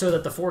 So much so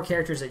that the 4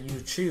 characters that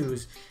you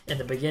choose in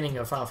the beginning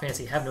of Final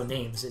Fantasy have no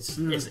names.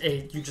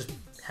 You just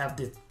have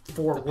the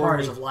 4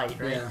 warriors of light,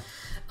 right?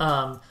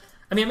 Yeah.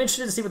 I'm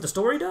interested to see what the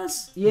story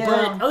does. Yeah.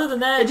 But other than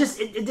that...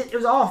 It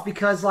was off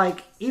because,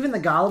 like, even the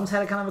golems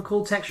had a kind of a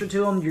cool texture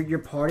to them. Your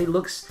party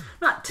looks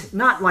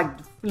not like,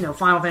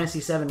 Final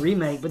Fantasy VII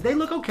Remake, but they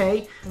look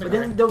okay. But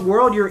then the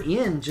world you're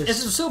in just...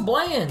 It's just so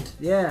bland.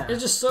 Yeah.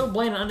 It's just so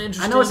bland and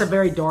uninteresting. I know it's a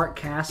very dark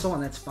castle,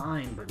 and that's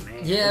fine, but man...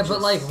 Yeah, but,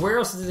 like, where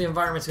else is the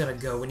environment's going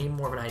to go? We need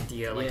more of an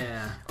idea. Like,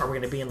 are we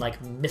going to be in,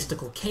 like,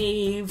 mystical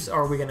caves?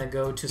 Are we going to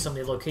go to some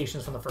of the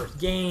locations from the first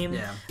game?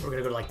 Yeah. Are we going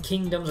to go to, like,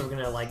 kingdoms? Are we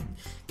going to, like,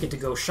 get to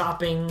go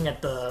shopping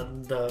at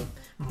the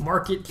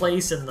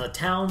marketplace in the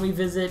town we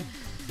visit?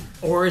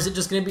 Or is it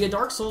just going to be a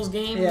Dark Souls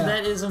game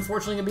that is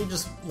unfortunately going to be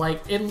just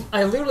like...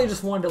 I literally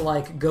just wanted to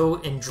like go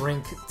and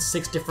drink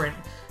 6 different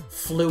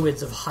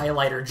fluids of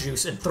highlighter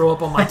juice and throw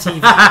up on my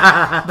TV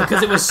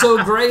because it was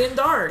so gray and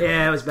dark.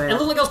 Yeah, it was bad. It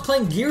looked like I was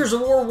playing Gears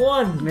of War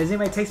 1. Does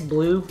anybody taste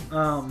blue?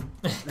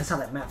 That's how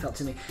that map felt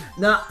to me.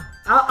 Now,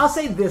 I'll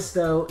say this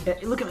though. Here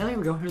we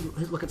go.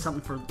 Here's look at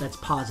something that's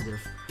positive.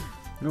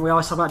 Remember, we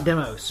always talk about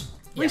demos.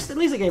 At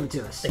least they gave it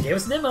to us. They gave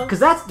us a demo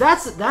because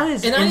that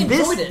is and in I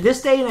enjoyed it.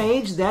 This day and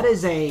age that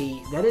is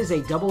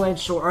a double-edged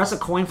sword, or that's a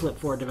coin flip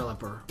for a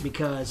developer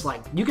because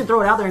like you can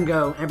throw it out there and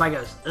go, everybody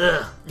goes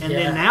ugh, and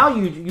then now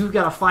you've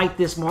got to fight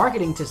this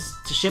marketing to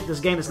ship this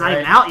game that's not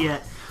even out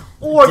yet.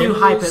 Or demos,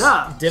 you hype it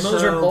up.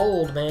 Demos are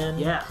bold, man.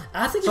 Yeah.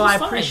 I think it was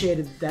fine. I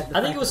appreciated that. I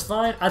think it was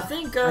fine. I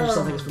think... I just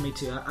don't think it's for me,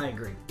 too. I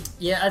agree.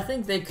 Yeah, I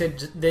think they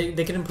could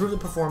improve the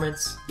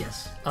performance.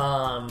 Yes.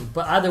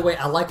 But either way,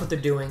 I like what they're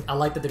doing. I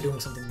like that they're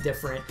doing something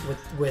different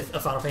with a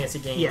Final Fantasy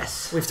game.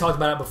 Yes. We've talked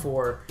about it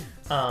before.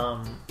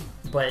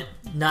 But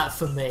not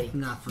for me.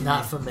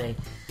 Not for me.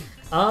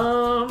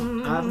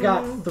 I've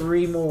got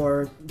 3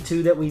 more.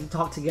 2 that we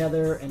talked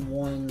together, and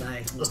 1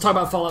 Let's talk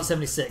about Fallout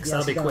 76.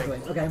 That'll be quick.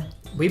 Okay.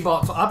 I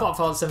bought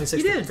Fallout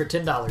 76 for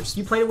 $10.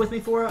 You played it with me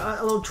for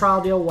a little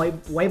trial deal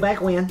way back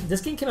when.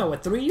 This game came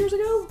out 3 years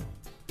ago?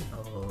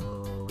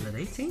 Oh, was it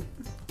 18?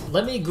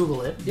 Let me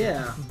Google it.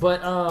 Yeah. But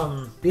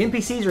the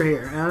NPCs are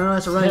here. I know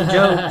that's a running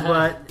joke,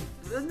 but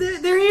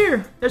they're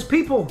here. There's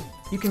people.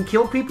 You can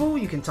kill people.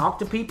 You can talk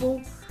to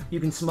people. You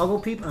can smuggle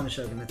people. I'm just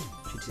joking. That's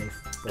GTA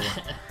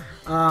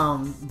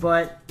 4.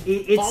 But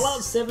it's...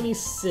 Fallout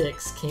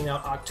 76 came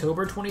out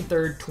October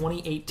 23rd,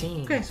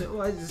 2018. Okay, so it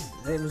was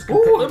good.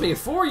 Ooh, that'll be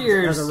 4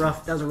 years.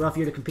 That was a rough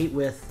year to compete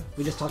with.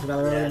 We just talked about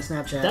it earlier in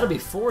Snapchat. That'll be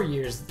 4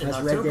 years. That's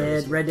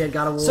Red Dead,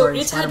 God of War. So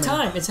it's had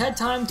time. It's had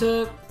time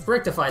to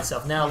rectify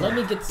itself. Now, let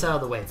me get this out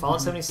of the way.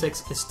 Fallout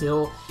 76 is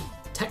still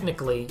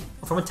technically,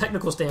 from a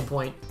technical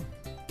standpoint,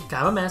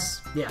 kind of a mess.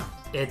 Yeah.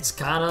 It's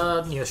kind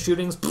of,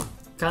 shootings,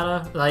 kind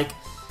of like...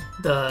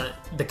 The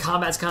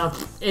combat's kind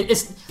of...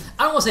 It's...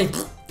 I don't want to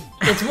say...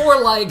 It's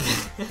more like...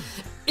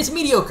 It's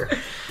mediocre.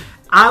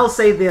 I'll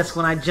say this.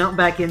 When I jumped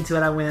back into it,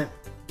 I went,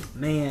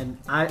 man...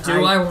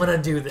 Do I want to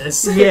do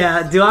this?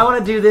 Yeah, do I want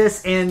to do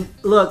this? And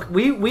look,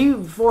 we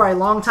for a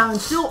long time,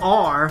 and still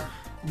are,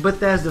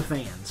 Bethesda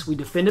fans. We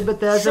defended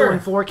Bethesda when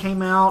 4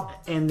 came out,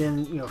 and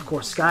then, of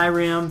course,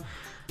 Skyrim.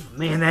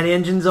 Man, that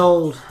engine's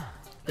old.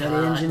 We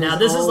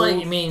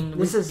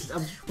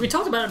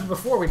talked about it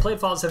before. We played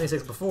Fallout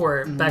 76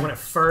 before, back when it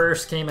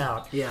first came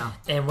out. Yeah.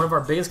 And one of our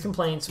biggest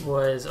complaints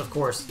was, of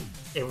course,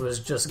 it was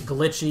just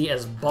glitchy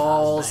as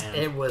balls.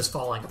 It was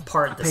falling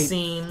apart at the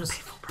seams. I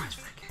paid full price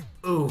for that game.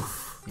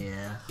 Oof.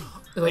 Yeah.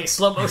 Wait,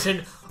 slow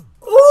motion.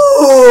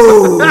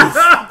 Ooh.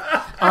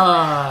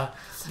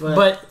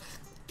 But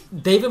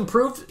they've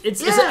improved.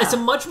 It's a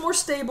much more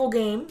stable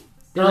game.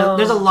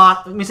 There's a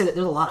lot. Let me say that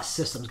there's a lot of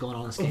systems going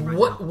on in this game right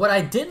now. What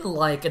I didn't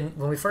like, and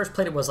when we first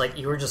played it, was like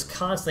you were just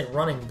constantly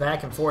running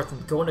back and forth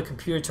and going to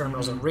computer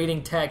terminals and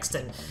reading text,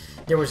 and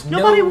there was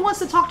nobody wants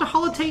to talk to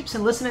holotapes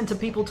and listening to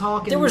people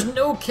talk. There was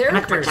no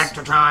characters.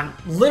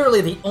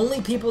 Literally, the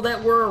only people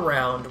that were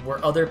around were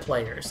other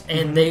players,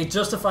 and they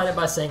justified it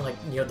by saying like,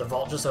 you know, the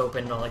vault just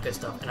opened and all that good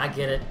stuff. And I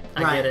get it.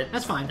 I get it.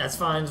 That's fine. That's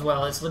fine as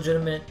well. It's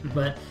legitimate,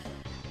 but.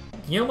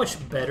 You know how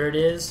much better it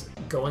is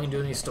going and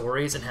doing these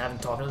stories and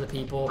talking to the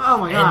people. Oh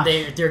my gosh.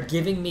 And they're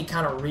giving me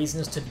kind of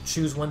reasons to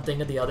choose one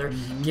thing or the other,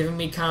 giving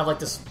me kind of like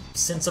this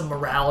sense of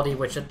morality,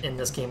 which in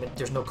this game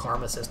there's no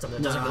karma system.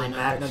 It doesn't really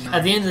matter.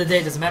 At the end of the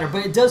day, it doesn't matter.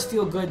 But it does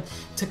feel good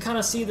to kind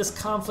of see this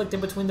conflict in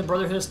between the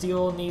Brotherhood of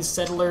Steel and these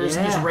settlers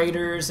and these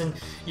raiders, and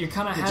you're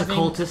kind of having a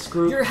cultist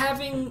group. You're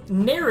having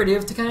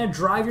narrative to kind of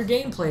drive your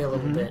gameplay a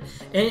little bit,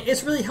 and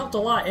it's really helped a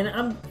lot. And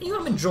I'm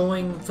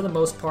enjoying for the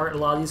most part a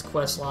lot of these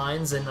quest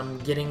lines, and I'm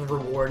getting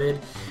rewarded.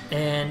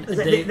 And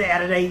they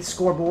added a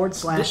scoreboard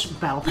 /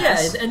 battle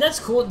pass. Yeah, and that's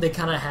cool. They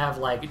kind of have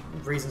like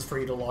reasons for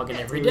you to log in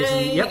every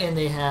day, and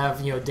they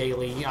have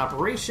daily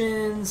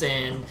operations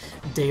and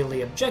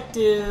daily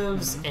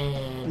objectives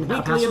and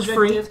weekly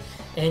objectives,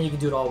 and you can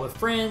do it all with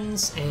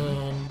friends.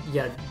 And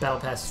battle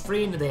pass is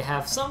free, and they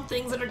have some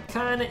things that are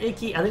kind of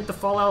icky. I think the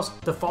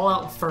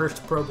Fallout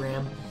First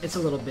program, it's a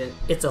little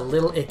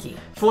icky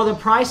for the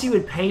price you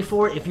would pay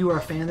for it. If you were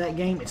a fan of that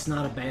game, it's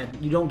not a bad.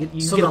 You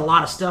get a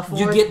lot of stuff for it.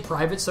 You get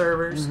private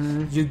servers.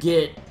 You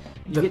get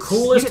the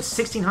coolest. You get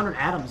 1,600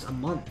 atoms a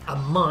month. A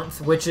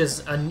month, which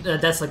is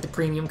that's like the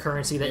premium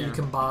currency that you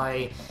can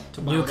buy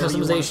new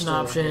customization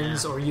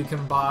options, or you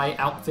can buy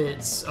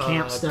outfits,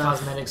 camp stuff,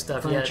 cosmetic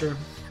stuff, furniture,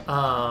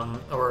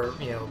 or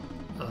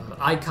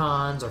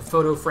icons or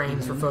photo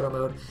frames for photo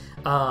mode.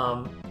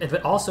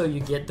 But also you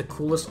get the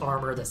coolest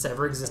armor that's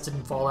ever existed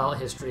in Fallout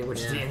history,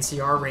 which is the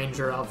NCR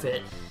Ranger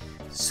outfit.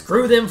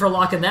 Screw them for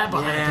locking that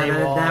behind a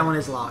paywall. That one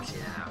is locked.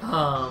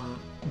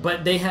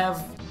 But they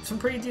have some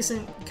pretty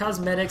decent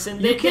cosmetics, and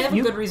they have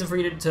a good reason for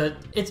you to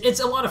it's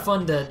a lot of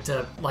fun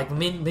to like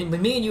me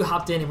and you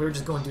hopped in and we were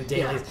just going to do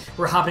dailies.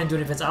 We're hopping and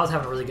doing events. I was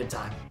having a really good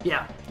time.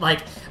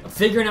 Like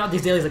figuring out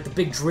these dailies, like the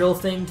big drill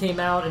thing came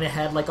out and it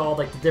had like all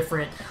like the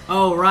different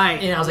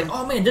and I was like,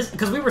 oh man, this,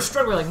 because we were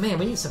struggling, like, man,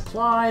 we need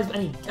supplies,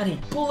 I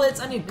need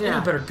bullets, I need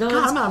better guns.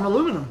 God, I'm out of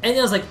aluminum. And then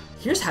I was like,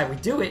 here's how we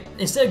do it.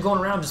 Instead of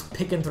going around just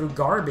picking through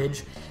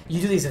garbage, you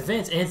do these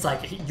events, and it's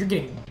like you're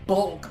getting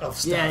bulk of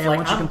stuff.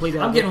 Like,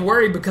 I'm getting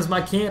worried because my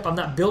camp, I'm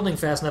not building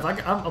fast enough.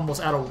 I'm almost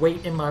out of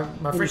weight in my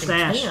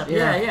freaking camp.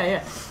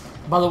 Yeah.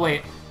 By the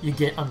way, you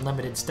get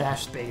unlimited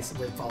stash space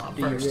with Fallout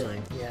First.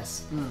 Really?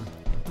 Yes.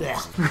 Yeah.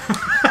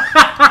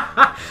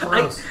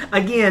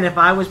 Again, if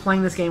I was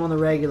playing this game on the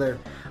regular.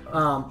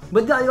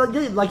 But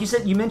like you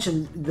said, you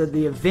mentioned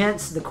the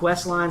events, the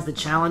quest lines, the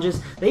challenges.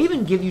 They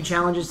even give you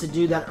challenges to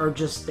do that are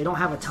just, they don't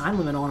have a time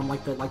limit on them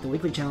like the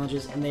weekly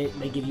challenges, and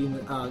they give you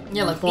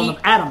like form of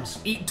atoms.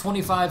 Eat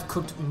 25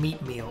 cooked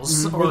meat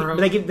meals. Or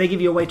they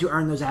give you a way to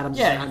earn those atoms.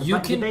 Yeah, you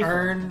can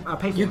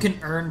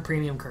earn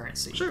premium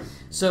currency. Sure.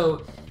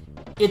 So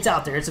it's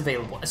out there, it's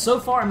available. So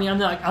far, I mean, I'm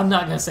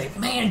not gonna say,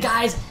 man,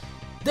 guys,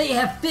 they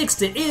have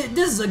fixed it.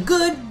 This is a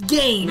good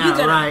game.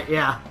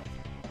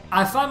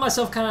 I find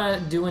myself kind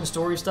of doing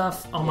story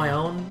stuff on my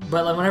own,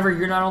 but like whenever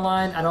you're not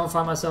online, I don't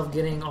find myself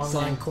getting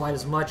online quite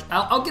as much.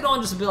 I'll get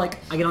on just to be like...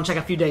 I get on check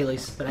a few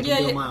dailies, but I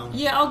can do on my own.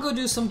 Yeah, I'll go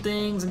do some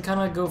things and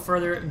kind of go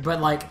further, but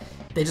like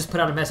they just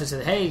put out a message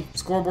that, hey,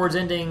 scoreboard's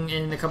ending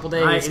in a couple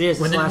days. Right, it is.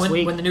 Last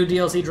week. When the new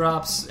DLC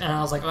drops, and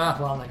I was like, well,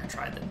 I'm not going to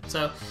try it then.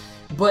 So,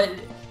 but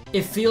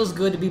it feels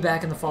good to be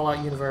back in the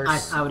Fallout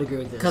universe. I would agree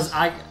with this. Because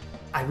I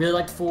really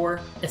liked 4.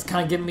 It's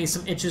kind of giving me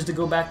some itches to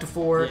go back to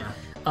 4. Yeah.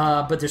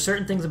 But there's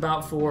certain things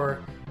about 4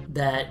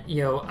 that,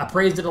 I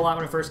praised it a lot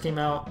when it first came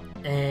out,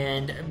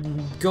 and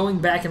going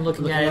back and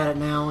looking at it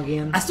now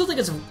again, I still think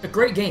it's a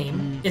great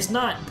game. It's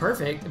not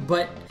perfect,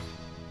 but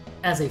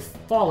as a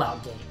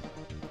Fallout game,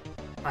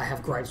 I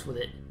have gripes with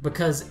it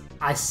because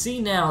I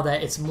see now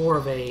that it's more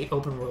of a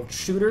open world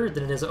shooter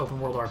than it is an open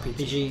world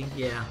RPG.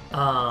 And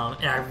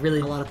I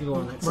really, a lot of people are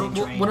on that same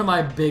train. One of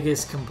my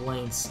biggest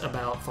complaints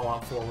about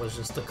Fallout 4 was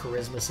just the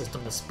charisma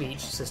system, the speech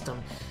system.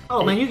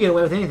 Oh man, you get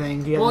away with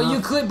anything.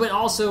 You could, but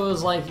also it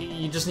was like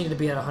you just needed to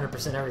be at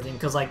 100% everything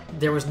because like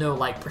there was no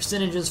like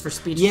percentages for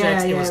speech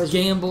checks. It was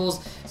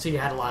gambles, so you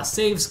had a lot of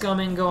save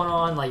scumming going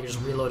on. Like you're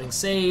just reloading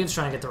saves,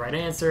 trying to get the right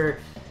answer.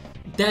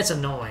 That's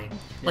annoying.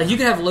 Like you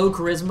could have low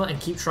charisma and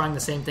keep trying the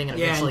same thing and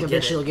eventually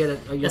get it.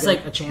 It's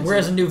like a chance.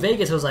 Whereas in New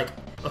Vegas, it was like,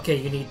 okay,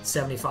 you need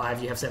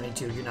 75, you have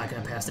 72, you're not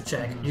going to pass the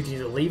check. You can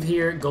either leave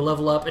here, go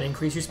level up, and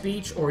increase your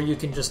speech, or you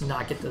can just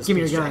not get the speech.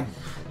 Give me your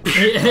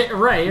gun.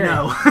 Right.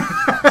 No.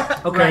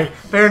 Okay,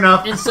 fair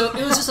enough. And so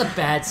it was just a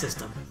bad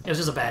system. And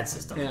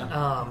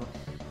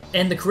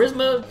the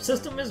charisma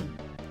system is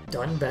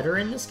done better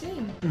in this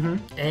game,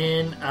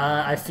 and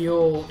I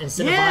feel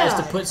incentivized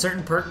to put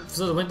certain perks,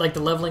 so like the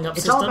leveling up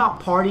system. It's all about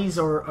parties,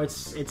 or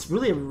it's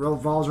really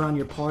revolves around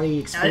your party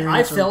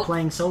experience or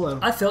playing solo.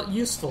 I felt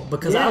useful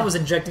because I was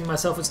injecting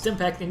myself with stim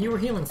pack, and you were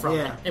healing from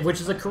it,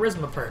 which is a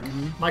charisma perk.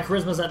 My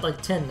charisma's at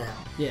like 10 now.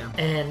 Yeah,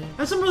 and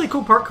there's some really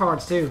cool perk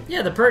cards too.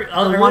 Yeah, the perk.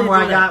 The one where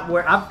I got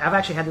where I've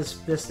actually had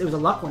this. It was a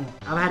luck one.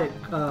 I've had it.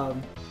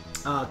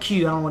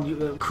 Q. I don't want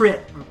to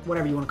crit, or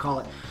whatever you want to call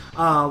it.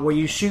 Where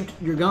you shoot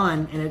your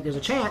gun and there's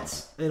a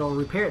chance it'll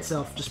repair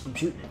itself just from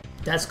shooting it.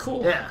 That's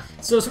cool. Yeah.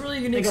 So it's really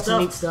unique stuff.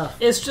 Some neat stuff.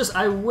 It's just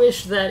I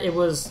wish that it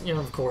was,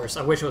 of course,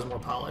 I wish it was more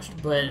polished.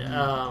 But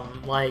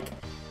like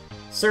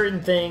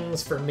certain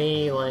things for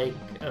me, like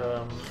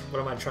what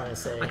am I trying to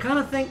say? I kind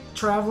of think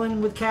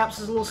traveling with caps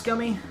is a little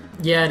scummy.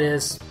 Yeah, it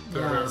is. It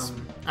is.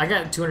 I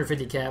got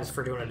 250 caps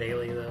for doing a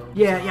daily though.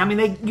 Yeah, so. I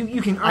mean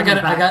you can. I got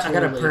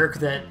a perk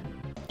that.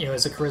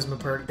 It's a charisma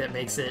perk that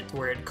makes it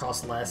where it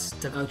costs less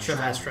to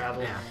fast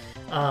travel. Yeah.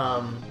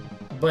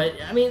 But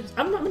I mean,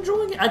 I'm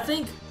enjoying it. I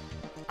think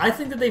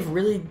that they've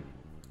really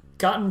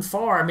gotten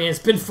far. I mean, it's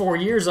been 4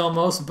 years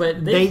almost,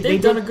 but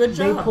they've done a good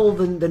job. They pulled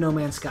the No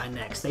Man's Sky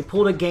next. They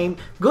pulled a game.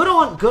 Good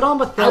on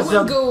Bethesda.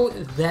 I wouldn't go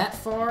that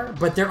far,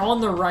 but they're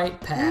on the right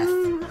path.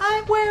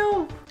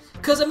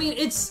 Because I mean,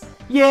 it's.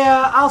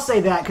 Yeah, I'll say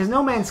that, because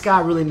No Man's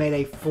Sky really made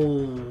a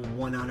full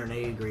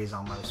 180 degrees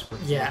almost.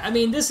 Yeah, I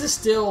mean, this is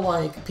still,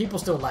 like, people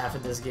still laugh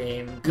at this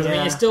game. Because, I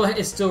mean, it's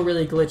still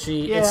really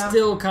glitchy. Yeah. It's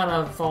still kind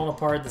of falling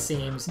apart at the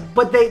seams.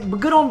 But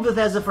good on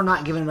Bethesda for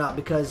not giving it up,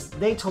 because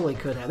they totally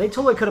could have. They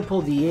totally could have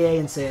pulled the EA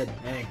and said,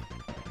 hey,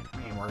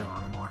 we ain't working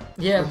on it anymore.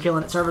 Yeah. We're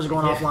killing it. Servers are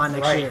going offline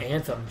next year.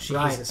 Anthem.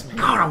 Jesus, man.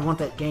 God, I want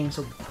that game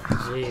so...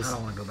 Jeez. I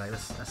don't want to go back.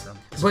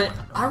 But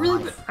I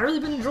really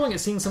been enjoying it,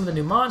 seeing some of the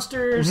new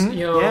monsters. We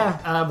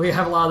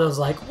have a lot of those,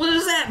 like, what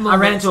is that moment?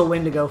 I ran into a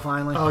Wendigo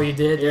finally. Oh, you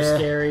did? They're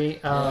scary.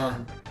 I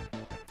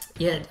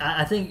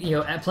think,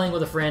 playing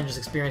with a friend, just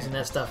experiencing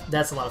that stuff,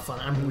 that's a lot of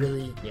fun. I'm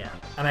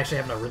actually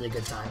having a really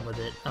good time with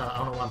it. I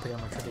don't know why I'm picking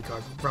up my trivia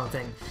card. Wrong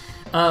thing.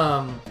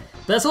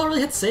 But that's all I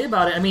really had to say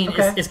about it. I mean,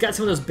 it's got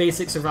some of those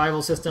basic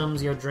survival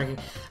systems, drinking.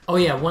 Oh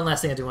yeah, one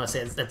last thing I do want to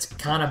say that's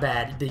kind of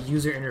bad. The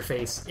user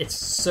interface. It's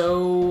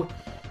so...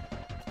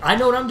 I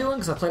know what I'm doing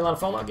because I play a lot of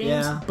Fallout games.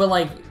 Yeah. But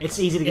like, it's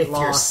easy to get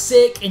lost. If you're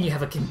sick and you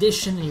have a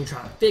condition and you're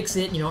trying to fix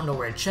it and you don't know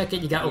where to check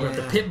it, you got to open up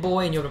the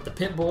Pip-Boy and you open up the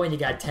Pip-Boy and you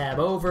got to tab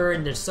over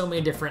and there's so many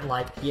different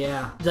like you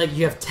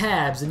have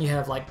tabs and you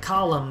have like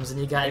columns and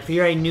you got. If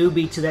you're a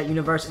newbie to that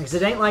universe, because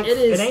it ain't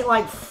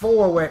like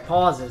 4 where it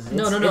pauses. It's,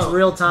 no. It's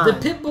real time.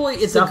 The Pip-Boy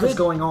is stuff is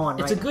going on.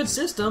 It's a good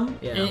system.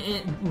 Yeah.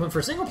 And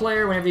for single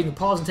player, whenever you can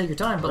pause and take your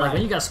time. But like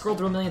when you got to scroll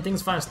through a million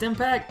things, find a stim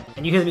pack,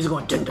 and you hear the music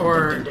going, dun, dun,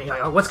 dun, dun,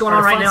 dun, what's going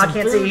on right now? I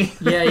can't see.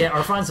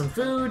 Or find some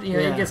food.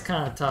 It gets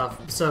kind of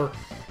tough. So,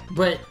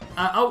 but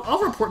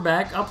I'll report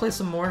back. I'll play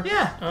some more.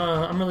 Yeah.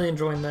 I'm really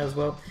enjoying that as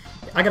well.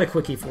 I got a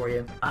quickie for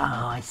you. Oh,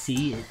 I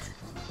see it.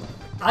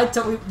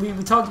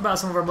 We talked about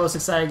some of our most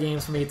exciting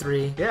games from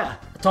E3. Yeah.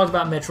 I talked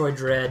about Metroid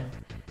Dread.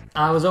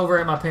 I was over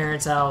at my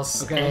parents'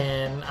 house,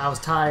 and I was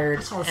tired.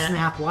 I saw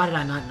snap. Why did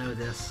I not know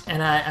this?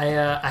 And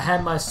I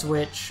had my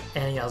Switch,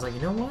 and I was like,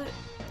 you know what?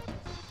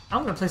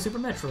 I'm gonna play Super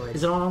Metroid.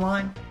 Is it on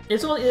online?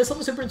 It's on the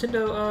Super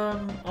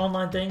Nintendo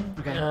online thing.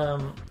 Okay.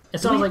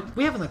 It's on like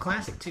we have it on the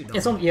classic too. Don't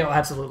it's on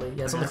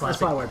absolutely it's on the classic. That's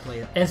probably where I play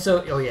it. And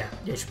so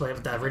you should play it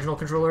with the original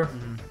controller.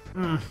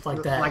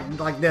 Like that.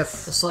 Like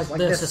this. It's like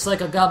this. It's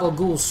like a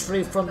gabagool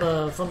straight from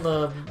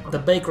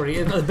the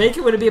bakery.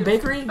 Would it be a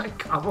bakery? A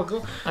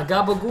gabagool. A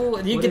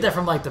gabagool. You get that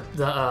from like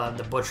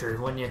the butcher,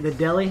 wouldn't you? The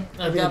deli.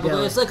 A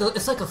gabagool.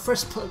 It's like a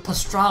fresh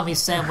pastrami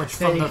sandwich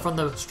from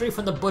the straight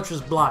from the butcher's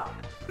block.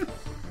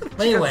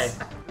 But anyway,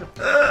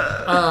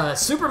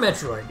 Super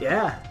Metroid.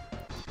 Yeah.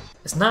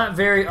 It's not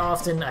very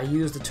often I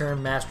use the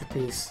term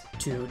masterpiece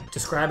to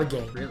describe a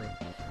game. Really?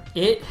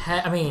 It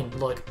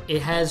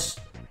has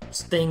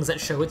things that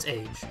show its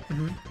age.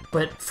 Mm-hmm.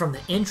 But from the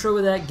intro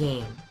of that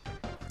game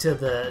to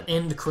the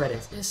end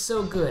credits, it's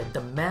so good.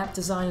 The map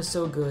design is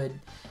so good.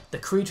 The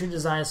creature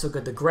design is so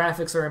good. The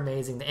graphics are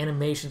amazing. The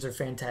animations are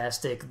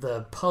fantastic.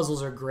 The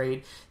puzzles are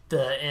great.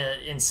 The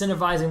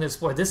incentivizing the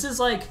explore. This is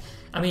like,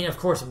 I mean, of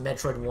course,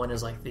 Metroid 1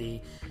 is like the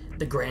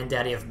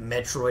granddaddy of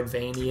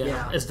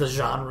Metroidvania is the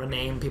genre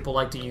name people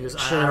like to use.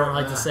 Sure, I don't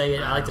like to say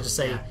it. I like to just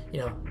say,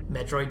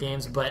 Metroid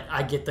games, but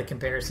I get the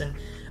comparison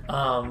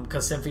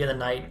because Symphony of the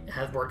Night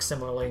works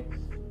similarly.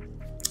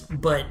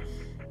 But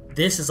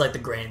this is like the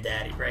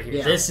granddaddy right here.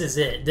 Yeah. This is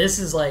it. This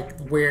is like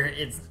where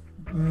it's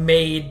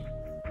made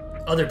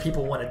other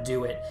people want to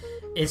do it.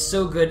 It's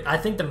so good. I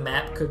think the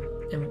map could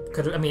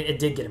I mean, it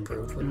did get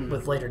improved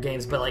with later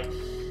games, but like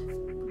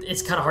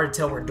it's kind of hard to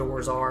tell where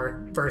doors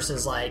are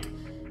versus like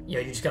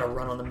you just gotta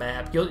run on the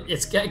map.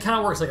 It kind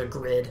of works like a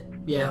grid,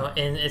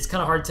 and it's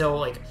kind of hard to tell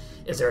like,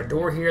 is there a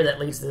door here that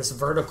leads to this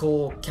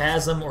vertical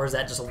chasm, or is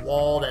that just a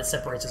wall that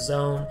separates a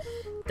zone?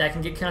 That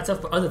can get kind of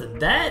tough. But other than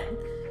that,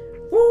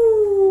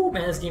 woo,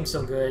 man, this game's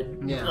so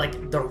good. Yeah.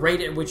 Like the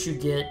rate at which you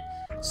get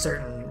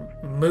certain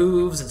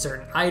moves and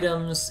certain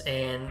items,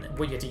 and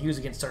what you have to use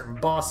against certain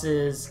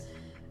bosses.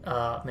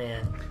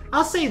 Man.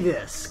 I'll say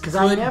this because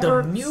I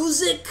never the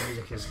music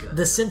is good.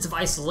 The sense of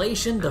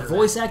isolation, the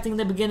voice acting in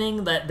the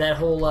beginning, that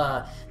whole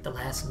the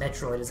last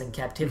Metroid is in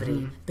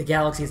captivity, the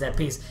galaxy is at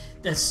peace.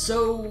 That's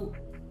so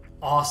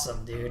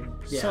awesome, dude.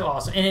 Yeah. So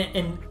awesome.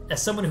 And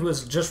as someone who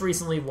has just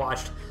recently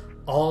watched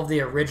all of the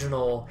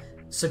original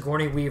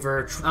Sigourney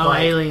Weaver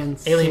Alien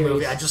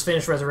movie, I just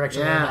finished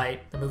Resurrection the other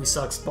night. The movie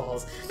sucks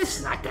balls.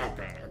 It's not that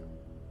bad.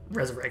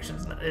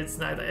 Resurrection's not. It's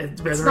not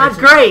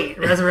great.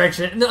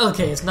 Resurrection. No,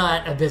 okay, it's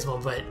not abysmal,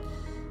 but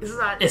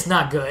it's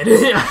not good.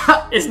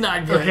 It's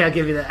not good. Okay, I'll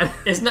give you that.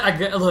 It's not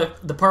good. Look,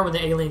 the part when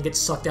the alien gets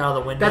sucked out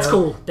of the window. That's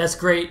cool. That's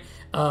great.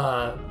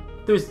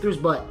 There's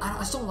but I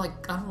just don't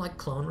like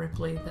Clone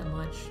Ripley that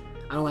much.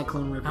 I don't like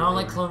Clone Ripley. I don't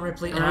like Clone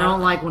Ripley, and I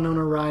don't like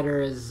Winona Ryder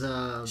as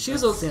she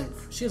was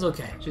synth. She was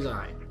okay. She's all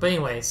right. But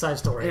anyway, side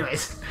story.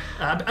 Anyways,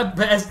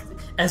 but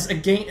as a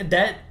game,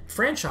 that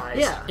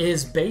franchise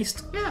is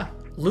based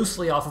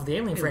loosely off of the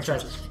Alien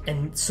franchise,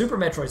 and Super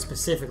Metroid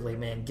specifically,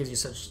 man, gives you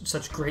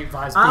such great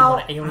vibes being on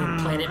an alien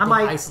planet, being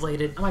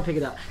isolated. I might pick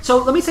it up. So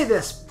let me say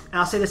this, and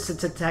I'll say this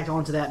to tack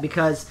on to that,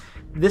 because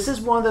this is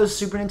one of those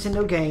Super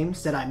Nintendo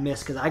games that I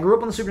miss, because I grew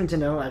up on the Super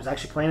Nintendo. I was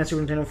actually playing a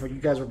Super Nintendo before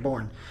you guys were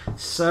born.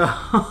 So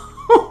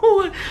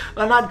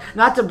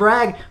not to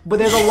brag, but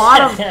there's a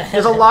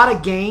lot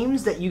of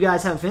games that you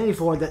guys have affinity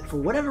for that for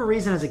whatever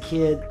reason as a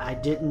kid I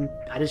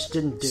just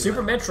didn't do.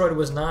 Super Metroid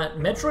was not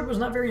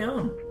very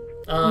known.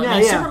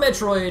 Super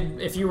Metroid,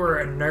 if you were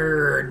a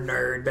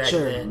nerd back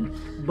then.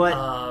 But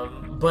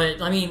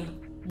I mean,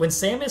 when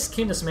Samus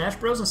came to Smash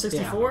Bros. On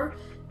 64,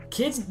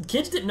 kids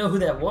didn't know who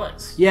that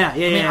was. I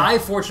mean, I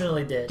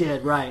fortunately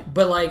did. Right.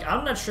 But like,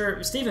 I'm not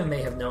sure. Steven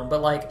may have known,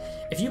 but like,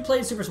 if you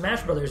played Super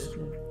Smash Brothers,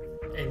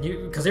 and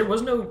because there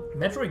was no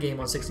Metroid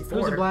game on 64.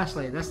 It was a Blast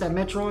Blade. That's that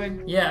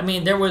Metroid. Yeah, I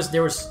mean, there was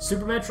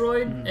Super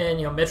Metroid and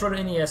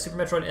Metroid NES, Super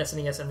Metroid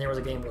SNES, and there was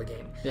a Game Boy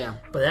game. Yeah.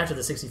 But after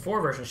the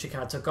 64 version, she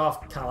kind of took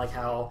off, kind of like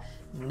how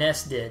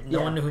NES did.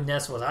 No one knew who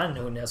NES was. I didn't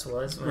know who NES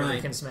was when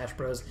it came to Smash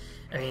Bros.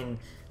 I mean,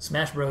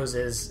 Smash Bros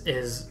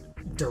is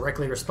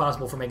directly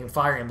responsible for making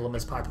Fire Emblem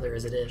as popular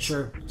as it is.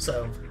 Sure.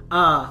 So,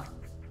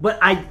 but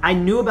I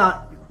knew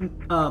about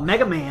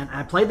Mega Man.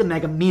 I played the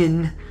Mega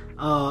Men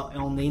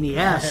on the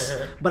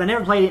NES, but I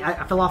never played it.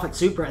 I fell off at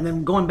Super, and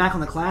then going back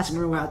on the classic.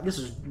 Remember, this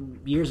was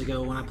years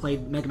ago when I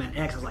played Mega Man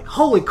X. I was like,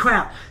 "Holy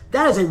crap,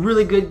 that is a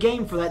really good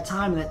game for that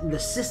time." And the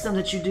system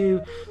that you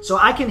do, so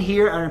I can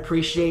hear and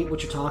appreciate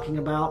what you're talking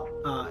about.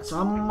 So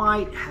I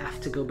might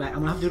have to go back. I'm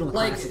gonna have to do it on the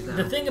classic.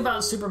 The thing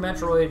about Super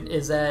Metroid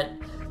is that,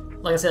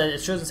 like I said, it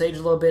shows its age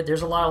a little bit.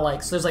 There's a lot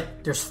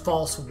of there's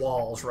false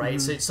walls,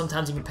 right? So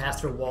sometimes you can pass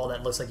through a wall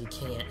that looks like you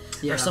can't,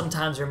 or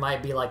sometimes there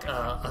might be like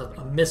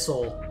a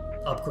missile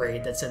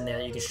upgrade that's in there.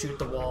 You can shoot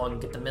the wall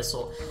and get the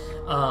missile,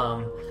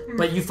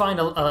 but you find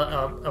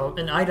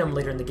an item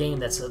later in the game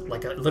that's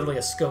literally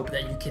a scope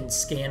that you can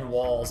scan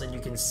walls and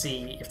you can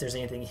see if there's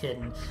anything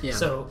hidden.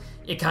 So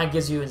it kind of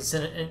gives you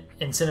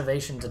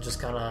incentivation to just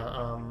kind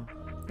of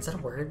is that a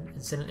word?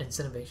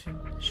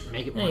 Incentivation?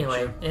 Make it more anyway,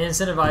 sure. It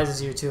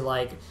incentivizes you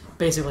to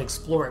basically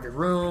explore every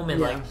room and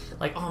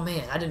like oh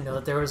man, I didn't know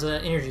that there was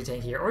an energy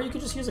tank here. Or you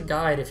could just use a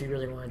guide if you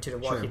really wanted to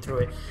walk you through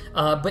it.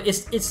 But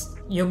it's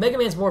Mega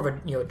Man's more of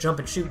a jump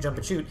and shoot.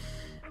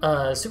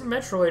 Super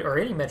Metroid or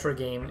any Metroid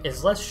game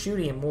is less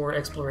shooty and more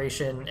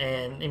exploration.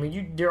 And I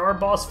mean, there are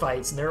boss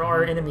fights and there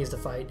are enemies to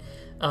fight.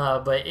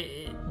 But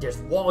there's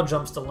wall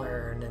jumps to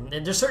learn,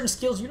 and there's certain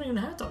skills you don't even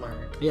have to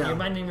learn. You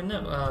might not even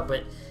know.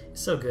 But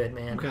so good,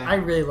 man. Okay. I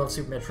really love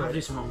Super Metroid. I'll do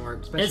some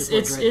homework, especially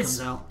when Dread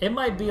comes out. It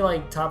might be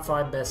like top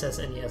 5 best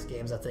SNES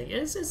games, I think.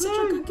 It's such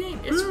a good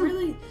game.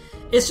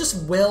 It's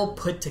just well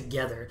put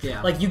together.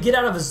 Yeah. Like, you get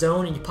out of a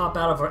zone and you pop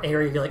out of an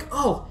area and you're like,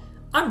 oh,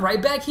 I'm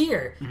right back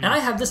here. And I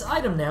have this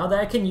item now that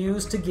I can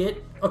use to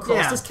get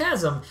across this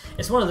chasm.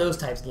 It's one of those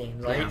types of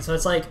games, right? Yeah. So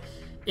it's like,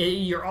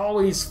 you're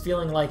always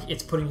feeling like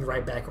it's putting you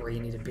right back where you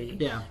need to be.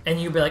 Yeah. And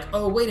you'll be like,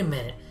 oh, wait a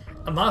minute.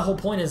 My whole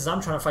point is I'm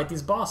trying to fight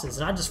these bosses,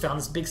 and I just found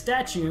this big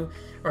statue,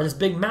 or this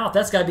big mouth.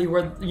 That's got to be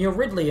where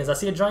Ridley is. I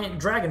see a giant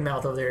dragon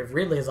mouth over there.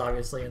 Ridley is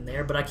obviously in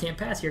there, but I can't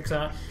pass here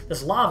because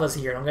this lava's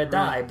here, and I'm going to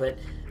die, but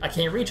I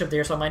can't reach up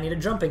there, so I might need a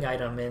jumping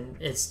item, and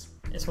it's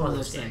one of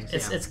those games.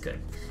 It's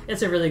good.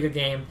 It's a really good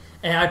game,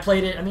 and I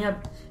played it. I mean,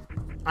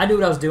 I knew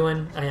what I was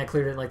doing. I mean, I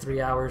cleared it in like 3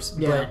 hours,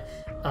 but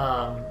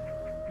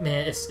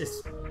man, it's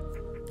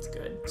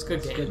good. It's a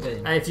good game. Good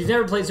game. If you've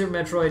never played Super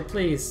Metroid,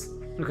 please.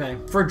 Okay.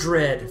 For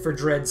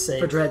Dread's sake.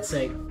 For Dread's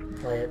sake.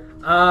 Play it.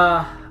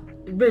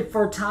 But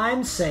for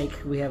time's sake,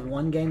 we have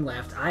one game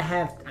left. I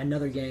have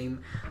another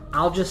game.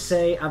 I'll just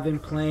say I've been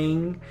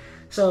playing.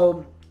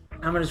 So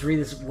I'm gonna just read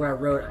this where I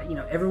wrote.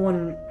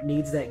 Everyone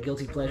needs that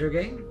guilty pleasure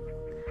game.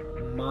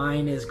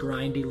 Mine is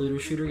grindy looter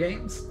shooter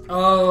games.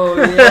 Oh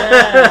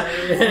yeah.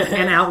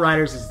 And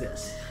Outriders is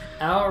this.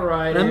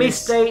 Outriders. Let me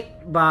state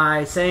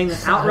by saying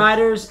that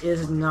Outriders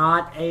is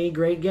not a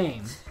great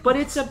game, but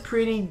it's a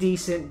pretty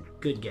decent,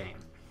 good game.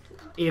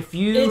 If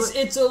you,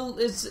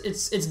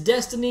 it's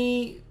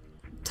Destiny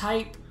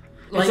type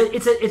Like,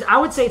 it's I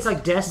would say it's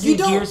like Destiny,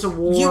 Gears of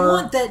War. You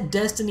want that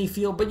Destiny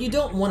feel, but you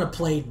don't want to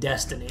play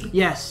Destiny.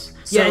 Yes.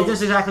 So, yeah,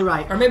 that's exactly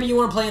right. Or maybe you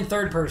want to play in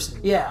third person.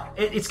 Yeah,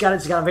 it's got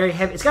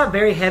a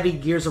very heavy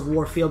Gears of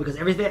War feel because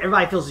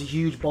everybody feels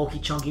huge, bulky,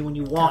 chunky when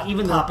you walk.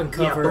 Even pop and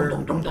cover,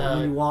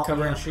 when you walk,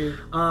 cover and shoot.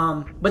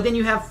 But then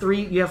you have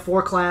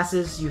 4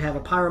 classes. You have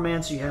a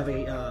pyromancer. You have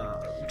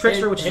a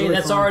trickster, which is really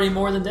that's fun. Already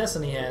more than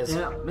Destiny has.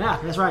 Yeah,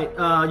 that's right.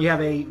 You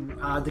have a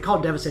they call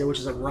it Devastator, which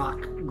is a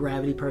rock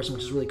gravity person,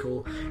 which is really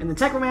cool, and the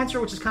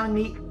Techromancer, which is kind of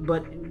neat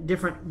but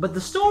different. But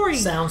the story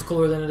sounds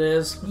cooler than it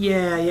is.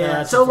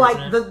 Yeah. So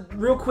like the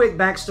real quick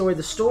backstory,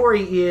 the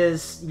story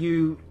is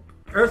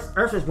Earth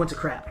has went to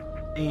crap.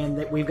 And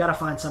that we've got to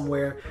find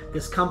somewhere.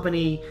 This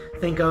company,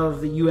 think of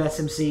the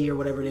USMC or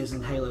whatever it is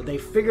in Halo. They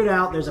figured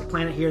out there's a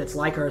planet here that's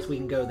like Earth. We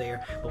can go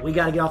there, but we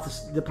got to get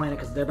off the planet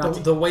because they're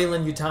about the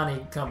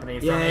Weyland-Yutani company.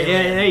 Yeah,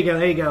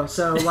 there you go.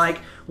 So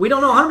like we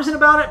don't know 100%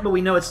 about it, but we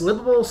know it's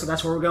livable. So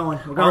that's where we're going.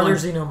 Are there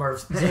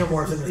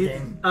xenomorphs in this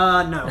game?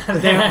 No,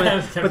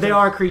 but they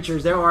are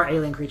creatures. There are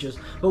alien creatures.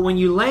 But when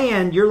you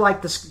land, you're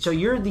like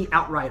you're the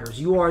Outriders.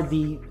 You are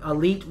the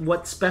elite,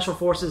 what special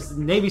forces,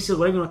 Navy SEALs,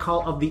 whatever you want to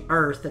call it, of the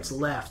Earth that's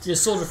left.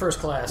 Just soldier first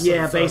class.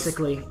 Yeah,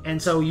 basically.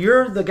 And so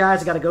you're the guys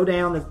that got to go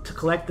down to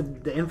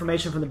collect the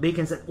information from the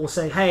beacons that will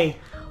say, hey,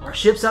 our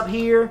ship's up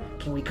here.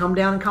 Can we come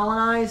down and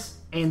colonize?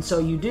 And so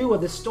you do,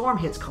 this storm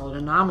hits called an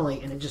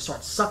anomaly, and it just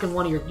starts sucking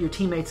one of your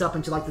teammates up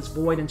into like this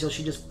void until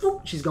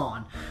she's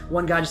gone.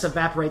 One guy just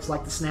evaporates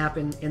like the Snap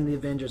in the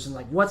Avengers, and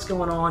like, what's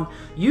going on?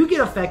 You get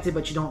affected,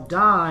 but you don't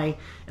die,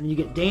 and you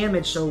get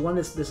damaged. So when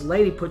this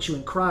lady puts you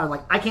in cryo,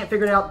 like, I can't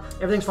figure it out.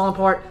 Everything's falling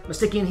apart. I'm gonna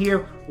stick you in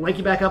here, wake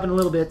you back up in a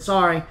little bit.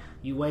 Sorry.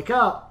 You wake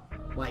up.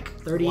 Like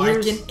 30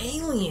 years. Like an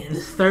alien.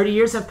 30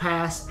 years have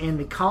passed,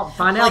 and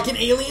find out. Like an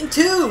alien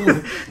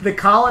too. The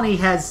colony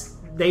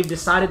they've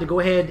decided to go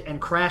ahead and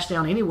crash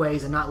down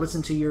anyways and not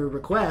listen to your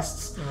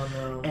requests. Oh,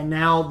 no. And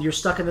now you're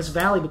stuck in this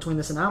valley between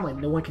this anomaly.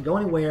 No one can go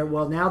anywhere.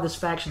 Well, now this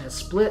faction has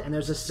split, and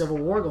there's a civil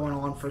war going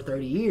on for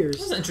 30 years.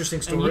 That's an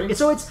interesting story.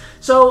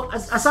 So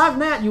aside from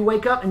that, you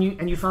wake up and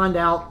you find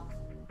out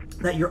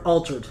that you're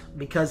altered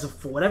because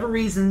for whatever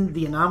reason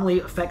the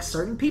anomaly affects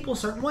certain people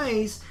certain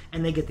ways,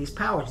 and they get these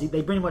powers.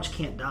 They pretty much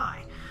can't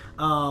die.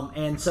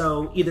 And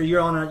so either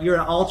you're an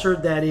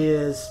altered that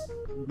is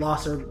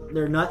lost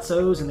their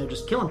nutsos and they're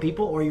just killing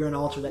people, or you're an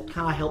alter that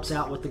kind of helps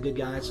out with the good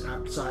guys.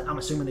 So I'm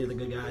assuming they're the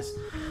good guys.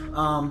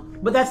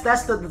 But that's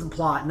the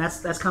plot, and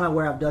that's kind of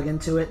where I've dug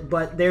into it.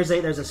 But there's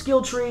a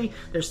skill tree.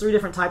 There's 3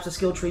 different types of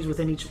skill trees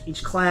within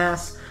each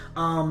class.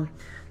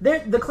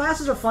 The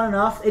classes are fun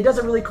enough. It does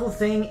a really cool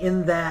thing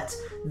in that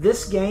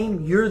this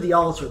game, you're the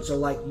altered. So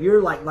like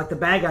you're like the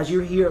bad guys.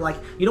 You're here. Like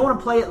you don't want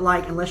to play it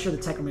like, unless you're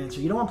the Techromancer,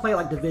 you don't want to play it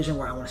like Division,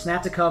 where I want to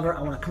snap to cover,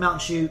 I want to come out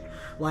and shoot.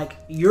 Like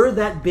you're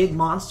that big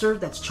monster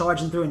that's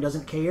charging through and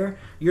doesn't care.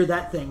 You're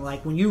that thing.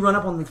 Like when you run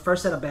up on the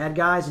first set of bad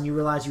guys and you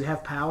realize you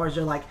have powers,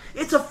 they're like,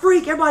 it's a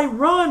freak, everybody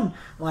run.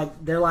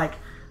 Like they're like,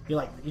 you're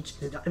like,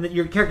 and then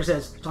your character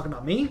says, talking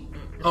about me?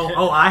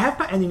 Oh, I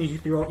have, and then you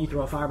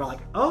throw a fireball,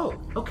 like,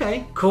 oh,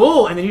 okay,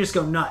 cool, and then you just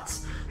go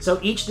nuts. So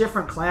each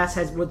different class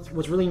has,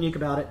 what's really unique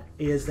about it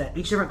is that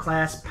each different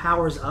class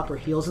powers up or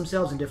heals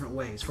themselves in different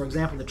ways. For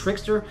example, the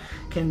Trickster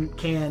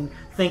can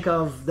think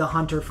of the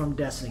Hunter from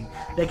Destiny.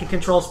 They can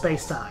control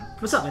space-time.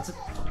 What's up, Vincent?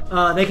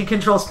 They can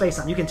control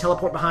space-time. You can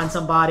teleport behind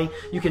somebody,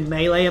 you can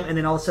melee them, and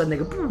then all of a sudden they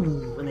go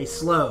boom, and they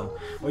slow.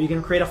 Or you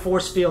can create a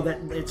force field that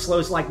it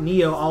slows like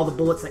Neo, all the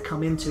bullets that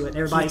come into it, and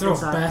everybody can you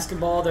throw a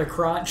basketball at their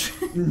crotch?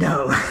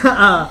 No.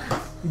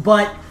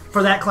 But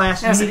for that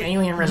class, that's an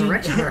Alien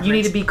Resurrection. You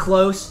need to be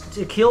close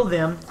to kill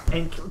them,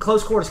 and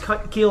close quarters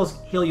kills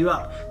heal you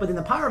up. But then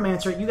the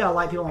Pyromancer, you gotta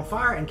light people on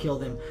fire and kill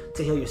them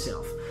to heal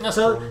yourself. That's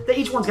so cool.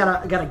 Each one's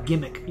got a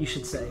gimmick, you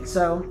should say.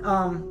 So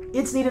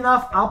it's neat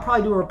enough. I'll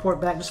probably do a report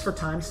back just for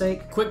time's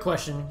sake. Quick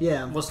question.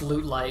 Yeah. What's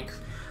loot like?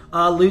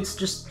 Loot's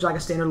just like a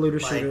standard looter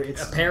shooter.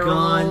 It's apparel,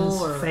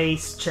 guns,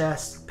 face,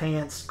 chest,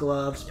 pants,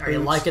 gloves. Are you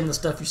liking the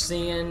stuff you're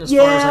seeing as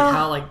yeah.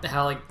 far as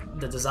how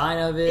the design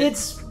of it?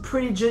 It's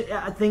pretty,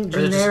 I think,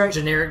 generic.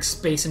 Generic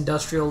space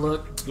industrial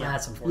look. Yeah,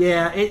 that's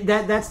unfortunate.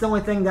 Yeah, that's the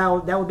only thing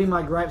that would be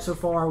my gripe so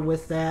far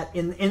with that.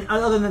 And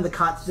other than the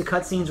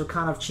cutscenes are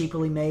kind of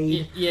cheaply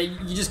made. Yeah,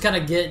 you just kind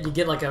of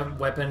get like a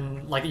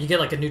weapon, like you get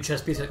like a new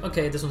chest piece. Like,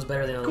 okay, this one's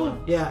better than the other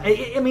one. Yeah,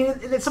 I mean,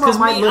 some of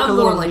them might look a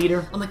little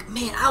neater. I'm like,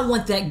 man, I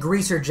want that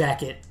greaser jacket.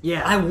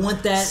 Yeah, I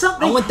want that.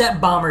 I want that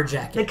bomber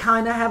jacket. They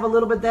kind of have a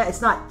little bit of that.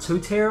 It's not too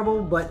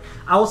terrible, but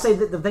I will say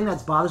that the thing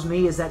that bothers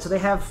me is that, so they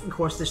have, of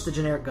course, just the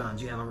generic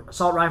guns. You have an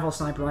assault rifle, a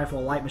sniper rifle,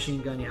 a light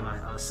machine gun. You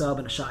have a sub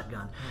and a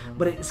shotgun. Mm-hmm.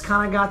 But it's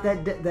kind of got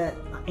that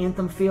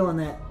Anthem feel, and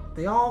that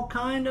they all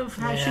kind of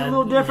shoot a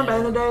little different. But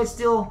at the end of the day, it's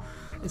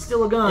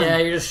still a gun. Yeah,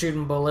 you're just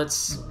shooting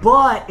bullets.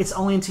 But it's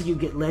only until you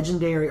get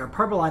legendary or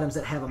purple items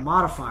that have a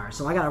modifier.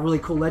 So I got a really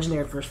cool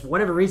legendary for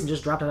whatever reason,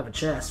 just dropped out of a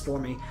chest for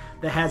me,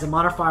 that has a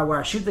modifier where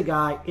I shoot the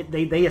guy,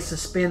 they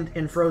suspend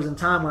in frozen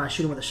time when I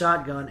shoot him with a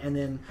shotgun, and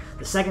then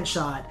the second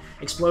shot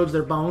explodes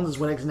their bones, is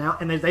what it's now,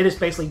 and they just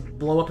basically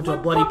blow up into a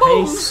bloody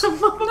paste.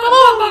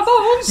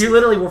 bones! You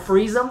literally will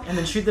freeze them and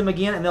then shoot them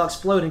again, and they'll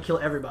explode and kill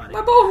everybody.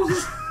 My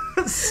bones!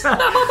 So,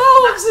 not my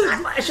bones!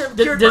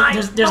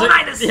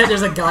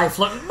 There's a guy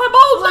floating. My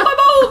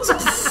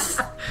bones!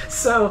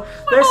 So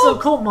there's some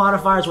cool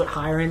modifiers with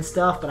higher end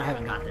stuff, but I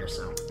haven't got there.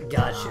 So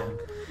gotcha.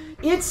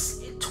 It's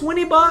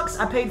 $20.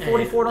 I paid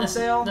 $40 for it on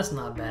sale. That's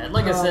not bad.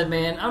 Like I said,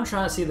 man, I'm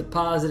trying to see the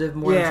positive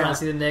more than trying to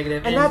see the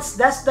negative. And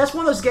that's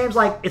one of those games.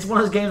 Like, it's one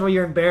of those games where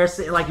you're embarrassed.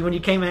 Like when you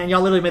came in, and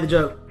y'all literally made the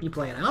joke. You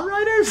playing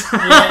Outriders?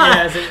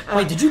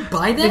 Wait, did you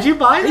buy that? Did you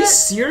buy that? Are you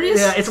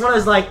serious? Yeah, it's one of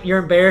those like you're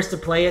embarrassed to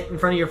play it in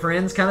front of your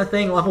friends kind of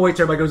thing. Well, I'm wait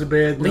till everybody goes to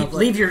bed.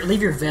 Leave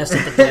your vest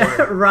at the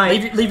door.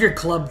 Right. Leave your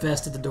club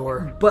vest at the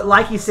door. But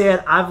like you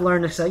said, I've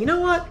learned to say, you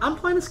know what? I'm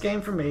playing this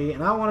game for me,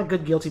 and I want a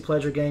good guilty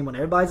pleasure game when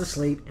everybody's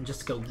asleep, and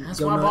just to go nuts.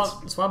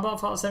 That's why I bought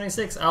Fallout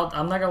 76.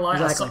 I'm not gonna lie.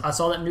 Exactly. I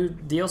saw that new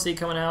DLC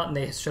coming out, and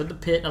they showed the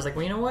pit, and I was like,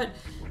 well, you know what?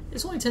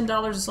 It's only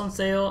 $10. It's on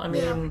sale. I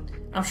mean,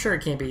 I'm sure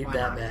it can't be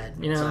that bad.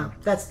 You know,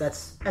 so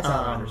that's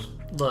Outriders.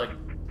 Look,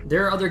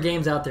 there are other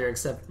games out there,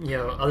 except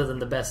other than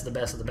the best of the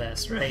best of the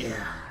best, right?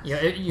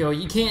 Yeah.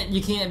 You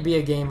can't be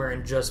a gamer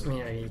and just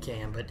you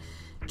can, but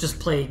just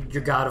play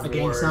your God of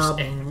Wars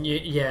and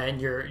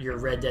your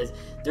Red Dead.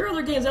 There are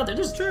other games out there.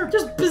 There's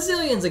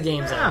bazillions of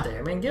games out there.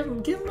 I mean, give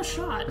them a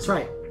shot. That's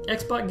right.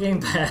 Xbox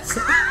Game Pass.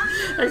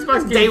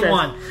 Xbox Game Day Pass.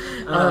 one.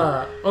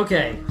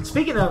 Okay.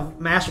 Speaking of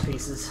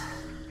masterpieces.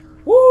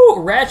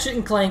 Woo! Ratchet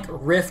and Clank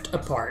Rift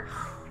Apart.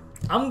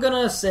 I'm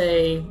gonna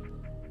say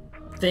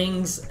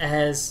things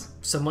as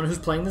someone who's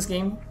playing this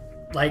game.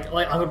 Like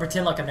I'm gonna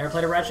pretend like I've never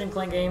played a Ratchet and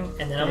Clank game,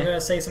 and then I'm gonna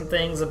say some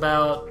things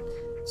about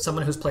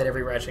someone who's played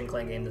every Ratchet and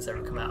Clank game that's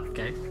ever come out.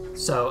 Okay.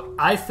 So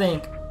I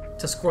think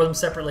to score them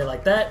separately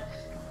like that,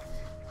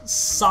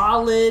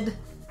 solid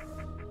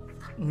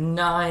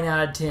 9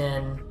 out of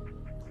 10.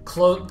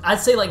 Close. I'd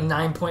say like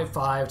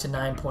 9.5 to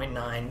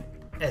 9.9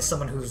 as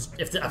someone who's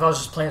if I was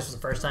just playing this for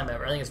the first time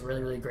ever. I think it's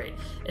really, really great.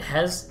 It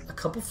has a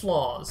couple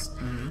flaws,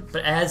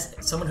 but as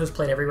someone who's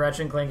played every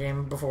Ratchet and Clank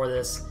game before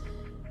this,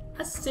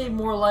 I'd say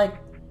more like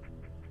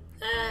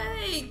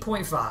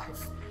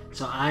 8.5.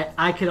 So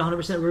I could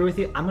 100% agree with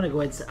you. I'm going to go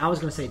ahead and say, I was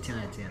going to say 10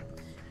 out of 10.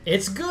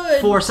 It's good.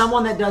 For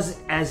someone that does,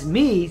 as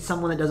me,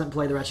 someone that doesn't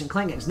play the Ratchet and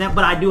Clank games. Now,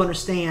 but I do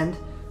understand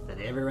that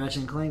every Ratchet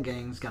and Clank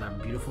game's got a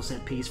beautiful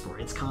set piece for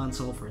its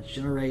console, for its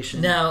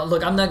generation. Now,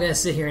 look, I'm not going to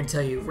sit here and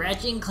tell you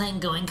Ratchet and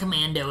Clank Going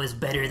Commando is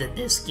better than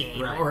this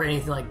game or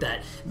anything like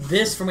that.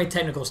 This, from a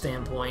technical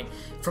standpoint,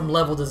 from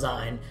level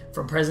design,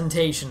 from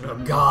presentation,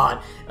 from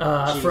the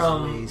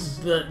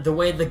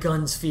way the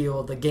guns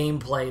feel, the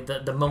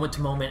gameplay, the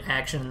moment-to-moment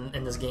action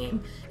in this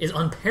game is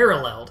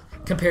unparalleled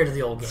compared to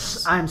the old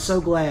games. I am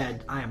so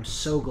glad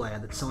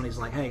that Sony's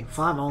like, hey,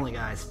 5 only,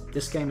 guys.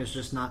 This game is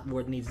just not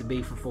where it needs to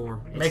be for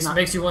 4.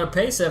 Makes you want to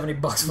pay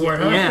 $70 for it,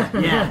 huh?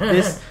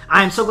 Yeah.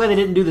 I am so glad they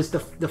didn't do this the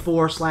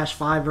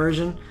 4/5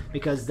 version,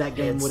 because that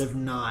game would have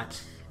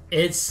not.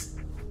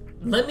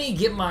 Let me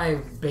get my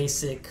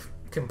basic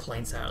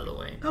complaints out of the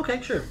way.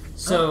 Okay, sure.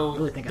 So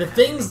really the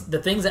things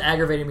that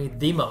aggravated me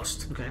the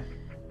most. Okay.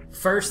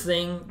 First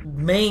thing,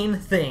 main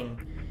thing,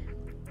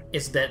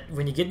 is that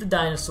when you get the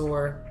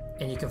dinosaur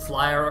and you can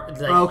fly,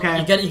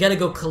 you got to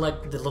go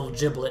collect the little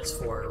giblets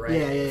for it, right?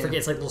 Yeah. Forget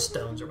it's like little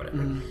stones or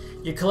whatever.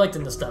 You're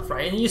collecting the stuff,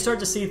 right? And then you start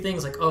to see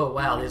things like, oh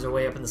wow, these are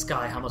way up in the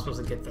sky. How am I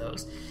supposed to get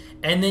those?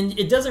 And then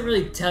it doesn't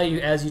really tell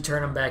you as you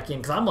turn them back in,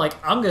 because I'm like,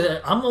 I'm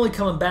only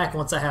coming back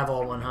once I have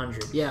all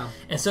 100. Yeah.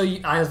 And so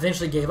I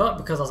eventually gave up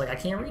because I was like, I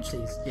can't reach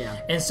these. Yeah.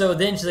 And so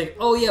then she's like,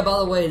 oh yeah, by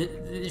the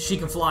way, she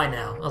can fly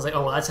now. I was like,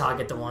 oh well, that's how I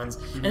get the ones.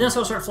 And then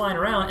so I start flying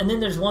around, and then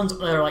there's ones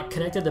that are like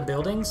connected to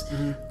buildings,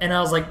 and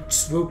I was like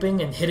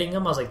swooping and hitting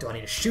them. I was like, do I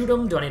need to shoot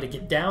them? Do I need to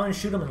get down and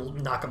shoot them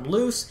and knock them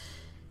loose?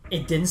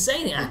 It didn't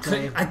say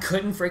anything. I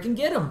couldn't freaking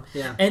get them.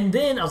 Yeah. And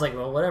then I was like,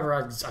 well, whatever.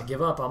 I give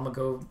up. I'm gonna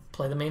go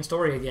play the main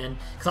story again,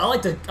 because I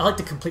like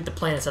to complete the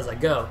planets as I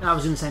go. I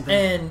was doing the same thing.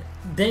 And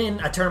then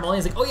I turned them on.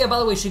 He's like, oh yeah, by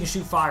the way, she can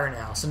shoot fire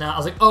now. So now I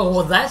was like, oh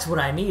well, that's what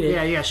I needed.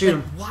 Yeah, shoot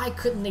them. Why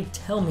couldn't they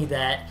tell me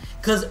that?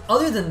 Because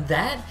other than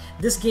that,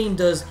 this game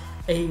does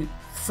a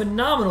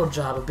phenomenal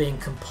job of being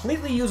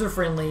completely user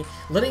friendly,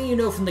 letting you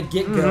know from the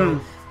get go,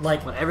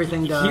 like what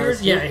everything does.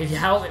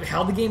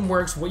 How the game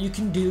works, what you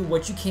can do,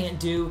 what you can't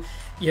do.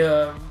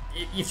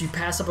 If you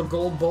pass up a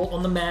gold bolt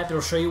on the map,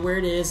 it'll show you where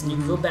it is, and you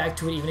can go back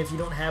to it even if you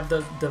don't have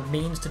the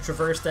means to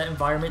traverse that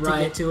environment to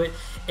get to it.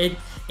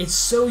 It's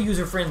so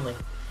user friendly,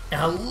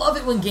 and I love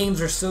it when games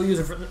are so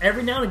user friendly.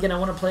 Every now and again, I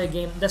want to play a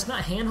game that's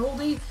not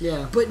handholdy,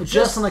 but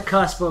just on the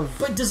cusp of,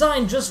 but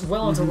designed just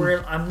well into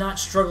where I'm not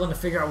struggling to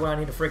figure out what I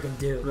need to freaking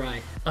do.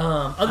 Right.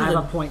 I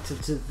have a point to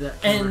that.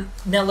 And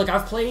now look,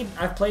 I've played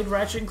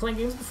Ratchet and Clank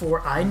games before.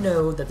 I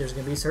know that there's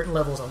going to be certain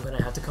levels I'm going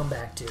to have to come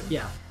back to.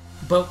 Yeah.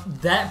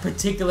 But that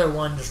particular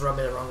one just rubbed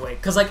me the wrong way.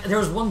 Because there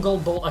was one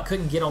gold bolt I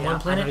couldn't get on one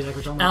planet.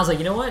 And I was like,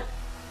 you know what?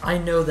 I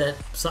know that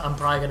I'm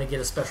probably going to get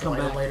a special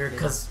item later.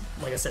 Because,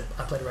 like I said,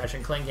 I played a Ratchet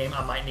and Clank game.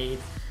 I might need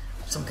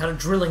some kind of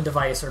drilling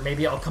device. Or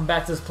maybe I'll come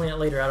back to this planet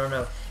later. I don't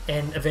know.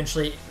 and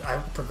eventually I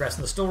progressed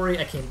in the story.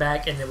 I came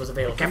back, and it was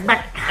available.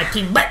 I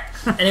came back,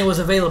 and it was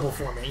available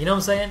for me. You know what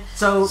I'm saying?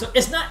 So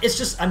it's not. It's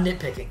just I'm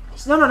nitpicking.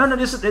 No.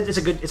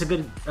 It's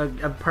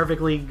a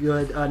perfectly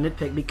good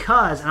nitpick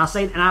because, and I'll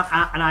say, and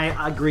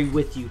I agree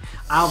with you.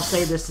 I'll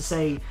say this to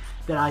say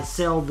that I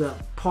sell the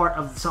part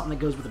of something that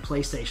goes with the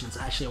PlayStation that's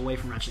actually away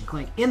from Ratchet and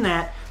Clank. In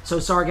that, so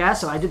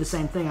Sargasso, I did the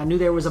same thing. I knew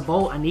there was a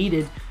bolt I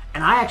needed,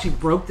 and I actually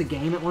broke the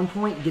game at one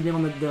point, getting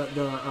on the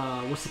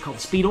what's it called,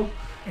 the Speedle.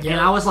 Yeah.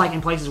 And I was like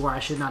in places where I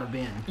should not have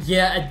been.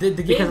 Yeah, the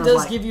game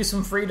does give you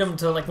some freedom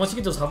to like once you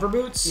get those hover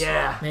boots.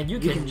 Yeah, man, you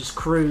can just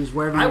cruise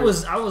wherever. I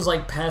was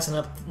like passing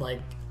up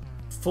like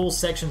full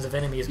sections of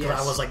enemies because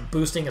I was like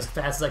boosting as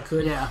fast as I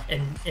could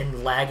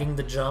and lagging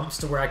the jumps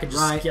to where I could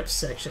just skip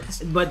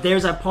sections. But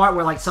there's a part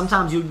where like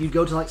sometimes you'd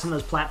go to like some of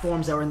those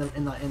platforms that were in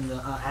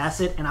the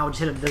acid, and I would just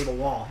hit an invisible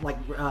wall, like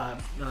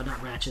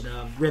not Ratchet,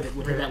 Rivet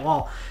would hit that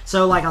wall.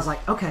 So like I was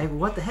like, okay, well,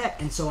 what the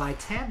heck? And so I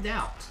tabbed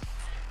out,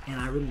 and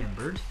I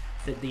remembered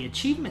that the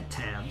achievement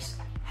tabs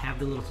have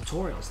the little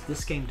tutorials.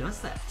 This game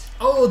does that.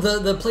 Oh,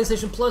 the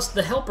PlayStation Plus,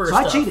 the helper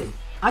stuff. I cheated.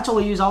 I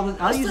totally use all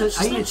the. I use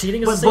it.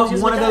 Cheating, but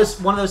one of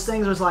those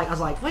things was like, I was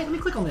like, wait, let me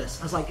click on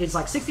this. I was like, it's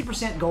like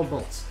 60% gold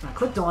bolts. And I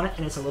clicked on it,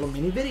 and it's a little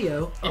mini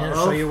video. And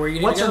it'll show you where you need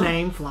to go. What's her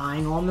name?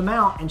 Flying on the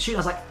mount and shoot. I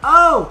was like,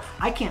 oh,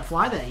 I can't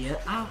fly that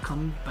yet. I'll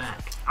come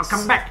back.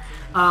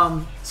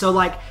 So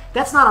like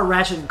that's not a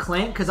Ratchet and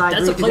Clank because I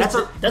agree with you.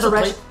 That's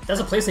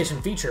a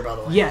PlayStation feature, by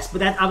the way. Yes,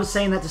 but I was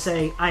saying that to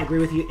say I agree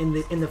with you in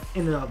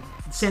the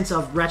sense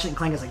of Ratchet and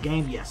Clank as a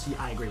game. Yes,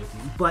 I agree with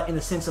you. But in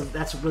the sense of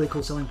that's a really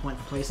cool selling point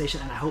for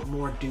PlayStation, and I hope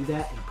more do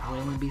that. It'll probably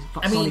only be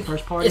Sony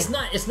first party. It's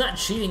not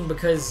cheating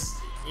because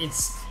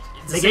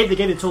they gave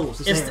the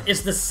tools.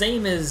 It's the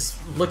same as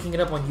looking it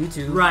up on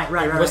YouTube. Right.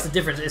 What's the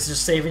difference? It's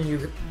just saving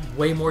you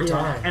way more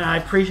time. And I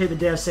appreciate the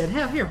devs said,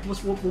 "Hey, here,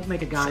 we'll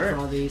make a guide for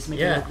all these, make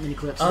mini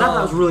clips." So that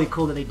was really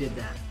cool that they did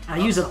that.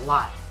 And I use it a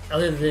lot.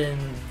 Other than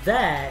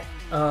that,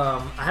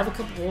 I have a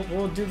couple.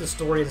 We'll do the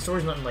story. The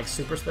story's nothing like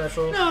super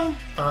special. No.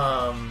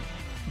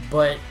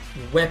 But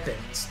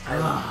weapons.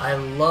 I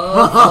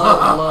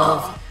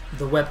love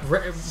the weapon.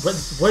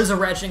 What is a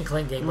Ratchet and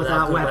Clank game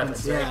without good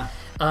weapons? Yeah.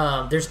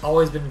 Right? There's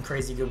always been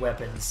crazy good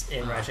weapons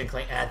in Ratchet and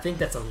Clank, and I think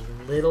that's a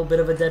little bit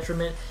of a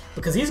detriment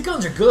because these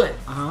guns are good.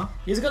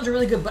 These guns are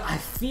really good, but I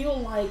feel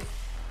like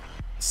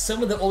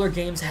some of the older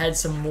games had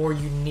some more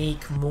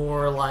unique,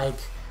 more like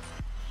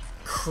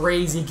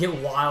crazy, get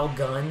wild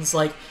guns.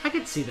 Like I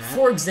could see that.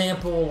 For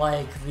example,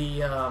 like the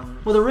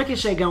the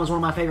Ricochet gun was one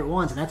of my favorite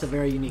ones, and that's a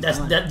very unique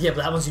gun. But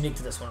that one's unique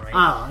to this one, right?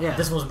 Oh yeah.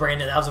 This one was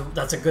brand new.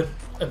 That's a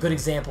good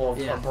example of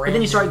a brand. But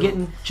then you start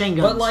getting chain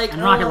guns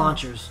and rocket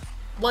launchers.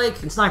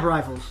 Like and sniper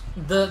rifles.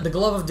 The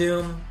Glove of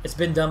Doom, it's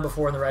been done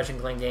before in the Ratchet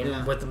and Clank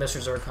game with the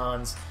Mr.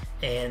 Zircons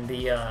and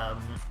the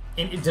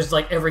and just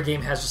like every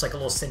game has just like a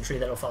little sentry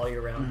that'll follow you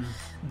around.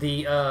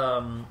 The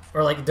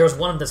or like there's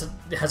one that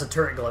has a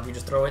turret glove. You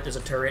just throw it, there's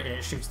a turret and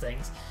it shoots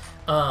things.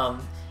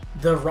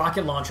 The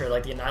rocket launcher,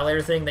 like the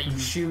Annihilator thing that you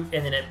shoot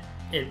and then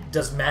it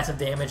does massive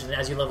damage, and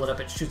as you level it up,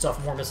 it shoots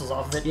off more missiles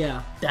off of it.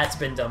 Yeah, that's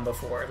been done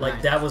before.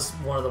 Like that was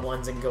one of the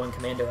ones in Going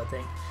Commando, I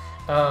think.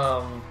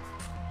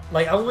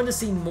 Like I wanted to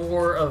see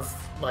more of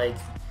like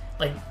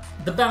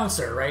the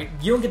bouncer, right?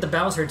 You don't get the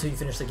bouncer until you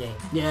finish the game.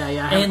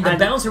 Yeah. And the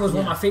bouncer was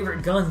one of my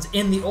favorite guns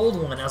in the old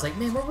one. I was like,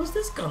 man, where was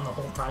this gun the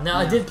whole time? Now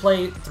I did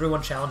play through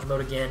on challenge mode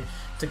again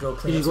to go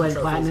clean up some trophies. Did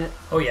you go ahead and platinum it?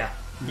 Oh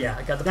yeah,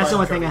 I got the. That's the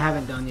only thing I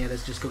haven't done yet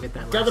is just go get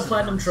that. Got the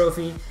platinum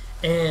trophy,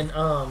 and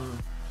I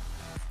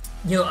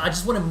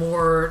just wanted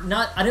more.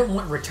 I didn't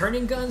want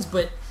returning guns,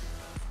 but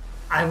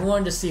I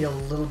wanted to see a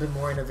little bit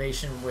more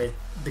innovation with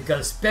the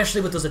gun,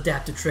 especially with those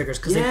adaptive triggers,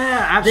 because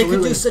they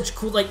could do such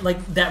cool,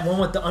 like that one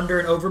with the under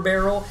and over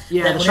barrel.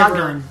 Yeah, that the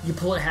shotgun. You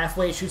pull it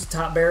halfway, it shoots the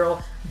top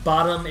barrel,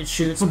 bottom it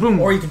shoots,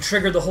 or you can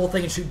trigger the whole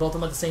thing and shoot both of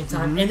them at the same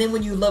time. And then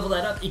when you level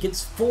that up, it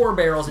gets 4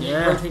 barrels and it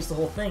rotates the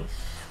whole thing.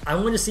 I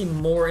wanted to see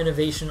more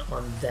innovation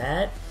on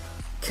that,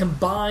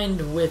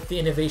 combined with the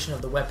innovation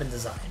of the weapon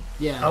design.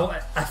 Yeah,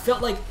 I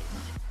felt like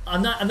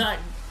I'm not.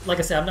 Like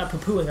I said, I'm not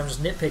poo-pooing, I'm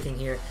just nitpicking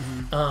here,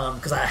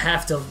 because I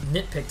have to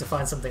nitpick to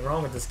find something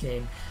wrong with this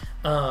game.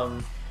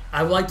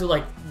 I would like to,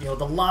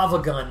 the lava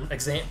gun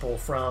example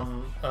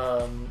from,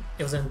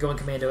 it was in Going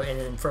Commando and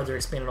then further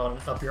expanded on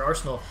Up Your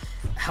Arsenal.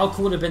 How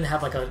cool would it have been to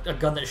have, a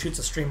gun that shoots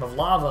a stream of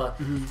lava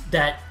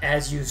that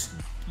as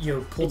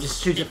you pull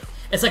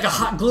it's like a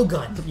hot glue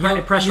gun.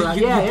 You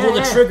pull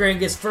the trigger and it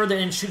gets further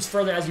and shoots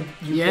further as you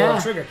pull the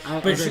trigger.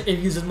 But it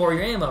uses more of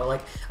your ammo.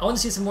 Like, I want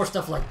to see some more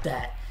stuff like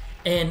that.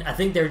 And I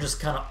think they're just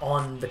kind of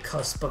on the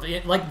cusp of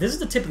it. Like, this is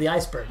the tip of the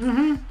iceberg.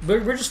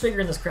 We're just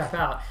figuring this crap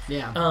out.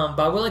 Yeah. But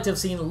I would like to have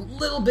seen a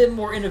little bit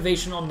more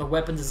innovation on the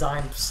weapon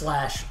design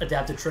 /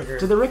 adaptive trigger.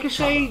 Did the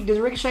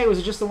ricochet, was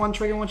it just the one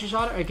trigger once you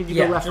shot it? Or could you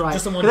go left, right?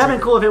 Just the one trigger. That'd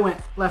been cool if it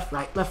went left,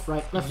 right, left,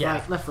 right, left,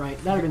 right, left, right.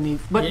 That'd have been neat.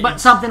 But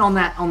something on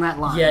that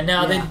line. Yeah,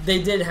 now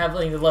they did have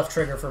the left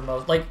trigger for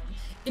most.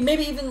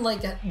 Maybe even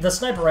the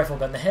sniper rifle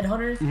gun, the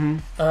headhunter,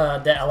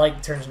 that I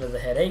turns into the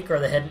headache or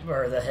the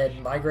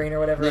head migraine or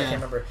whatever. I can't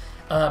remember.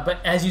 But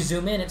as you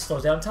zoom in, it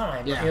slows down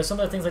time. Yeah. Some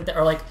of the things like that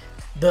are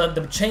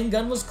The chain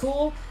gun was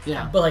cool.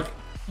 Yeah. But like,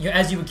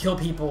 as you would kill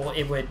people,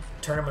 it would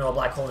turn them into a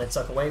black hole and it'd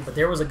suck away. But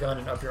there was a gun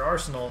in Up Your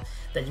Arsenal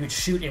that you would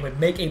shoot and it would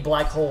make a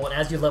black hole, and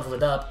as you leveled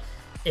it up,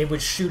 it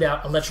would shoot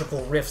out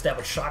electrical rifts that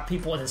would shock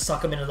people and then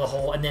suck them into the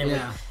hole, and then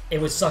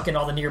it would suck in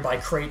all the nearby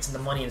crates and the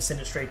money and send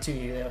it straight to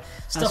you.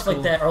 Stuff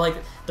like that, or like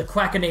the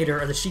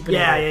Quackinator or the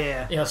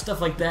Sheepinator. Yeah.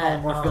 Stuff like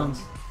that. Guns.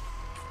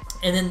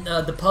 And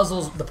then the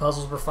puzzles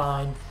were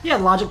fine. Yeah,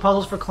 logic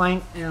puzzles for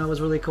Clank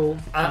was really cool.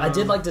 I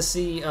did like to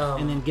see...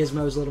 and then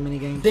Gizmo's little mini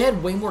games. They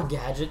had way more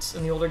gadgets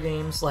in the older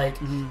games. Like,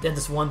 they had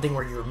this one thing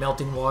where you were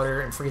melting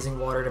water and freezing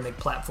water to make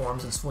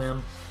platforms and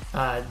swim.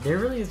 There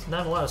really is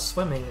not a lot of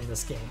swimming in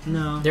this game.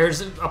 No.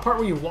 There's a part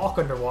where you walk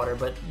underwater,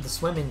 but the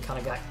swimming kind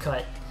of got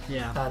cut.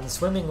 Yeah. And the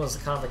swimming was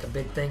kind of like a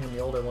big thing in the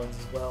older ones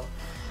as well.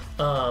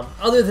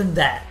 Other than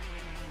that,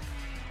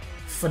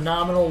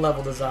 phenomenal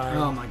level design.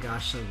 Oh my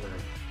gosh, so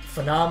good.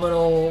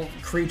 Phenomenal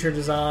creature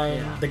design.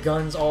 Yeah. The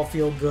guns all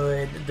feel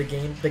good. The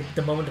game,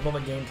 the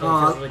moment-to-moment gameplay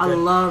feels really good. I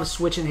love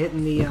switching,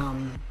 hitting the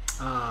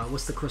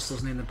what's the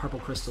crystal's name? The purple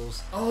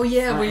crystals. Oh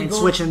yeah, where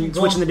switching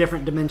the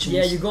different dimensions.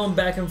 Yeah, you're going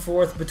back and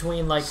forth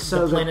between like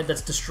the planet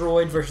that's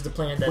destroyed versus the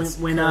planet that's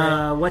when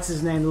what's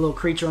his name? The little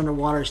creature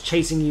underwater is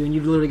chasing you, and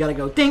you literally got to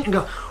go think and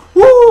go,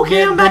 woo!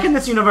 Okay, I'm back in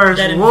this universe.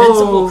 That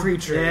invincible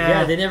creature.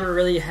 Yeah, they never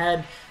really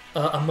had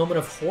a moment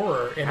of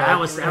horror in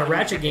a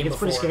Ratchet game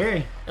before. It's pretty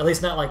scary. At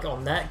least not like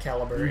on that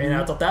caliber, and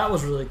I thought that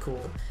was really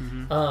cool.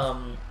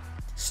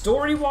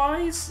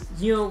 Story-wise,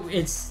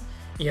 it's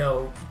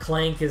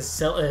Clank is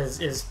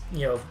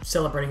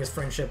celebrating his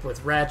friendship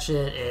with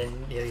Ratchet,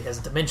 and he has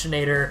a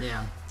Dimensionator.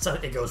 Yeah. So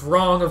it goes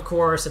wrong, of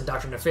course, and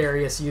Dr.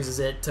 Nefarious uses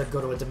it to go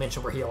to a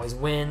dimension where he always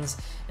wins,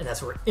 and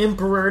that's where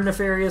Emperor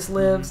Nefarious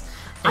lives.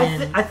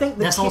 And I think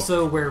that's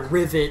also where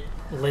Rivet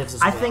lives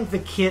as well. I think the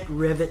Kit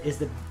Rivet is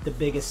the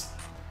biggest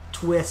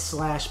twist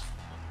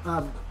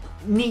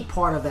 / neat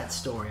part of that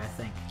story, I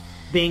think.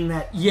 Being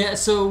that... Yeah,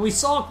 so we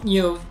saw,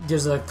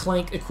 there's a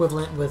Clank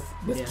equivalent with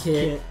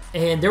Kit,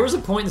 and there was a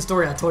point in the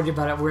story, I told you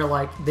about it, where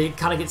like they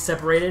kind of get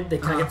separated, they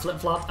kind of get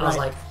flip-flopped. I was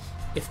like,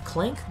 if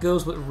Clank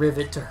goes with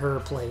Rivet to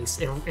her place,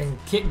 and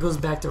Kit goes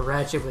back to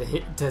Ratchet with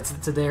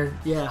to their...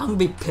 Yeah. I'm going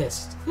to be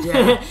pissed.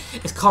 Yeah.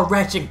 It's called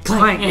Ratchet and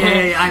Clank.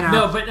 Yeah, I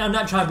know. No, but I'm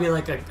not trying to be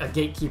like a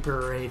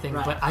gatekeeper or anything,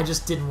 but I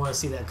just didn't want to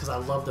see that because I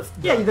love the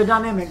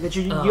dynamic that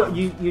you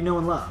know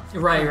and love.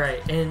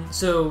 Right. And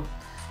so,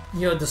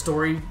 the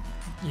story...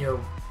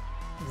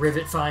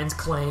 Rivet finds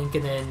Clank,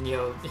 and then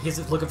he's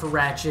looking for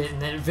Ratchet,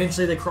 and then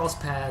eventually they cross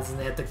paths, and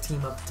they have to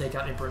team up to take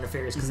out Emperor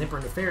Nefarious, because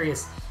Emperor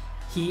Nefarious,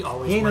 he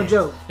always wins. No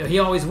joke. He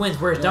always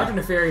wins, whereas Dr.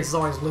 Nefarious is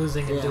always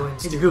losing and doing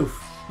stupid. It's a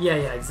goof. Yeah,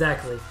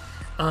 exactly.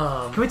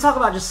 Can we talk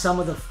about just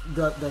some of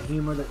the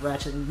humor that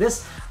Ratchet and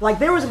this, like,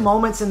 there was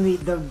moments in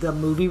the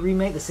movie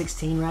remake, the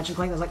 16 Ratchet and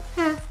Clank, I was like,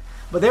 eh.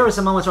 But there were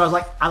some moments where I was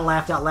like, I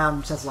laughed out loud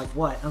and said, like,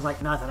 what? I was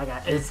like, nothing, I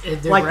got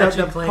it. Like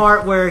the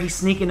part where he's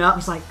sneaking up,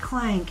 he's like,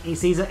 Clank, and he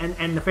sees it,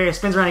 and Nefarious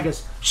spins around and he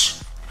goes,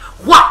 shh,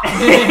 what?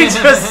 He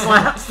just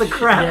slaps the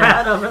crap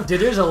out of him. Dude,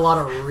 there's a lot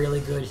of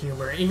really good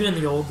humor, even in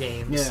the old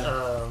games.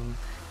 Yeah.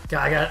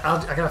 I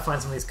gotta find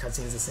some of these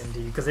cutscenes to send to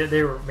you, because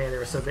they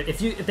were so good.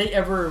 If they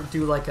ever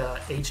do like a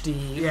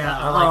HD,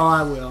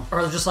 I will,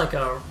 or just like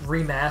a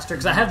remaster,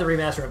 because I have the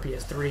remaster on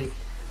PS3.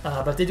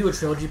 But if they do a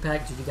trilogy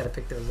pack, you got to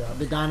pick those up.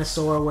 The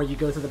dinosaur where you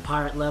go through the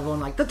pirate level and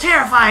like the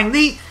terrifying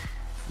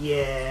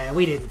yeah,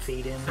 we didn't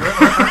feed him. or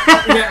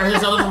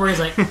there's other one where he's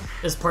like,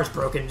 this part's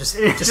broken, just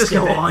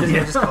go on.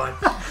 Just go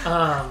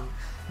on.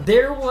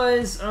 There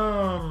was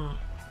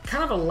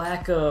kind of a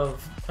lack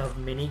of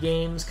mini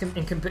games of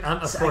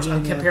course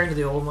I'm comparing to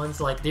the old ones.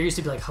 Like there used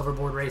to be like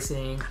hoverboard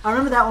racing. I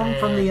remember that one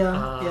from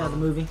the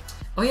movie.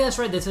 Oh yeah, that's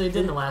right. That's what they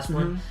did in the last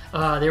one.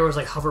 There was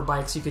like hover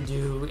bikes you could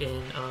do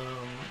in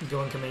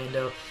Going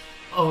Commando.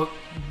 Oh,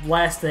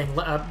 last thing,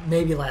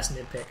 maybe last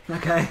nitpick.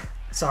 Okay.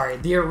 Sorry,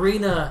 the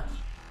arena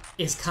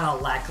is kind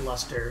of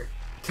lackluster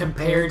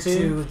compared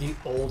to the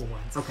old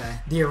ones. Okay.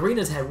 The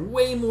arenas had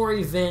way more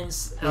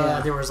events.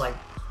 There was like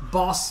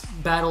boss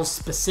battles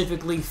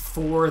specifically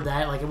for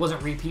that. Like it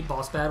wasn't repeat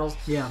boss battles.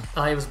 Yeah.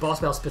 It was boss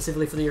battles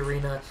specifically for the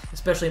arena,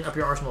 especially in Up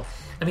Your Arsenal.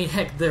 I mean,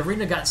 heck, the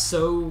arena got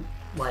so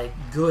like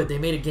good. They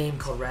made a game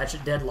called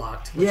Ratchet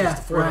Deadlocked, which is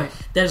the format.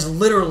 That is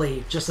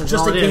literally just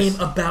a game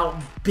about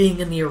being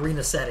in the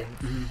arena setting,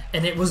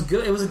 and it was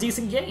good. It was a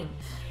decent game.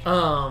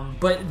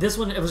 But this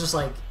one, it was just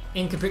like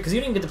because you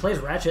didn't even get to play as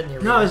Ratchet in the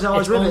arena. No, it's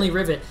always Rivet. Only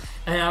Rivet.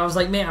 And I was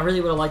like, man, I really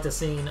would have liked to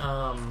seen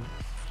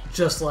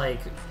just like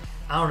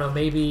I don't know,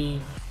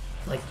 maybe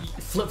like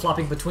flip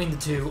flopping between the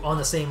two on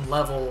the same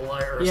level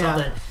or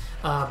something.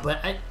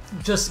 But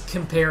just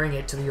comparing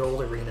it to the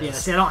old arenas. Yeah,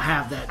 see, I don't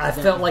have that. I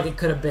felt like it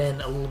could have been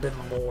a little bit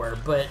more,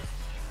 but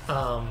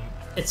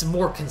it's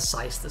more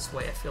concise this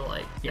way. I feel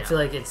like. Yeah. I feel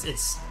like it's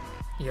it's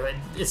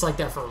like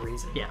that for a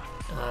reason. Yeah.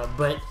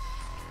 But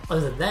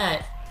other than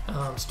that,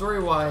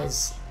 story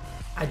wise,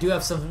 I do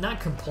have some not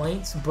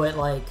complaints, but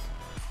like,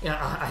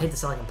 I hate to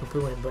sound like I'm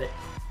poo-pooing, but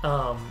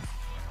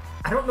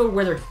I don't know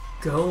where they're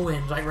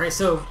going. Like, right,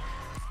 so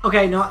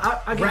okay, no,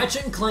 I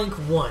Ratchet and Clank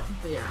 1.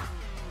 Yeah.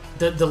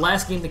 the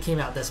last game that came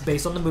out that's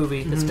based on the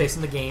movie, that's based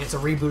on the game. It's a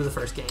reboot of the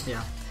first game.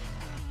 Yeah.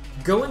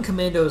 Going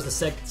Commando is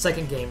the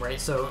second game, right?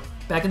 So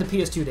back in the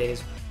PS2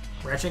 days,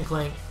 Ratchet and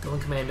Clank, Going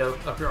Commando,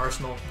 Up Your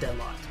Arsenal,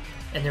 Deadlocked.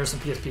 And there were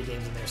some PSP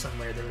games in there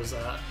somewhere. There was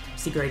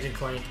Secret Agent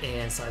Clank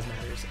and Size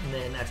Matters. And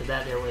then after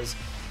that, there was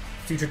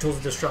Future Tools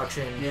of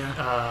Destruction,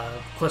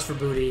 Quest for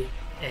Booty,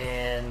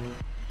 and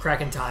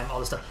Crack in Time, all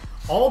this stuff.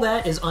 All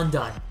that is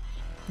undone.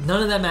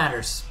 None of that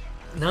matters.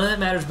 None of that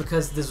matters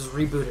because this was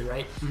rebooted,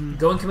 right?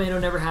 Going Commando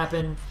never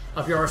happened.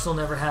 Up Your Arsenal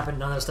never happened.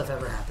 None of that stuff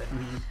ever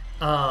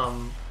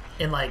happened.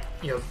 And like,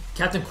 you know,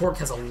 Captain Quark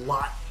has a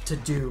lot to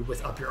do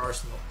with Up Your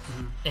Arsenal.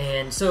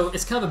 And so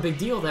it's kind of a big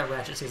deal that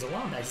Ratchet sees a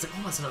Lombax. It's like,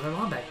 oh, it's another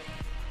Lombax.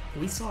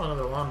 We saw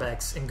another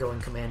Lombax in Going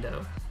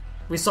Commando.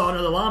 We saw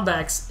another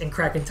Lombax in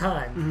Crack in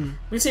Time.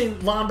 We've seen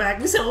a lot of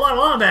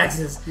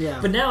Lombaxes. Yeah.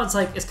 But now it's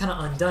like, it's kind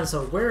of undone.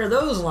 So where are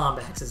those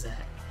Lombaxes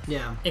at?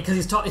 Yeah.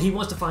 Because he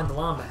wants to find the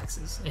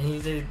Lombaxes.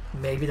 And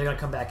maybe they're going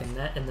to come back in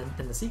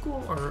the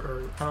sequel,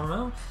 or I don't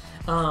know.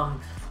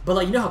 But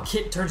like, you know how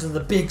Kit turns into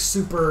the big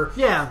super...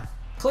 Yeah.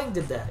 Clank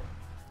did that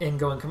in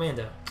Going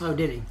Commando. Oh,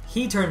 did he?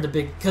 He turned the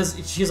big... Because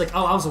she's like,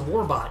 oh, I was a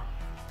warbot.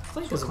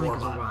 Clank was a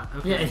warbot.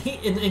 Okay.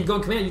 Yeah, and in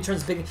Going Commando, you turn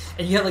this big...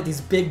 And you have like these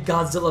big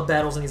Godzilla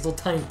battles and these little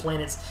tiny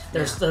planets.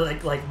 There's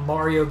like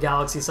Mario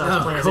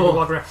Galaxy-sized planets. Cool. And you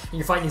walk around and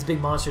you're fighting these big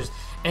monsters.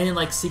 And then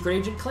like Secret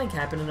Agent Clank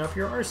happened in Up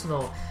Your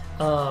Arsenal.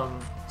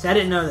 See, I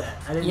didn't know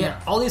that. I didn't know.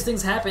 All these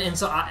things happen. And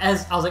so I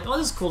was like, oh,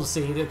 this is cool to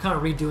see. They're kind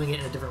of redoing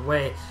it in a different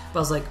way. But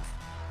I was like...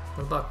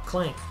 What about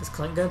Clank? Is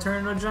Clank gonna turn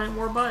into a giant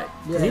warbot?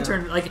 Yeah. He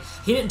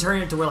didn't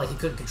turn it to where like he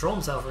couldn't control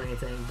himself or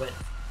anything, but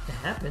it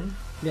happened.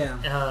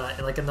 Yeah.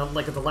 Like in one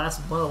of the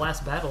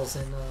last battles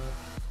in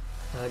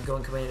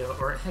Going Commando,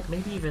 or heck,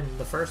 maybe even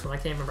the first one. I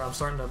can't remember. I'm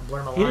starting to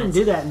blur my lines. He didn't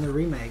do that in the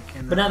remake.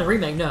 But not in the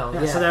remake, no.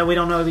 Yeah, so that we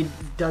don't know if he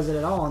does it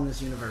at all in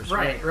this universe.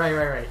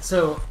 Right.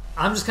 So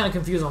I'm just kind of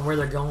confused on where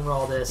they're going with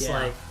all this. Yeah.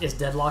 Like, is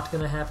Deadlocked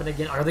gonna happen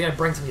again? Are they gonna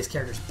bring some of these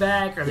characters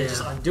back? Are they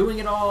just undoing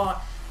it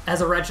all? As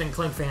a Ratchet and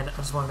Clank fan, I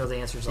just want to know the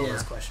answers to all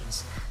those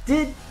questions.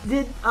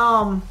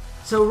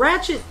 So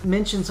Ratchet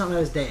mentioned something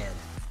about his dad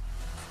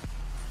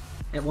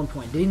at one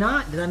point. Did he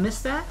not? Did I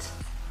miss that?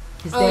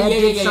 His dad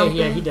did something?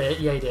 Yeah, he did.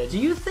 Yeah, he did. Do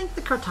you think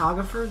the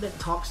cartographer that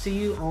talks to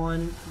you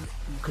on...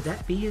 Could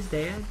that be his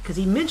dad? Because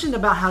he mentioned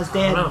about how his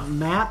dad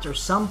mapped or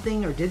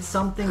something or did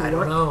something. I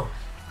don't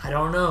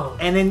know.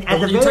 And then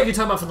at you're talking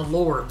about from the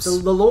Lorbs.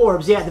 The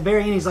Lorbs, yeah. At the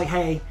very end, he's like,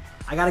 hey,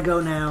 I gotta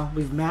go now.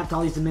 We've mapped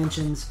all these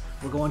dimensions.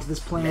 We're going to this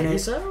planet. Maybe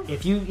so.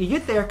 If you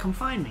get there, come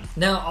find me.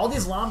 Now, all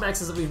these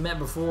Lombaxes that we've met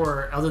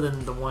before, other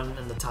than the one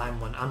in the time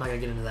one, I'm not going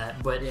to get into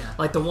that, but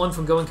like the one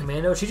from Going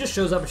Commando, she just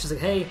shows up and she's like,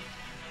 hey,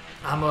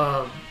 I'm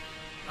a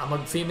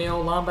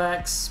female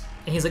Lombax.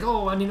 And he's like,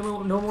 oh, I need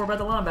to know more about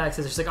the Lombaxes.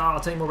 And she's like, oh, I'll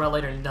tell you more about it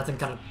later. And nothing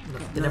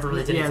they never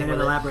really did anything with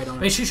it. Elaborate on it.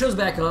 I mean, she shows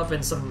back up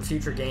in some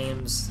future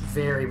games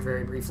very,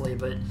 very briefly,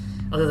 but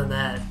other than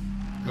that,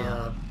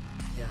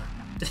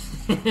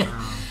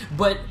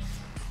 But...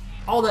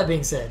 all that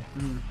being said,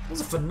 it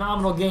was a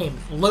phenomenal game.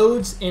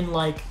 Loads in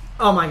like...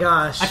 Oh my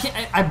gosh.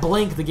 I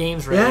blink the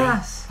game's ready.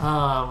 Yes.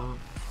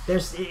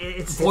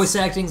 Voice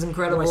acting's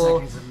incredible.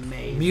 Voice acting's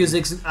amazing.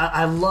 Music's...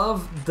 I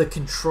love the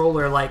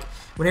controller. Like,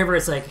 whenever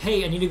it's like,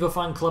 hey, I need to go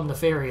find Club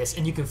Nefarious,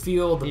 and you can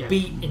feel the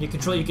beat, and you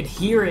can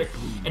hear it,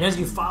 and as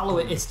you follow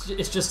it,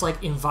 it's just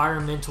like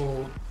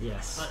environmental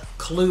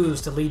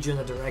clues to lead you in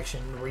the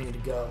direction where you need to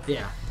go.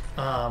 Yeah.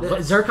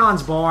 But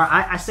Zircon's bar,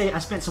 I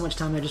spent so much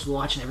time there just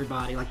watching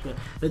everybody. Like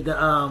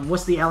the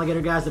what's the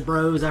alligator guys, the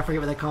bros? I forget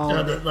what they call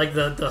them.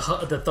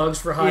 The thugs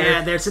for hire.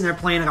 Yeah, they're sitting there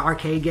playing an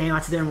arcade game. I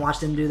sit there and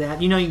watch them do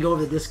that. You know, you can go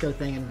over the disco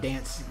thing and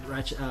dance.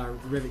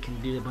 Rivet can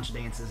do a bunch of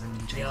dances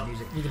and change the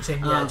music. You can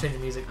change the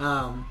music.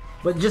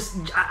 But just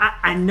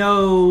I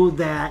know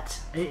that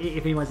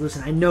if anyone's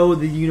listening, I know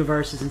the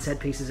universes and set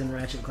pieces in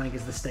Ratchet and Clank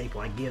is the staple.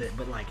 I get it,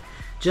 but like.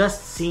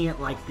 Just seeing it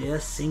like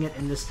this, seeing it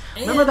in this.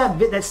 Remember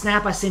that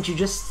snap I sent you?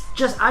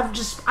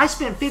 I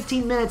spent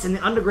 15 minutes in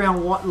the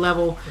underground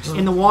level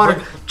in the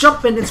water,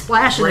 jumping and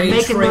splashing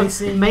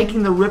and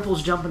making the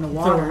ripples jump in the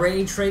water. The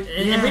ray trace,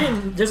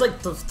 and there's like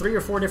 3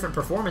 or 4 different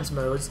performance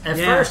modes. At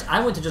first,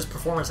 I went to just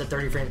performance at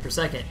 30 frames per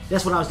second.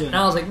 That's what I was doing. And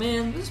I was like,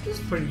 man, this is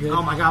pretty good.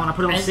 Oh my god, when I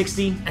put it on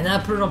 60, and then I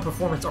put it on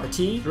performance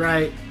RT,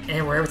 right,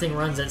 and where everything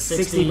runs at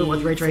 60 but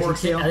with ray tracing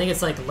still. I think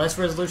it's like less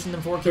resolution than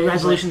 4K. The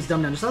resolution's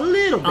dumbed down just a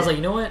little bit. I was like,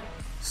 you know what?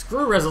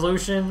 Screw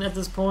resolution at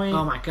this point.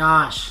 Oh my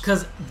gosh.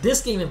 Because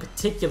this game in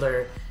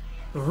particular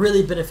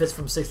really benefits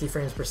from 60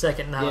 frames per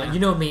second. Now, you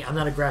know me, I'm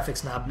not a graphics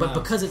snob, but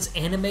because it's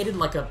animated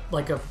like a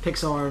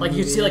Pixar like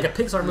movie. you see like a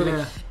Pixar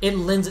movie, it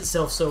lends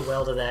itself so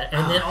well to that.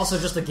 And then also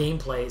just the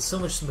gameplay is so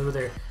much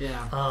smoother.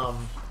 Yeah.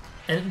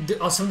 And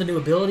some of the new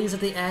abilities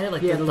that they added,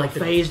 like the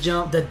phase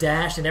jump, the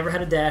dash. They never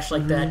had a dash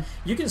like that.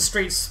 You can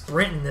straight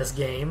sprint in this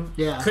game.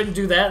 Yeah, couldn't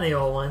do that in the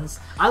old ones.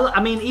 I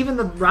mean, even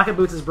the rocket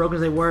boots, as broken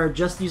as they were,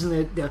 just using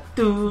the just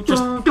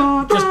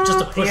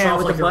to push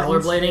off like you're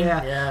rollerblading.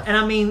 Yeah. And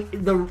I mean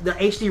the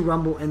HD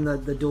rumble and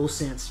the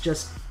DualSense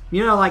just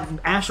You know, like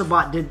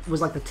Astrobot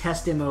was like the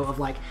test demo of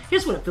like,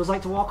 here's what it feels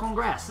like to walk on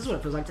grass. This is what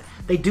it feels like to...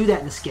 They do that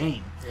in this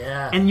game.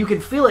 Yeah. And you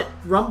can feel it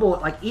rumble.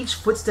 Like each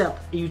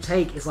footstep you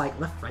take is like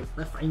left, right,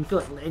 left, right. You can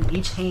feel it in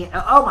each hand.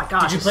 Oh my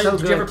gosh! Did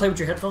you ever play with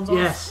your headphones on?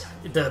 Yes.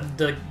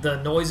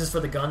 The noises for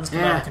the guns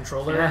come out of the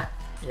controller. Yeah.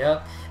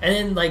 Yep. And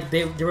then like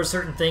there were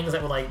certain things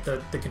that would like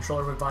the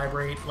controller would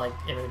vibrate, like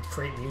and it would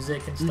create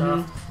music and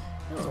stuff.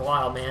 It was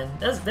wild, man.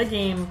 That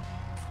game.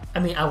 I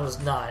mean, I was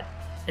not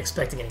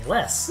expecting any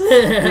less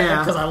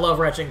because I love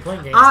Ratchet and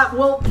Clank games.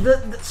 Well,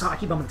 so I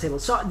keep bumping the table.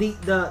 So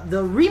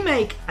the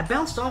remake, I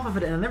bounced off of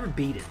it and I never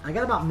beat it. I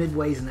got about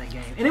midways in that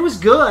game, and it was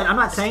good. I'm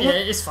not saying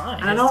it's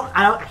fine. And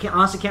I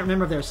honestly can't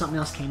remember if there was something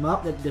else came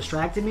up that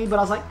distracted me. But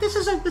I was like, this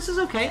is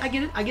okay. I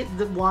get it. I get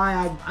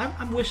why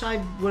I wish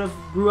I would have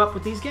grew up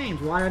with these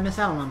games. Why did I miss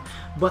out on them?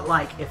 But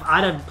like, if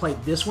I'd have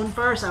played this one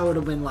first, I would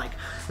have been like,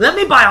 let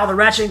me buy all the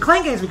Ratchet and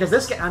Clank games because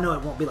this game. I know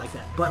it won't be like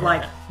that, but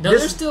like, no,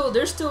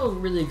 they're still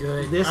really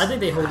good. I think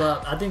they hold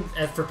up. I think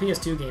for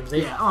PS2 games,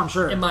 I'm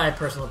sure. In my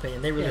personal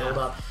opinion, they really hold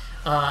up.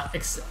 I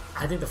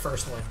think the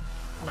first one,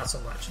 not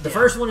so much. The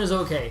first one is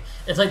okay.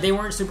 It's like they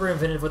weren't super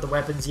inventive with the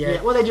weapons yet.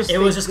 Yeah, well, it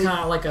was just kind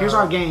of like here's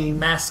our game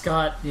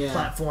mascot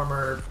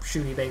platformer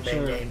shooty bang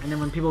bang game. And then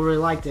when people really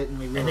liked it,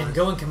 and then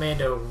Going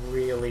Commando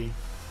really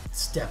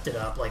stepped it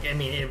up. Like I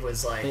mean, it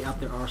was like they upped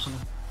their arsenal.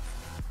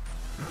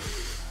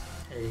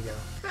 There you go.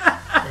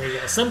 There you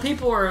go. Some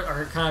people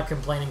are kind of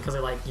complaining because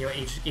they're like, you know,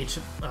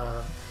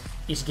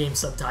 each game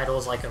subtitle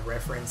is like a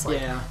reference,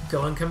 like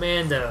Going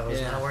Commando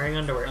is not wearing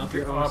underwear, up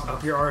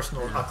your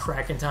arsenal, a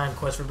crack in time,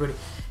 quest for booty.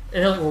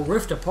 And they're like, well,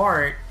 Rift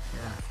Apart.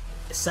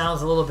 It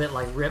sounds a little bit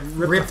like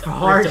ripped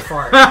apart.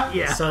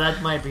 So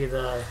that might be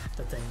the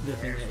thing.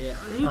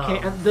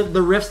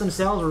 The riffs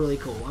themselves are really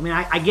cool. I mean,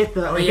 I get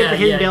the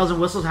hidden bells and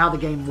whistles, how the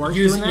game works.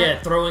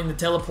 Throwing the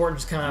teleport and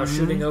just kind of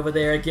shooting over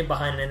there, get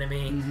behind an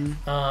enemy.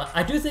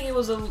 I do think it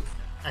was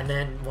and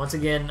then once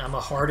again, I'm a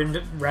hardened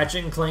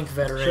Ratchet and Clank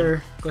veteran.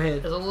 Sure, go ahead.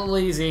 It was a little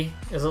easy.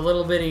 It was a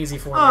little bit easy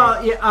for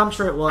me. Yeah, I'm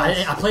sure it was.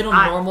 I played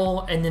on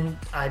normal, and then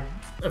I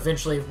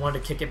eventually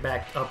wanted to kick it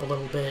back up a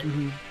little bit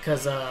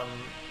because.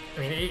 I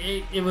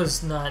mean, it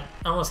was not,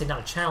 I don't want to say not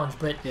a challenge,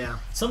 but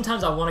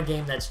sometimes I want a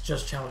game that's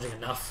just challenging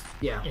enough.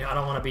 Yeah. You know, I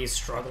don't want to be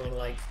struggling,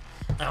 like,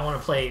 I don't want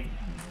to play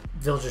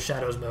Village of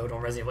Shadows mode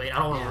on Resident Evil 8. I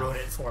don't want to ruin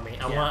it for me.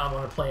 I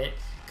want to play it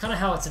kind of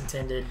how it's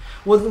intended.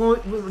 Well,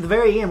 the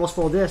very end, we'll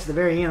spoil this, the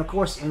very end, of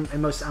course, and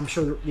most, I'm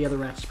sure the other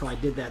Ratchets probably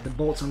did that. The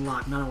bolts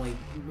unlock not only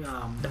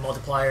the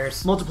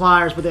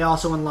multipliers, but they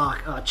also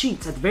unlock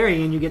cheats. At the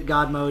very end, you get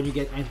God mode, you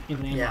get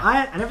infinite ammo.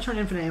 I never turned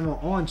infinite ammo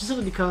on, just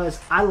simply because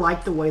I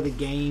like the way the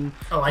game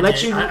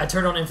lets you... I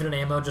turned on infinite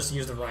ammo just to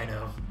use the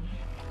Rhino.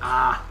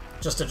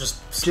 Just to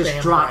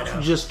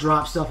spam just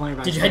drop stuff on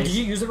everybody's face. Did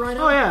you use the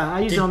Rhino? Oh yeah,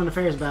 I used it on the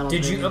Nefarious battle.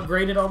 Did you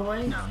upgrade it all the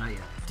way? No, not yet.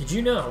 Did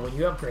you know when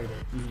you upgrade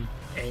it,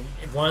 and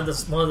one of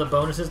the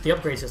bonuses, the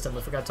upgrade system,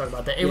 I forgot to talk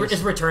about that.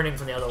 It's returning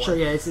from the other one. Sure,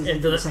 yeah, it's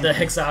the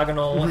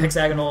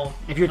hexagonal.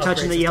 If you're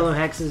touching the yellow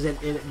hexes,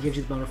 it gives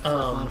you the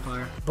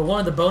modifier. But one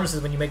of the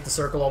bonuses when you make the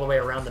circle all the way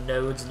around the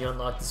nodes and you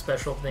unlock the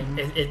special thing,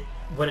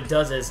 what it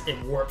does is it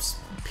warps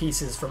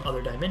pieces from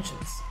other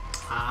dimensions.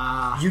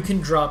 You can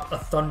drop a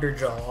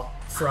Thunderjaw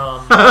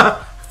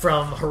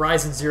from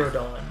Horizon Zero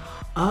Dawn.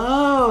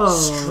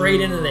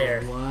 Straight into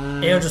there. What?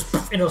 And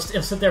it'll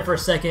sit there for a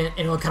second and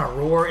it'll kind of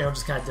roar and it'll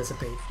just kind of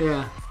dissipate.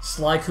 Yeah.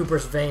 Sly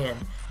Cooper's van,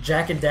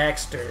 Jack and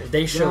Daxter,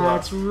 they show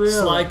up. That's real.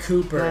 Sly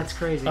Cooper. That's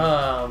crazy.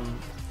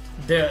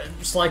 The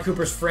Sly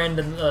Cooper's friend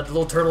and the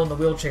little turtle in the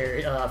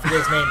wheelchair, I forget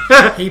his name,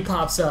 he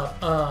pops up.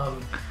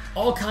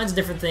 All kinds of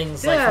different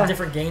things, like from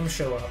different games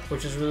show up,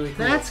 which is really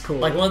cool. That's cool.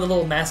 Like one of the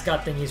little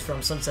mascot thingies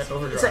from Sunset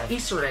Overdrive. It's an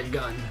Easter egg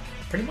gun.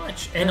 Pretty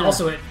much. And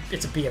also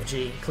it's a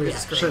BFG, clears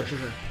the screen.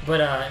 Sure.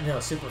 But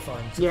no, super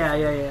fun.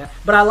 Yeah.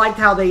 But I liked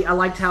how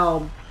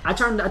I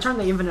turned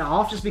the infinite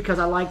off just because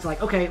I liked,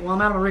 like, okay, well,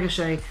 I'm out of my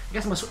ricochet. I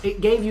guess it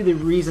gave you the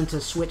reason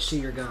to switch to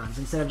your guns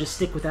instead of just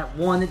stick with that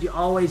one that you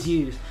always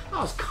use.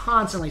 I was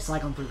constantly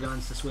cycling through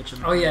guns to switch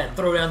them. Oh yeah,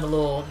 throw down the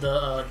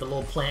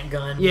little plant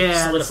gun.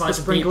 Yeah, solidify the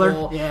some sprinkler.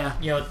 People. Yeah,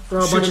 you know,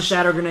 throw a bunch of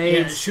shatter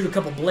grenades. Yeah, shoot a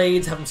couple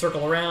blades, have them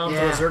circle around,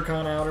 throw a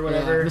Zircon out or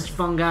whatever. Yeah, Mr.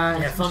 Fun Guy.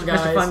 Yeah,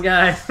 Mr. Fun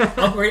Guy.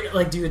 Upgrade,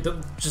 like, dude,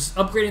 just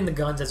upgrading the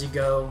guns as you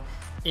go.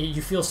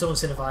 You feel so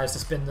incentivized to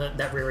spend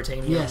that rare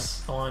titanium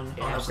on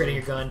upgrading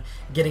your gun,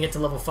 getting it to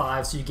level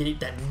 5, so you get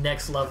that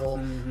next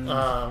level.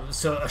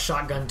 So a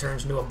shotgun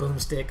turns into a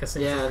boomstick,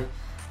 essentially.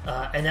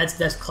 And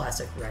that's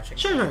classic Ratchet.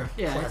 Sure.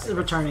 Yeah, classic. It's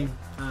returning.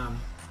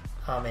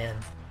 Oh man,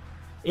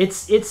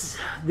 it's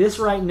this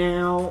right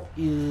now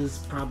is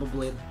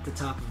probably at the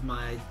top of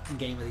my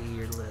game of the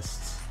year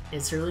list.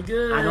 It's really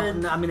good.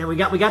 I mean, we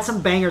got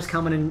some bangers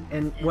coming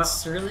and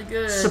it's really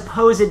good.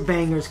 Supposed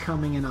bangers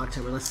coming in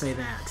October. Let's say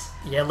that.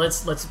 Yeah,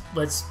 let's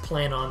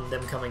plan on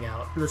them coming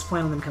out. Let's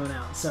plan on them coming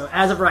out. So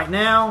as of right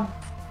now,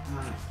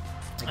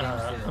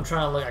 I'm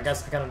trying to look. I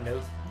guess I got a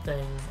note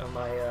thing of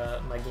my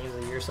games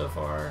of the year so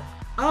far.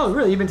 Oh,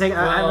 really? You've been taking?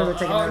 I've been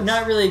taking notes.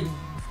 Not really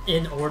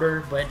in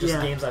order, but just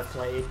games I've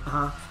played.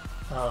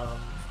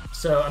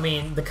 So, I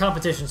mean, the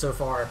competition so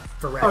far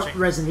for Ratchet.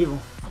 Resident Evil.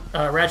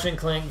 Ratchet and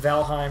Clank,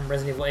 Valheim,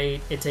 Resident Evil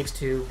 8, It Takes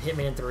Two,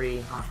 Hitman 3,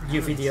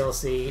 Yuffie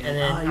DLC, and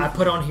then I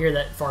put on here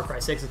that Far Cry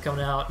 6 is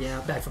coming out,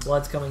 Back 4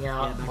 Blood's coming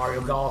out,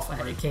 Mario Golf,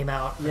 it came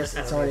out. Yes,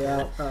 it's already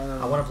out.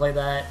 I want to play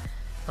that.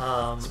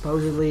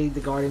 Supposedly, the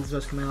Guardians is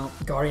supposed to come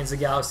out. Guardians of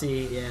the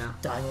Galaxy,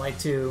 Dying Light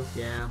 2.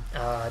 Yeah.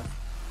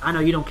 I know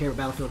you don't care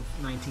about Battlefield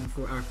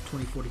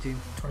 2042.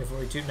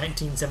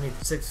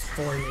 1976,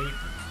 48.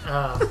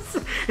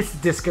 It's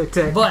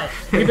discotheque. But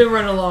we've been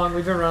running along.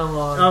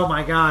 Oh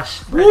my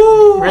gosh.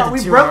 Woo!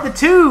 We broke the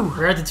 2.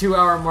 We're at the 2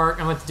 hour mark.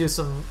 I'm going to do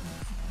some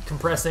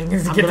compressing to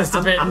get this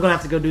to fit. I'm going to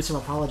have to go do some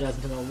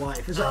apologizing to my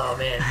wife. Oh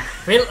man.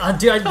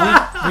 Dude,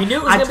 we knew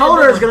it was I told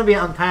her it was going to be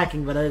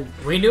unpacking, but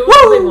we knew it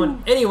was a big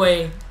one.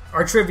 Anyway,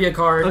 our trivia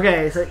card.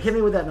 Okay, so hit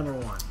me with that number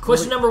 1.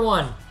 Question number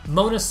 1.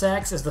 Mona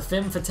Sachs is the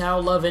femme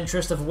fatale love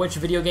interest of which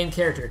video game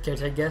character? Can I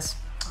take a guess?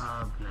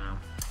 No.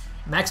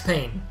 Max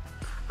Payne.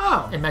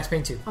 Oh. And Max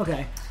Payne 2.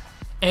 Okay.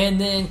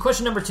 And then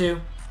question number 2.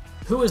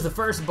 Who was the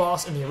first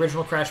boss in the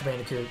original Crash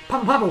Bandicoot?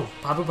 Papu.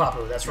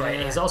 Papu, that's right.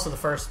 Yeah. He's also the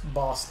first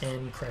boss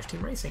in Crash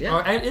Team Racing.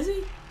 Yeah. Is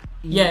he?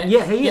 Yeah,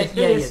 he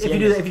is. If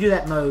you do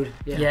that mode.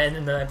 Yeah,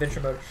 in the adventure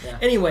mode. Yeah.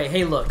 Anyway,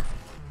 hey, look.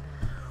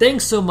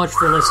 Thanks so much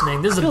for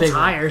listening. This is a big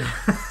tired.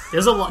 One.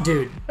 There's a lot,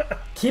 dude.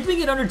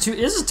 Keeping it under 2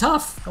 is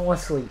tough. I want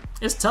to sleep.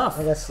 It's tough.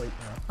 I got to sleep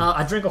now.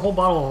 I drink a whole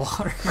bottle of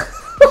water.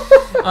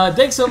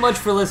 Thanks so much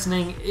for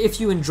listening. If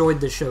you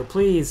enjoyed the show,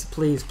 please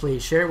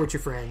share it with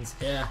your friends.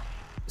 Yeah.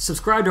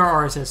 Subscribe to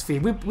our RSS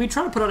feed. We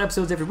try to put out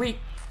episodes every week.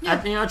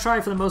 Yeah. I try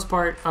for the most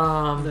part.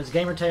 Those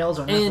Gamer Tales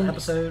are an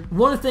episode.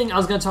 One thing I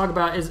was going to talk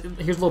about is,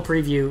 here's a little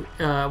preview.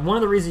 One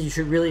of the reasons you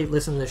should really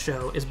listen to the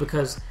show is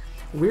because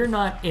we're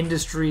not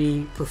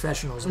industry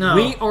professionals. No.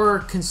 We are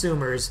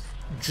consumers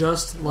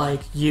just like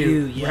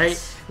you yes.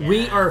 right? Yeah.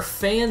 We are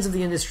fans of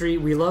the industry.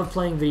 We love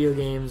playing video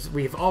games.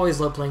 We've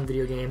always loved playing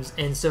video games,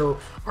 and so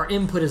our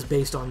input is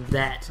based on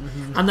that.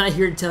 Mm-hmm. I'm not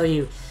here to tell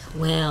you,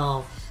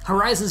 well,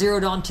 Horizon Zero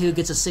Dawn 2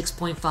 gets a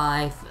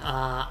 6.5.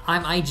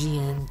 I'm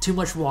IGN. Too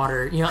much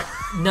water. You know,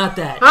 not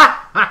that.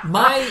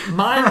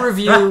 My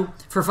review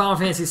for Final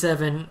Fantasy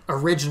VII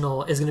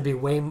Original is going to be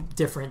way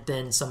different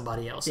than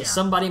somebody else. Yeah.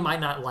 Somebody might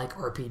not like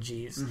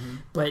RPGs,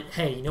 but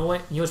hey, you know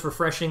what? You know what's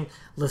refreshing?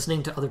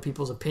 Listening to other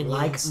people's opinions,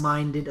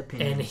 like-minded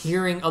opinions, and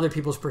hearing other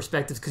people's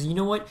perspectives. Because you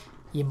know what?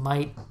 You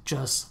might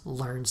just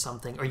learn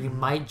something, or you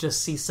might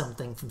just see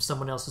something from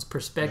someone else's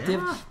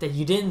perspective that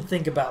you didn't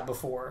think about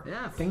before.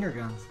 Yeah, finger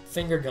guns.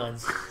 Finger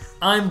guns.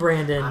 I'm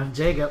Brandon. I'm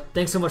Jacob.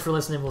 Thanks so much for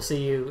listening. We'll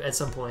see you at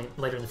some point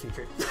later in the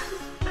future.